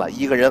杂了，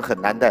一个人很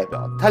难代表。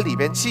它里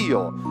边既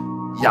有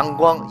阳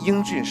光、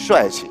英俊、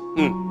帅气，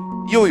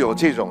又有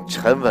这种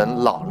沉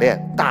稳、老练、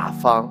大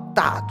方、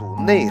大度、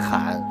内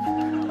涵，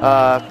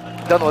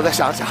等等，我再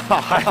想想，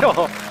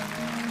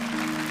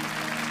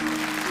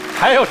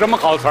还有什么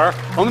好词儿？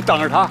我们等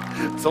着它。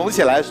总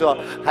体来说，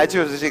还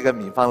就是这个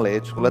闵方雷，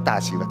除了大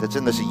气外，它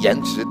真的是颜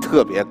值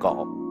特别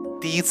高。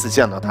第1次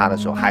见到它的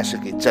时候，还是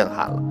给震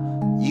撼了。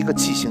一个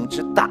器型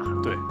之大，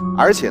对，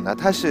而且呢，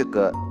它是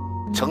个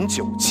盛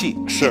酒器、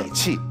铁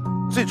器，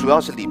最主要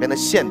是里面的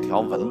线条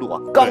纹路啊，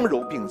刚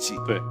柔并济。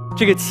对，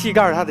这个器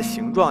盖它的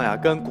形状呀，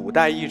跟古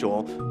代一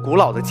种古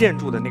老的建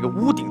筑的那个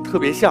屋顶特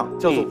别像，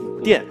叫做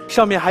舞殿，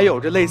上面还有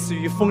着类似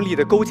于锋利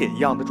的钩剪一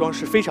样的装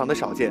饰，非常的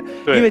少见。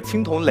因为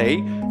青铜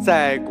雷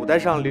在古代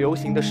上流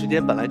行的时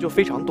间本来就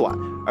非常短，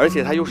而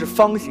且它又是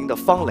方形的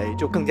方雷，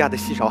就更加的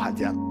稀少罕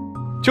见了。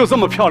就这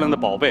么漂亮的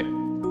宝贝，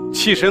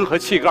器身和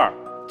器盖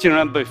竟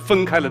然被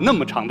分开了那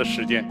么长的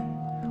时间，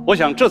我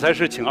想这才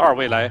是请2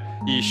位来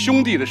以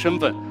兄弟的身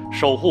份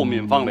守护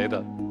闵方雷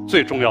的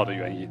最重要的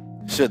原因。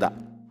是的，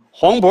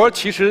黄渤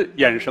其实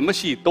演什么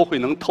戏都会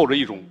能透着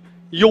一种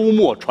幽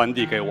默传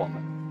递给我们，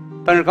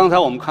但是刚才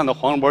我们看到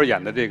黄渤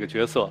演的这个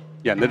角色，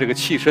演的这个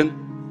器身，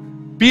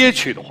憋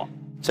屈得慌，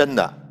真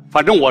的，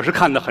反正我是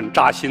看得很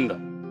扎心的。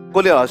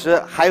郭烈老师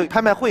还有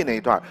拍卖会那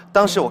一段，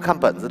当时我看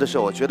本子的时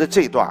候，我觉得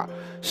这段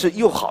是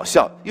又好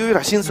笑，又有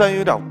点心酸，又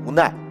有点无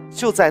奈。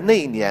就在那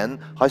一年，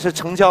好像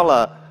成交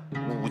了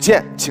5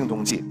件青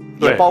铜器，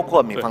也包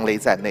括闵方雷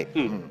在内。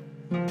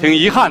挺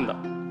遗憾的，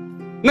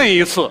那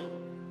一次，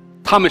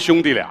他们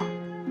兄弟俩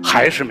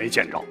还是没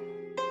见着。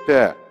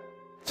对，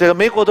这个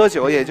没过多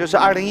久，也就是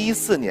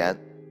2014年，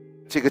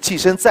这个器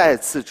身再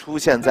次出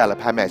现在了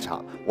拍卖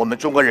场，我们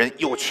中国人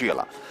又去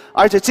了，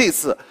而且这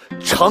次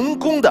成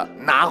功的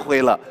拿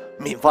回了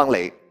闵方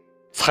雷，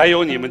才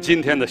有你们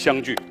今天的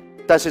相聚。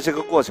但是这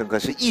个过程可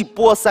是一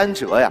波三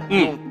折呀，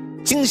用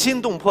惊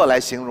心动魄来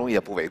形容也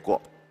不为过。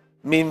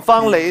闵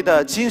方雷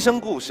的今生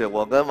故事，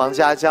我跟王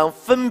嘉将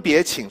分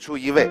别请出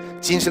一位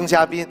今生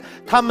嘉宾，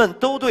他们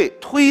都对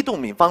推动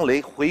闵方雷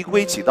回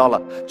归起到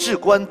了至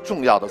关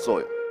重要的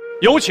作用。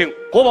有请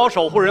国宝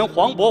守护人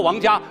黄渤、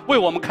王嘉为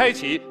我们开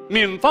启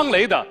闵方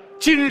雷的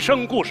今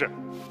生故事。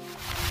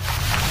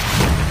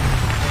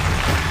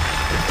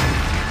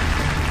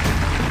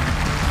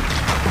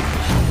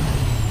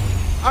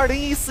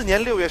2014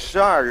年6月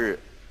12日，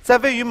在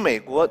位于美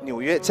国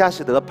纽约佳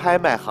士得拍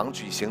卖行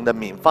举行的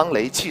闵方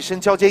雷器身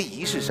交接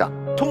仪式上，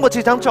通过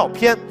这张照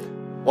片，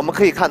我们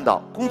可以看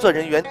到工作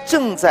人员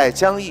正在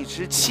将一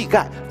只器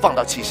盖放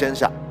到器身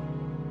上。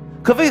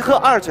可为何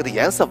二者的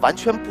颜色完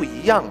全不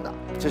一样呢？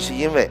这是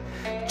因为，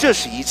这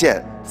是一件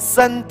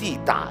3D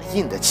打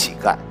印的器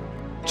盖。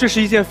这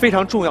是一件非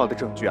常重要的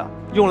证据啊，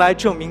用来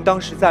证明当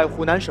时在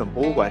湖南省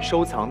博物馆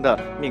收藏的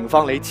闵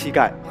方雷器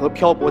盖和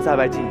漂泊在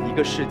外近1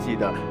个世纪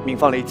的闵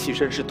方雷器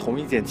身是同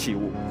一件器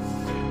物。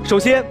首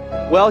先，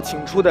我要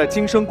请出的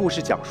今生故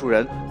事讲述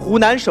人，湖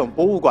南省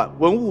博物馆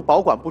文物保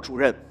管部主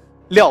任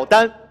廖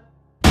丹。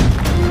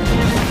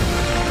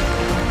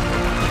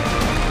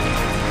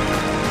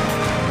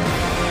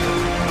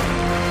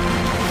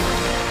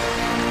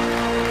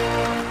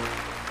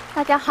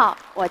大家好，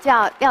我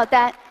叫廖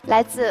丹，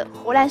来自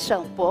湖南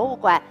省博物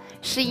馆，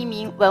是一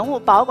名文物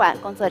保管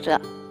工作者。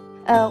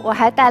我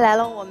还带来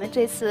了我们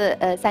这次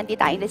3D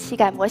打印的器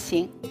盖模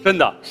型。真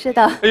的？是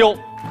的。哎呦，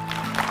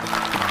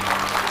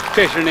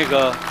这是那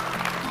个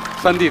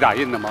3D 打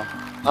印的吗？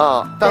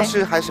啊，当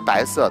时还是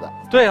白色的。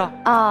对呀。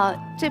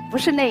这不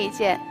是那一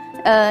件。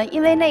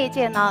因为那一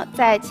件呢，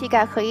在器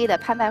盖合一的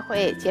拍卖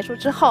会结束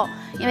之后，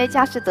因为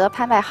佳士得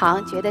拍卖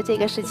行觉得这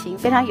个事情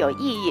非常有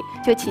意义，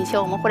就请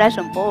求我们湖南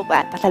省博物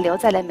馆把它留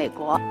在了美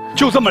国。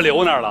就这么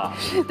留那儿了？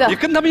是的。你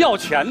跟他们要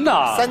钱呢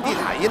？3D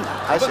打印的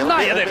还行。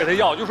那也得给他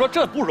要，就说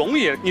这不容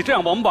易。你这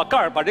样吧，我们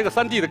把这个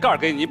3D 的盖儿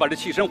给你，把这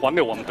器身还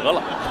给我们得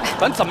了。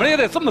咱怎么也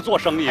得这么做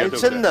生意啊，对不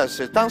对？真的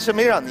是，当时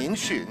没让您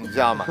去，你知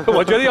道吗？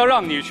我觉得要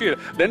让你去，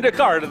连这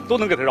盖儿都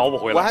能给他饶不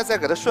回来。我还再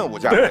给他顺5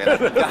件回来。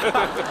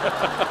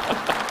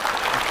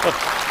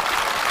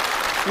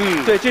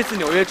对，这次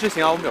纽约之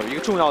行啊，我们有一个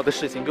重要的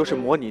事情，就是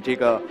模拟这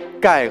个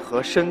盖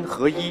和身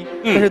合一。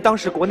但是当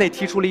时国内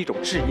提出了一种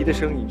质疑的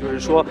声音，就是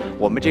说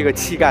我们这个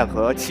器盖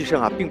和器身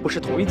啊，并不是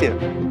同一件。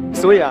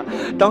所以啊，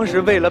当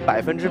时为了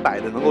100%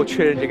的能够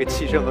确认这个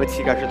器身和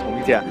器盖是同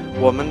一件，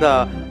我们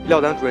的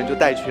廖丹主任就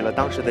带去了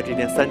当时的这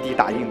件3D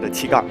打印的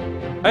器盖。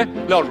哎，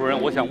廖主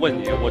任，我想问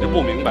你，我就不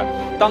明白，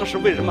当时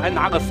为什么还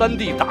拿个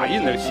3D 打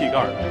印的器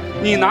盖呢？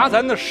你拿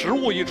咱的实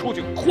物一出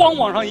去，哐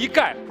往上一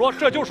盖，说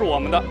这就是我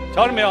们的，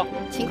瞧见没有？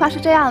情况是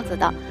这样子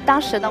的，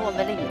当时呢，我们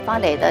的闵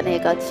方雷的那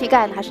个器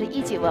盖呢，它是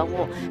1级文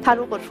物，它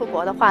如果出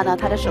国的话呢，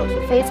它的手续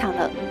非常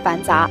的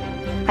繁杂，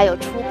还有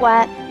出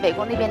关，美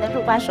国那边的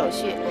入关手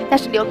续，但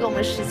是留给我们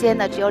的时间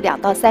呢，只有2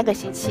到3个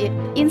星期，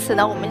因此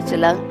呢，我们只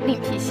能另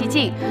辟蹊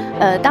径。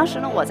当时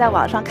呢，我在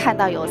网上看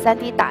到有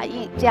3D 打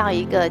印这样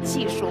一个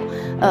技术，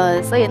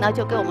所以呢，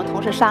就跟我们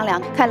同事商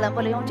量，看能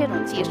不能用这种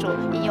技术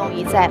应用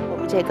于在我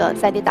们这个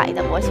3D 打印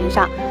的模型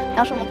上。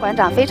当时我们馆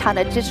长非常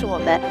的支持我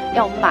们，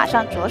让我们马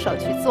上着手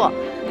去做。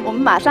我们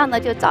马上呢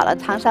就找了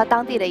长沙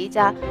当地的一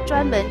家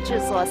专门制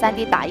作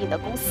3D 打印的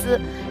公司，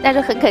但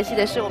是很可惜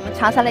的是，我们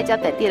长沙那家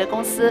本地的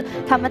公司，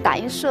他们打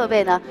印设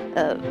备呢，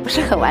不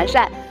是很完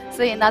善，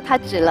所以呢，他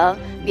只能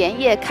连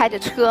夜开着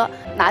车，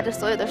拿着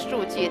所有的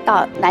数据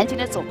到南京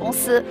的总公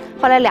司，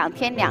后来2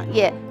天2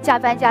夜加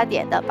班加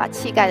点的把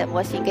器盖的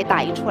模型给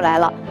打印出来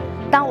了。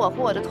当我和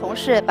我的同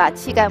事把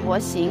器盖模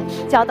型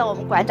交到我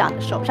们馆长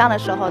手上的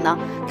时候呢，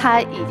他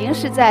已经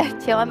是在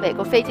前往美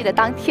国飞机的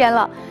当天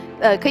了。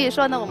可以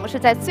说呢，我们是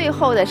在最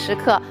后的时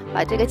刻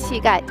把这个器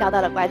盖交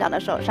到了馆长的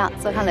手上，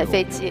坐上了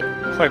飞机。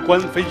快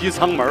关飞机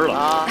舱门了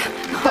啊！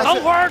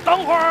等会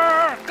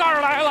儿，盖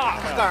儿来了，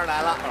盖儿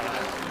来了。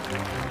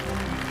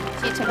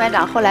陈馆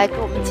长后来跟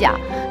我们讲，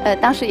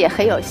当时也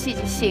很有戏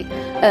剧性。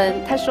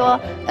他说，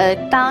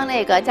当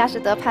那个佳士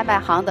得拍卖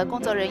行的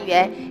工作人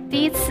员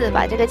第一次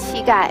把这个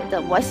器盖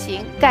的模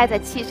型盖在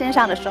器身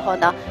上的时候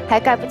呢，还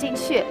盖不进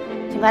去。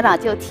陈馆长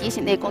就提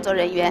醒那工作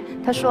人员，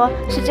他说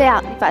是这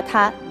样，你把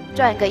它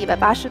转个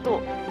180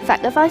度，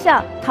反个方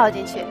向套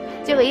进去。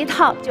结果一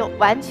套就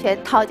完全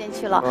套进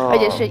去了，而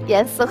且是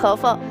严丝合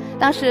缝。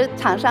当时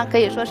场上可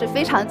以说是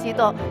非常激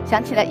动，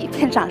响起了一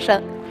片掌声。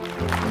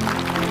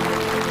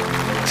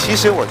其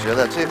实我觉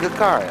得这个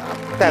盖儿呀，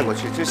带过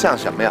去就像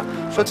什么呀？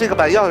说这个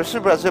把钥匙是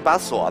不是这把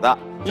锁的？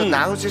就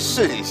拿回去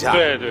试一下。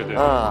对。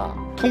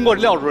通过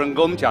廖主任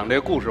给我们讲这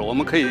个故事，我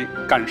们可以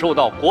感受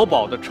到国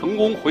宝的成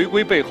功回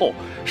归背后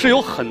是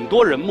有很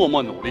多人默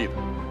默努力的。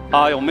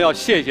我们要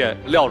谢谢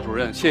廖主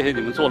任，谢谢你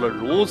们做了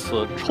如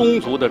此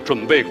充足的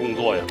准备工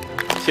作呀，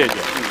谢谢。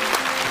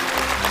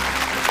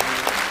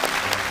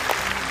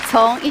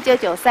从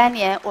1993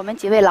年我们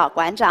几位老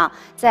馆长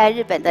在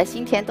日本的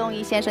新田东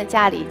一先生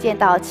家里见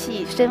到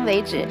弃身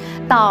为止，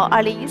到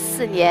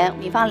2014年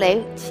闵方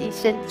雷弃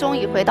身终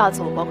于回到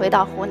祖国，回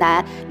到湖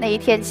南那一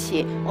天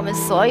起，我们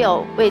所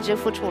有为之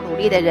付出努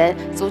力的人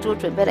足足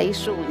准备了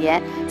15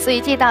年，所以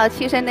见到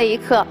弃身那一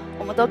刻，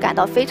我们都感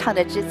到非常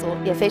的知足，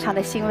也非常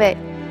的欣慰。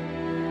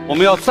我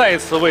们要再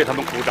次为他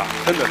们鼓掌，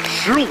真的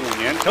15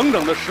年，整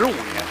整的15年，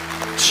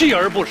锲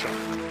而不舍。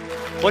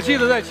我记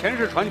得在《前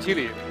世传奇》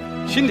里，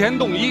新田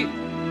洞一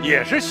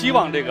也是希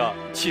望这个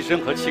弃身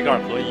和气盖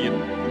合一的。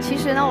其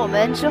实呢，我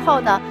们之后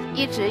呢，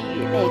一直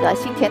与那个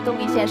新田东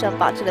一先生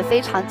保持了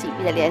非常紧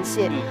密的联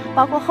系，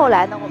包括后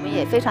来呢，我们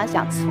也非常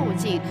想促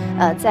进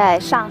在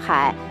上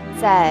海、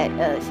在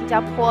新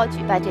加坡举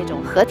办这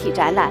种合体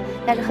展览，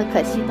但是很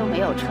可惜都没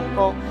有成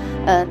功。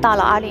到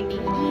了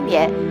2001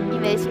年，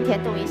因为新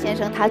田东一先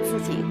生他自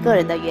己个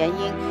人的原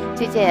因，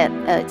这件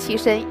弃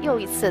身又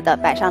一次的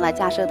摆上了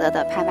佳士得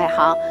的拍卖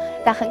行，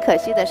但很可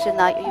惜的是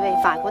呢，有一位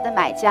法国的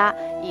买家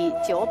以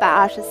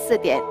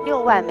924.6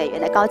万美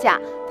元的高价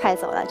拍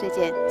走了这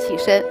件弃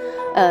身，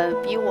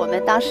比我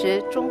们当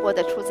时中国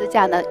的出资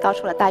价呢高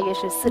出了大约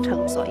是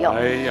40%左右。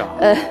哎呀，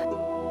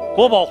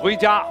国宝回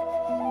家，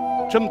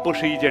真不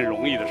是一件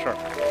容易的事儿。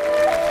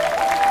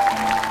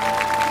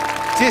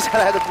接下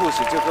来的故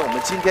事就跟我们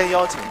今天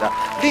邀请的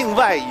另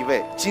外一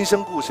位今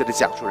生故事的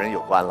讲述人有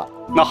关了。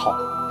那好，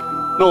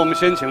那我们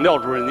先请廖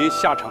主任您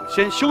下场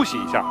先休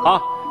息一下啊。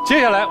接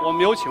下来我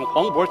们有请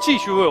黄渤继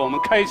续为我们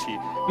开启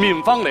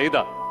闵方雷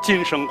的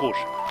今生故事。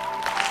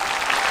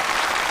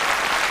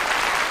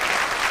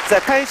在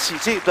开启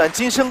这段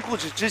今生故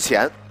事之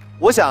前，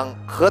我想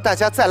和大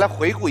家再来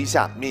回顾一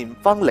下闵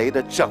方雷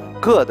的整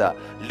个的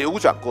流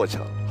转过程。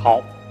好。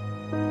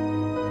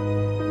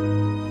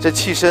这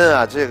弃身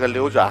啊，这个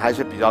流转还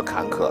是比较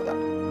坎坷的。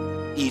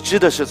已知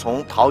的是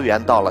从桃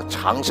园到了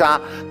长沙，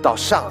到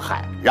上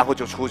海，然后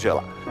就出去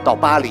了，到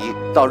巴黎，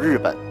到日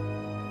本。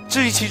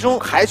至于其中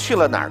还去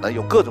了哪儿呢？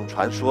有各种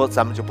传说，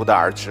咱们就不得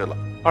而知了。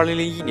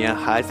2001年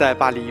还在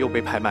巴黎又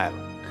被拍卖了，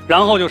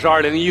然后就是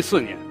2014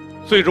年，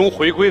最终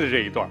回归的这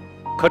一段。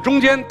可中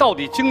间到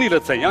底经历了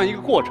怎样一个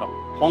过程？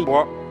黄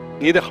渤，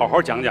你得好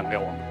好讲讲给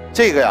我们。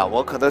这个呀，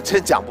我可能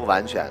真讲不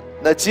完全。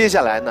那接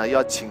下来呢，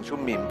要请出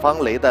闵方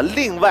雷的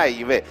另外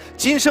一位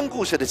今生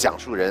故事的讲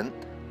述人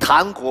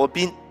谭国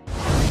斌。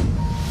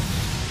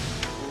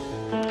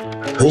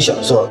很小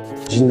时候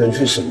经常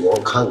去省博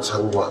看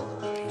参观，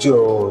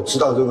就知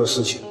道这个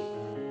事情，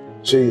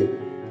所以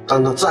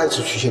当他再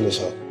次出现的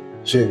时候，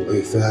所以我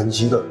也非常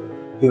激动，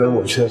因为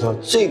我觉得他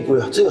最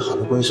好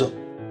的归宿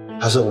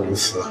还是我们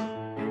湖南。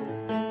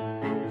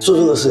做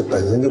这个事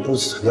本身就不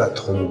存在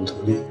同名同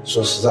利，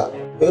说实在。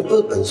因为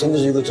这本身就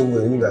是一个中国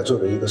人应该做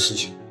的一个事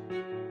情。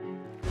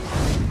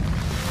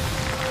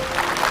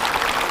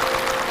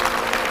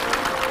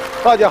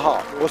大家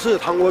好，我是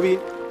谭国斌，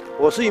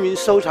我是一名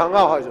收藏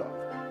爱好者，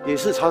也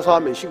是长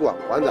沙美术馆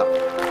馆长。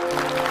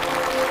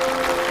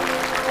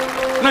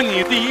那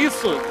你第一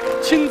次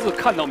亲自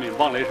看到闵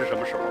方雷是什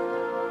么时候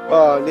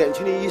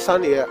？2013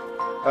年，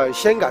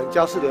香港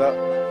佳士得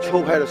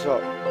秋拍的时候，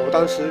我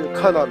当时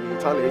看到闵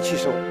方雷弃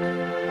身，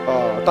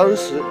当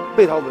时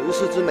被他纹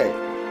饰之美。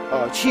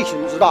气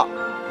形之大，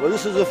纹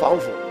饰之繁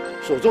复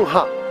所震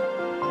撼。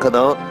可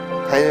能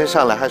谭先生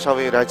上来还稍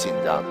微有点紧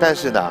张，但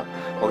是呢，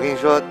我跟你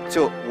说，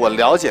就我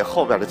了解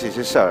后边的这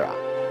些事儿啊，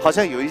好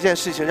像有一件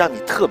事情让你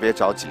特别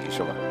着急，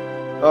是吧？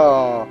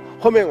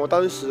后面我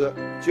当时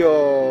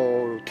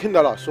就听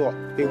到了说，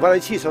闵方雷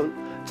弃身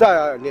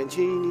在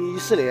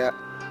2014年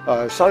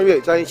3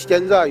月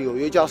将在纽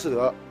约佳士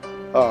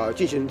得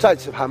进行再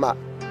次拍卖。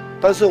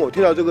但是我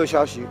听到这个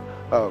消息，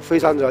非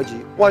常着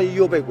急，万一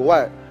又被国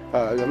外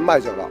人卖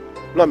走了，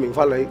那闵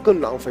方雷更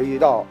难回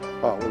到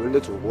我们的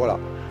祖国了，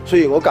所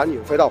以我赶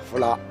紧飞到湖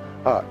南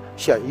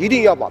想一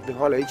定要把闵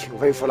方雷请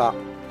回湖南。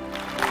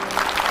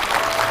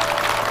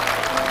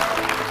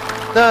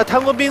那谭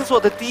国斌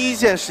做的第一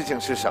件事情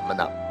是什么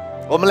呢？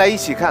我们来一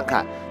起看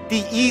看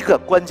第一个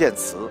关键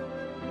词：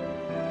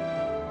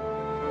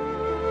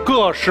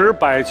个十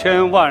百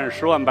千万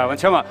十万百万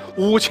千万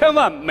5000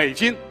万美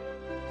金。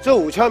这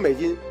5000万美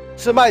金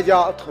是卖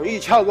家同意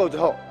洽购之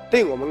后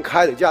定我们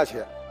开的价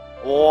钱。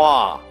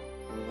哇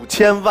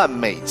，5000万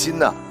美金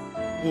呢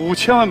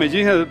！5000万美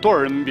金现在多少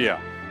人民币啊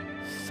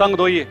？3个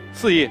多亿、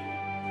4亿。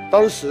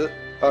当时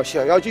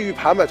想要基于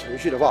拍卖程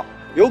序的话，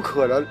有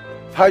可能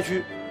拍出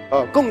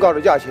更高的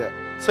价钱。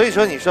所以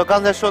说，你说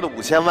刚才说的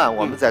5000万，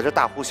我们在这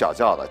大呼小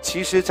叫的，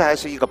其实这还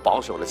是一个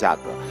保守的价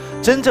格。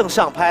真正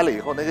上拍了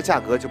以后，那个价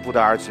格就不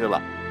得而知了。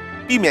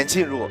避免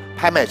进入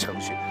拍卖程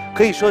序，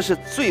可以说是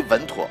最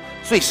稳妥、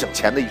最省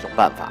钱的一种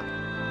办法。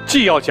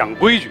既要讲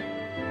规矩，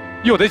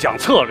又得讲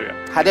策略，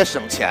还得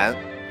省钱。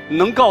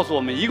能告诉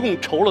我们一共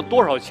筹了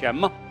多少钱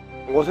吗？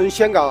我从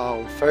香港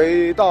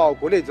回到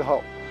国内之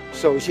后，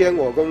首先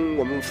我跟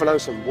我们湖南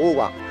省博物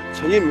馆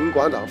陈一鸣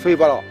馆长汇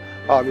报了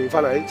闵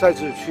方雷再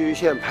次出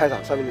现拍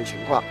场上面的情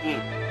况。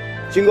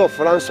经过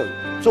湖南省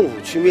政府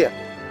出面，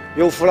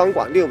由湖南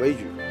广电为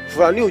主，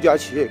湖南6家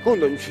企业共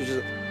同出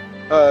资，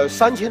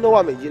 3000多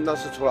万美金当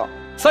时出了。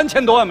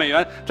3000多万美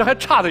元，这还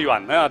差得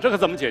远呢呀，这可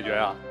怎么解决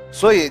啊？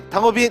所以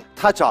唐国斌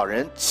他找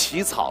人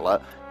起草了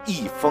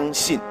一封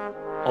信。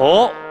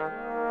哦，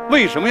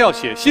为什么要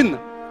写信呢？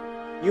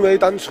因为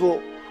当初，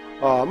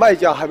卖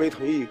家还没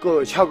同意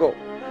各洽购，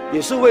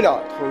也是为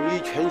了统一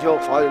全球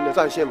华人的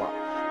战线嘛，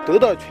得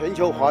到全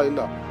球华人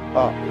的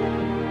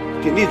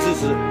鼎力支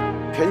持，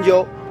全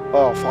球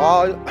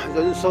华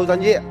人收藏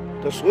界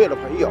的所有的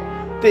朋友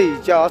对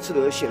佳士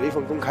得写了一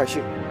封公开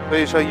信。所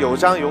以说有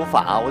章有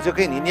法，我就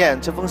给你念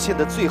这封信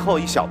的最后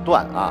一小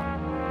段啊。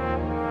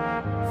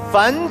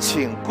烦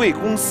请贵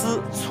公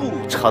司促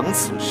成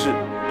此事，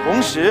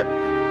同时，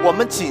我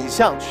们谨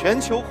向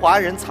全球华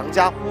人藏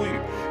家呼吁，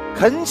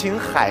恳请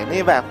海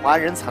内外华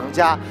人藏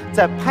家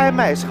在拍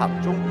卖场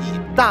中以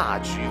大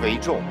局为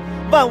重，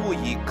万勿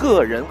以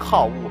个人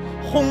好恶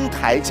哄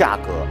抬价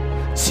格，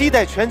期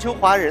待全球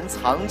华人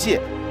藏界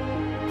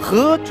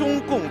和衷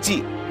共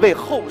济，为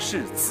后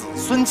世子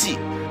孙继，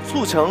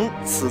促成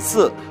此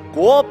次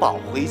国宝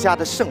回家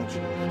的盛举，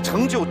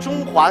成就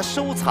中华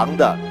收藏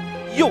的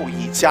又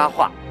一佳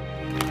话。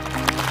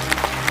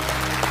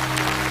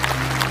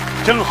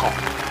真好！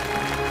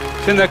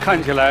现在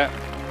看起来，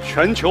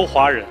全球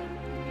华人、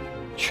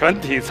全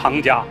体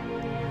藏家、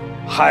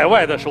海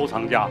外的收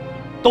藏家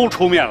都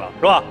出面了，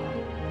是吧？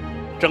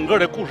整个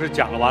的故事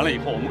讲了完了以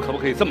后，我们可不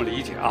可以这么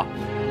理解啊？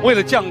为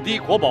了降低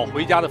国宝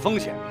回家的风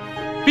险，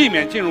避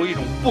免进入一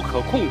种不可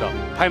控的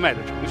拍卖的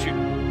程序，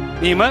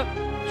你们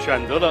选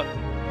择了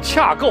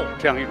洽购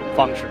这样一种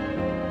方式。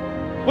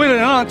为了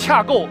能让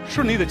洽购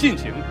顺利的进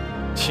行，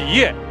企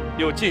业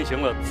又进行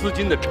了资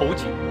金的筹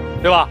集，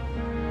对吧？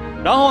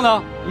然后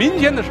呢，民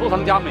间的收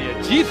藏家们也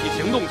集体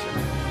行动起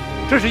来，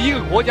这是一个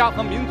国家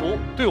和民族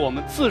对我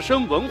们自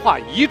身文化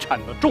遗产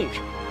的重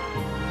视，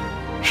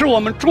是我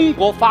们中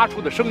国发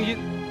出的声音，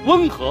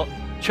温和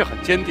却很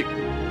坚定。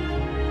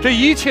这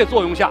一切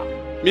作用下，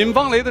闵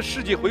方雷的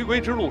世纪回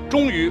归之路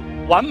终于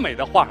完美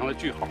地画上了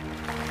句号。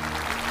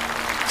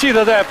记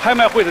得在拍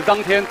卖会的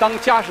当天，当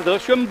佳士得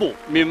宣布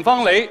闵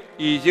方雷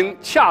已经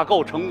洽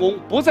购成功，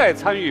不再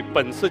参与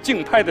本次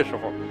竞拍的时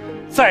候，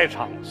在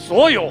场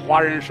所有华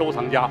人收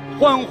藏家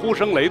欢呼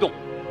声雷动。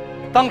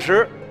当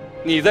时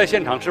你在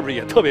现场是不是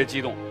也特别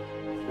激动？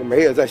我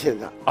没有在现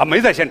场啊，没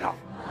在现场，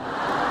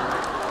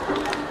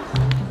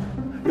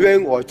因为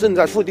我正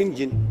在付定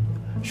金，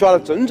刷了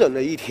整整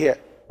的1天。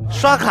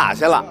刷卡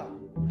去了，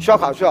刷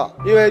卡去了，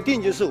因为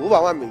定金是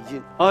500万美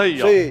金，哎呀，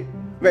所以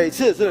每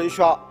次只能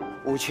刷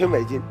5000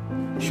美金，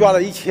刷了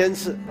1000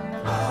次。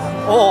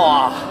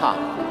哇！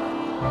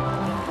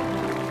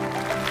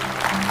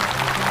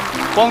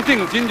光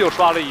定金就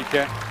刷了1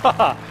天，哈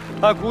哈，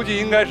他估计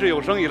应该是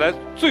有生以来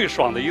最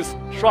爽的一次，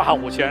刷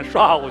5000，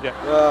刷5000。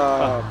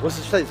不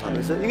是最长的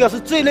一次，应该是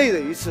最累的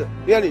一次。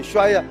因为你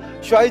刷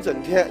一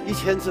整天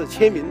1000次，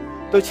签名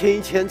都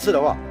签1000次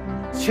的话，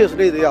确实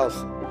累得要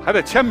死。还得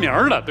签名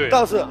呢，对。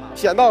但是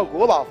想到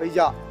国宝回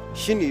家，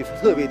心里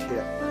特别甜。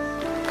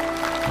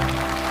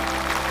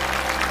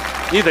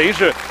你等于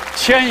是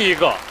签一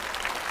个，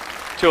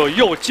就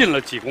又进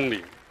了几公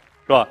里，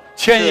是吧？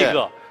签一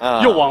个。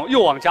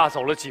又往家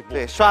走了几步，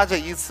对，刷这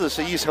一次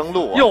是1程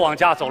路，又往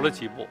家走了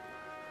几步。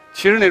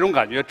其实那种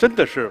感觉真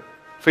的是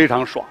非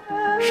常爽，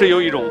是有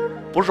一种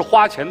不是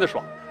花钱的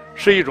爽，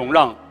是一种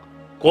让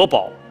国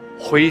宝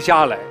回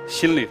家来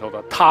心里头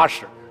的踏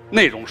实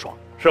那种爽，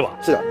是吧？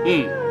是的，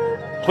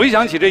回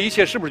想起这一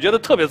切，是不是觉得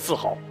特别自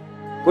豪？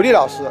国立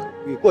老师，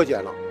你过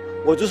奖了，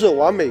我就是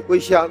完美归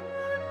乡，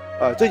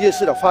这件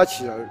事的发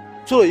起人，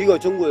做了一个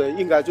中国人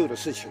应该做的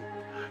事情。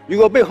如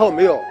果背后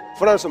没有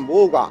湖南省博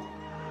物馆，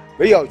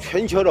没有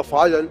全球的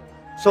华人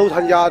收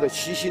藏家的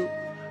齐心，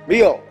没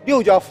有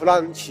6家湖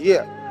南企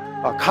业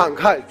慷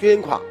慨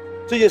捐款，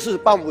这件事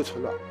办不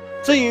成的。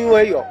正因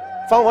为有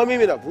方方面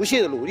面的不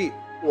懈的努力，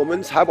我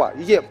们才把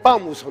一件办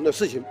不成的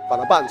事情把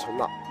它办成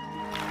了。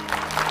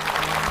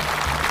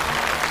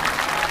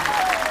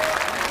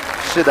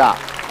是的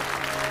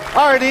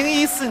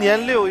，2014年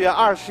6月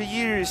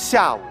21日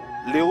下午，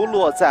流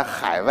落在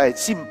海外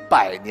近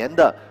100年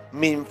的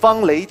闵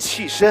方雷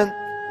弃身，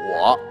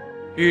我。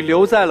与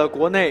留在了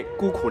国内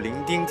孤苦伶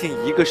仃近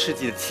1个世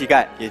纪的乞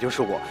丐，也就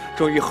是我，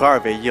终于合二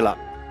为一了。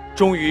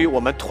终于，我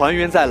们团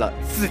圆在了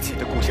自己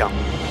的故乡。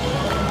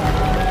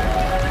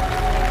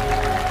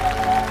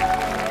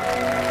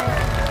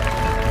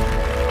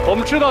我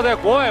们知道，在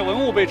国外文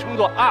物被称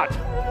作 art，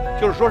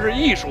 就是说是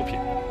艺术品；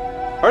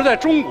而在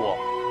中国，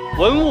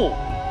文物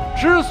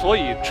之所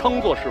以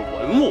称作是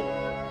文物，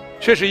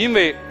却是因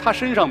为它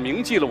身上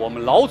铭记了我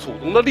们老祖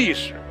宗的历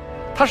史，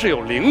它是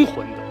有灵魂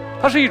的，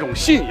它是一种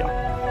信仰。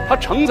它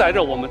承载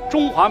着我们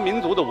中华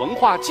民族的文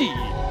化记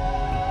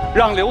忆，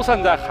让流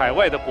散在海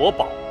外的国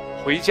宝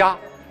回家，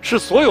是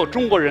所有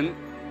中国人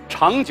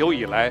长久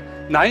以来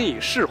难以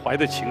释怀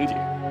的情节。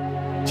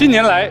近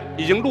年来，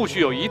已经陆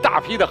续有一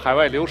大批的海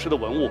外流失的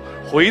文物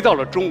回到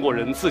了中国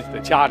人自己的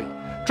家里，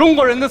中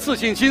国人的自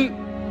信心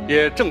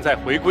也正在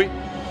回归。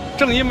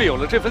正因为有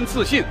了这份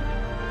自信，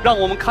让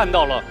我们看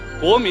到了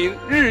国民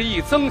日益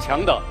增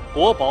强的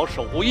国宝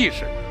守护意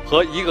识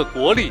和一个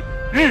国力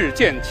日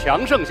渐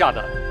强盛下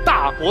的大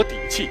大国底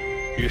气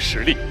与实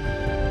力。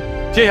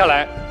接下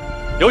来，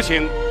有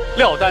请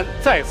廖丹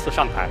再次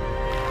上台。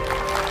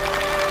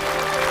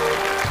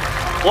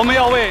我们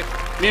要为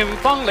闵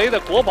方雷的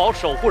国宝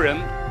守护人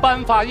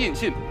颁发印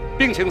信，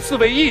并请4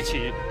位一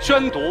起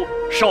宣读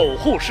守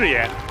护誓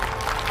言。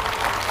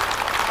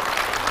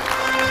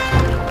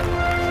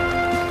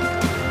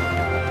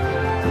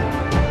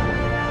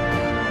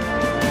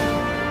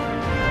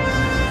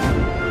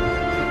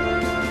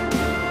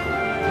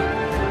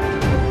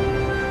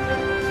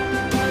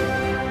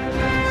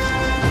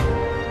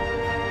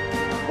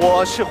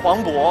我是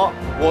黄渤，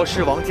我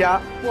是王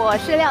嘉，我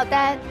是廖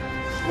丹，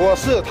我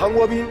是唐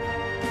国斌。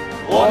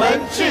我们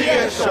志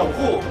愿守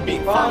护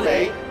闵方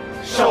雷，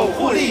守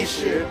护历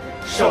史，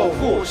守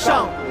护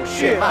上古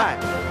血脉。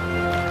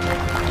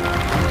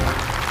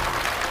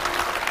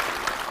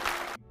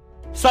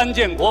3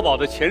件国宝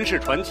的前世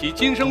传奇、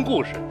今生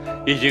故事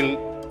已经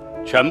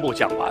全部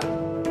讲完。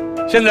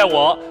现在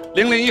我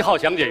001号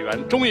讲解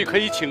员终于可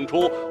以请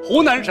出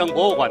湖南省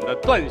博物馆的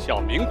段晓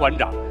明馆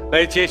长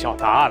来揭晓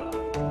答案了。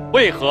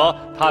为何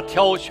他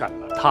挑选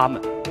了他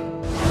们？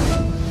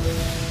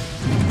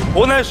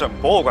湖南省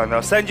博物馆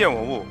的3件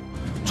文物，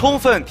充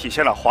分体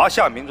现了华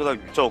夏民族的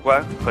宇宙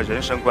观和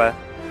人生观。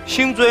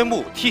辛追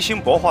墓T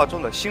形帛画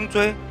中的辛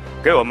追，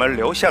给我们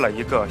留下了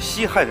一个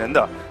西汉人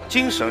的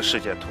精神世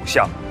界图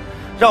像，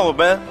让我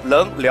们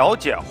能了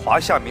解华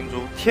夏民族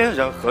天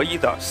人合一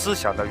的思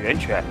想的源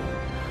泉。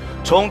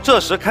从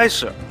这时开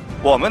始，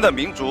我们的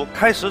民族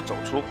开始走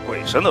出鬼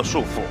神的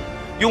束缚，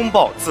拥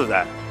抱自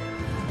然。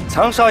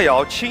长沙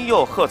窑青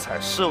釉褐彩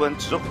诗文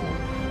执壶，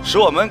使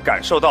我们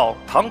感受到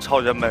唐朝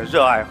人们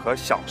热爱和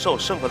享受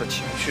生活的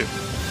情绪。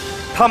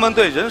他们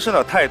对人生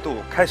的态度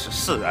开始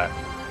释然。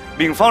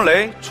闵方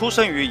雷出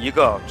生于一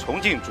个崇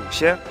敬祖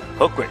先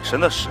和鬼神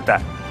的时代，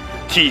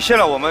体现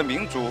了我们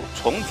民族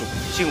崇祖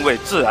敬畏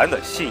自然的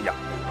信仰。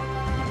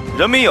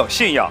人民有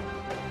信仰，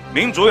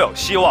民族有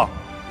希望，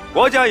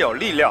国家有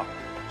力量，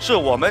是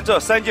我们这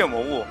3件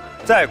文物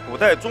在古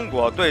代中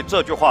国对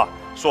这句话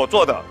所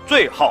做的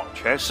最好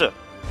诠释。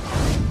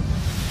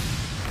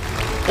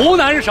湖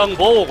南省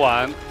博物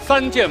馆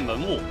3件文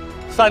物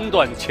，3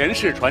段前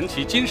世传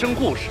奇、今生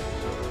故事，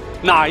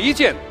哪一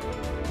件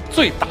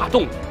最打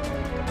动你？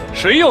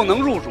谁又能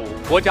入主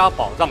国家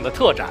宝藏的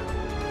特展？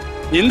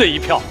您的一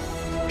票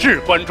至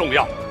关重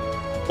要。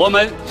我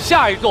们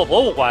下一座博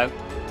物馆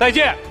再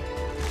见。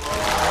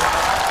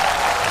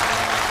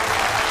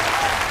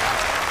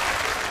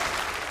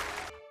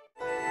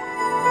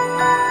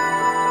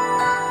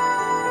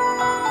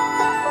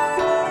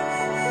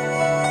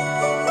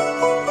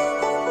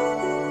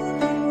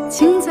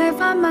请再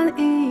放慢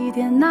一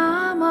点，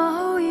那么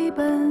厚一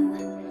本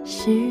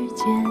时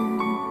间，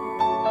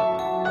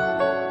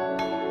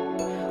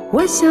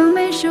我想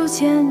每手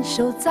牵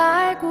手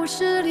在故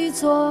事里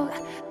做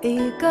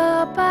一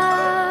个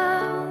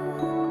伴，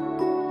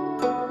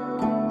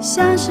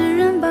像是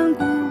人般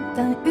孤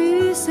单，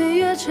与岁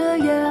月彻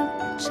夜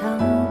长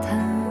谈，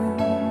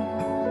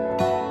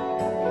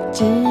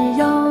只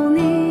要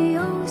你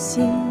有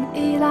心，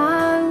一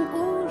览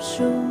无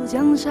数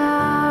江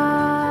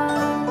山。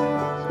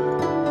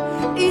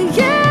一眼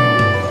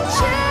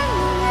千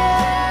年，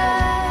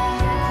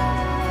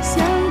相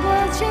隔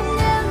千年，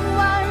宛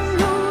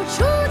如初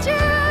见。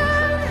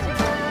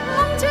梦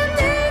见你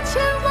千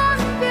万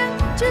遍，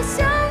只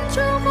想触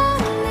摸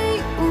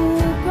你无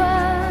关。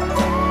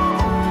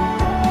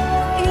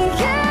一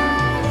眼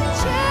千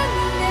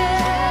年，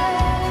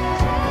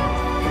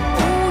无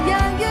言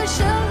也胜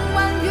万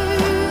语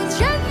千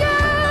言，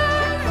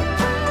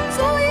足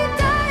以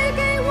带给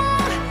我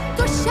多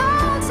少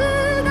次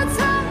的沧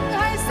海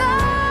桑。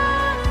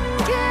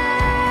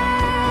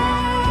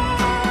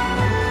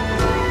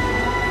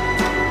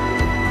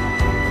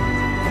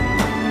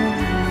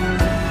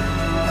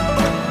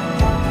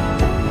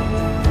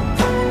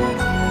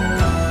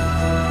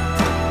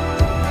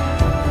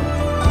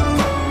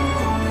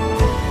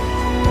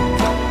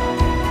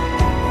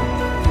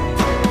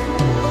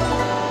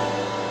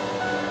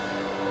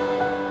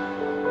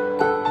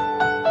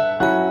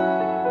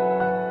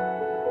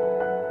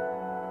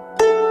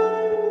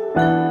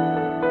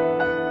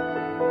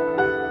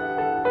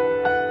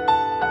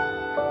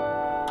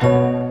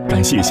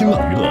感谢新浪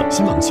娱乐、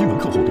新浪新闻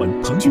客户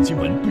端、腾讯新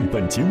闻对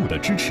本节目的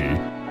支持。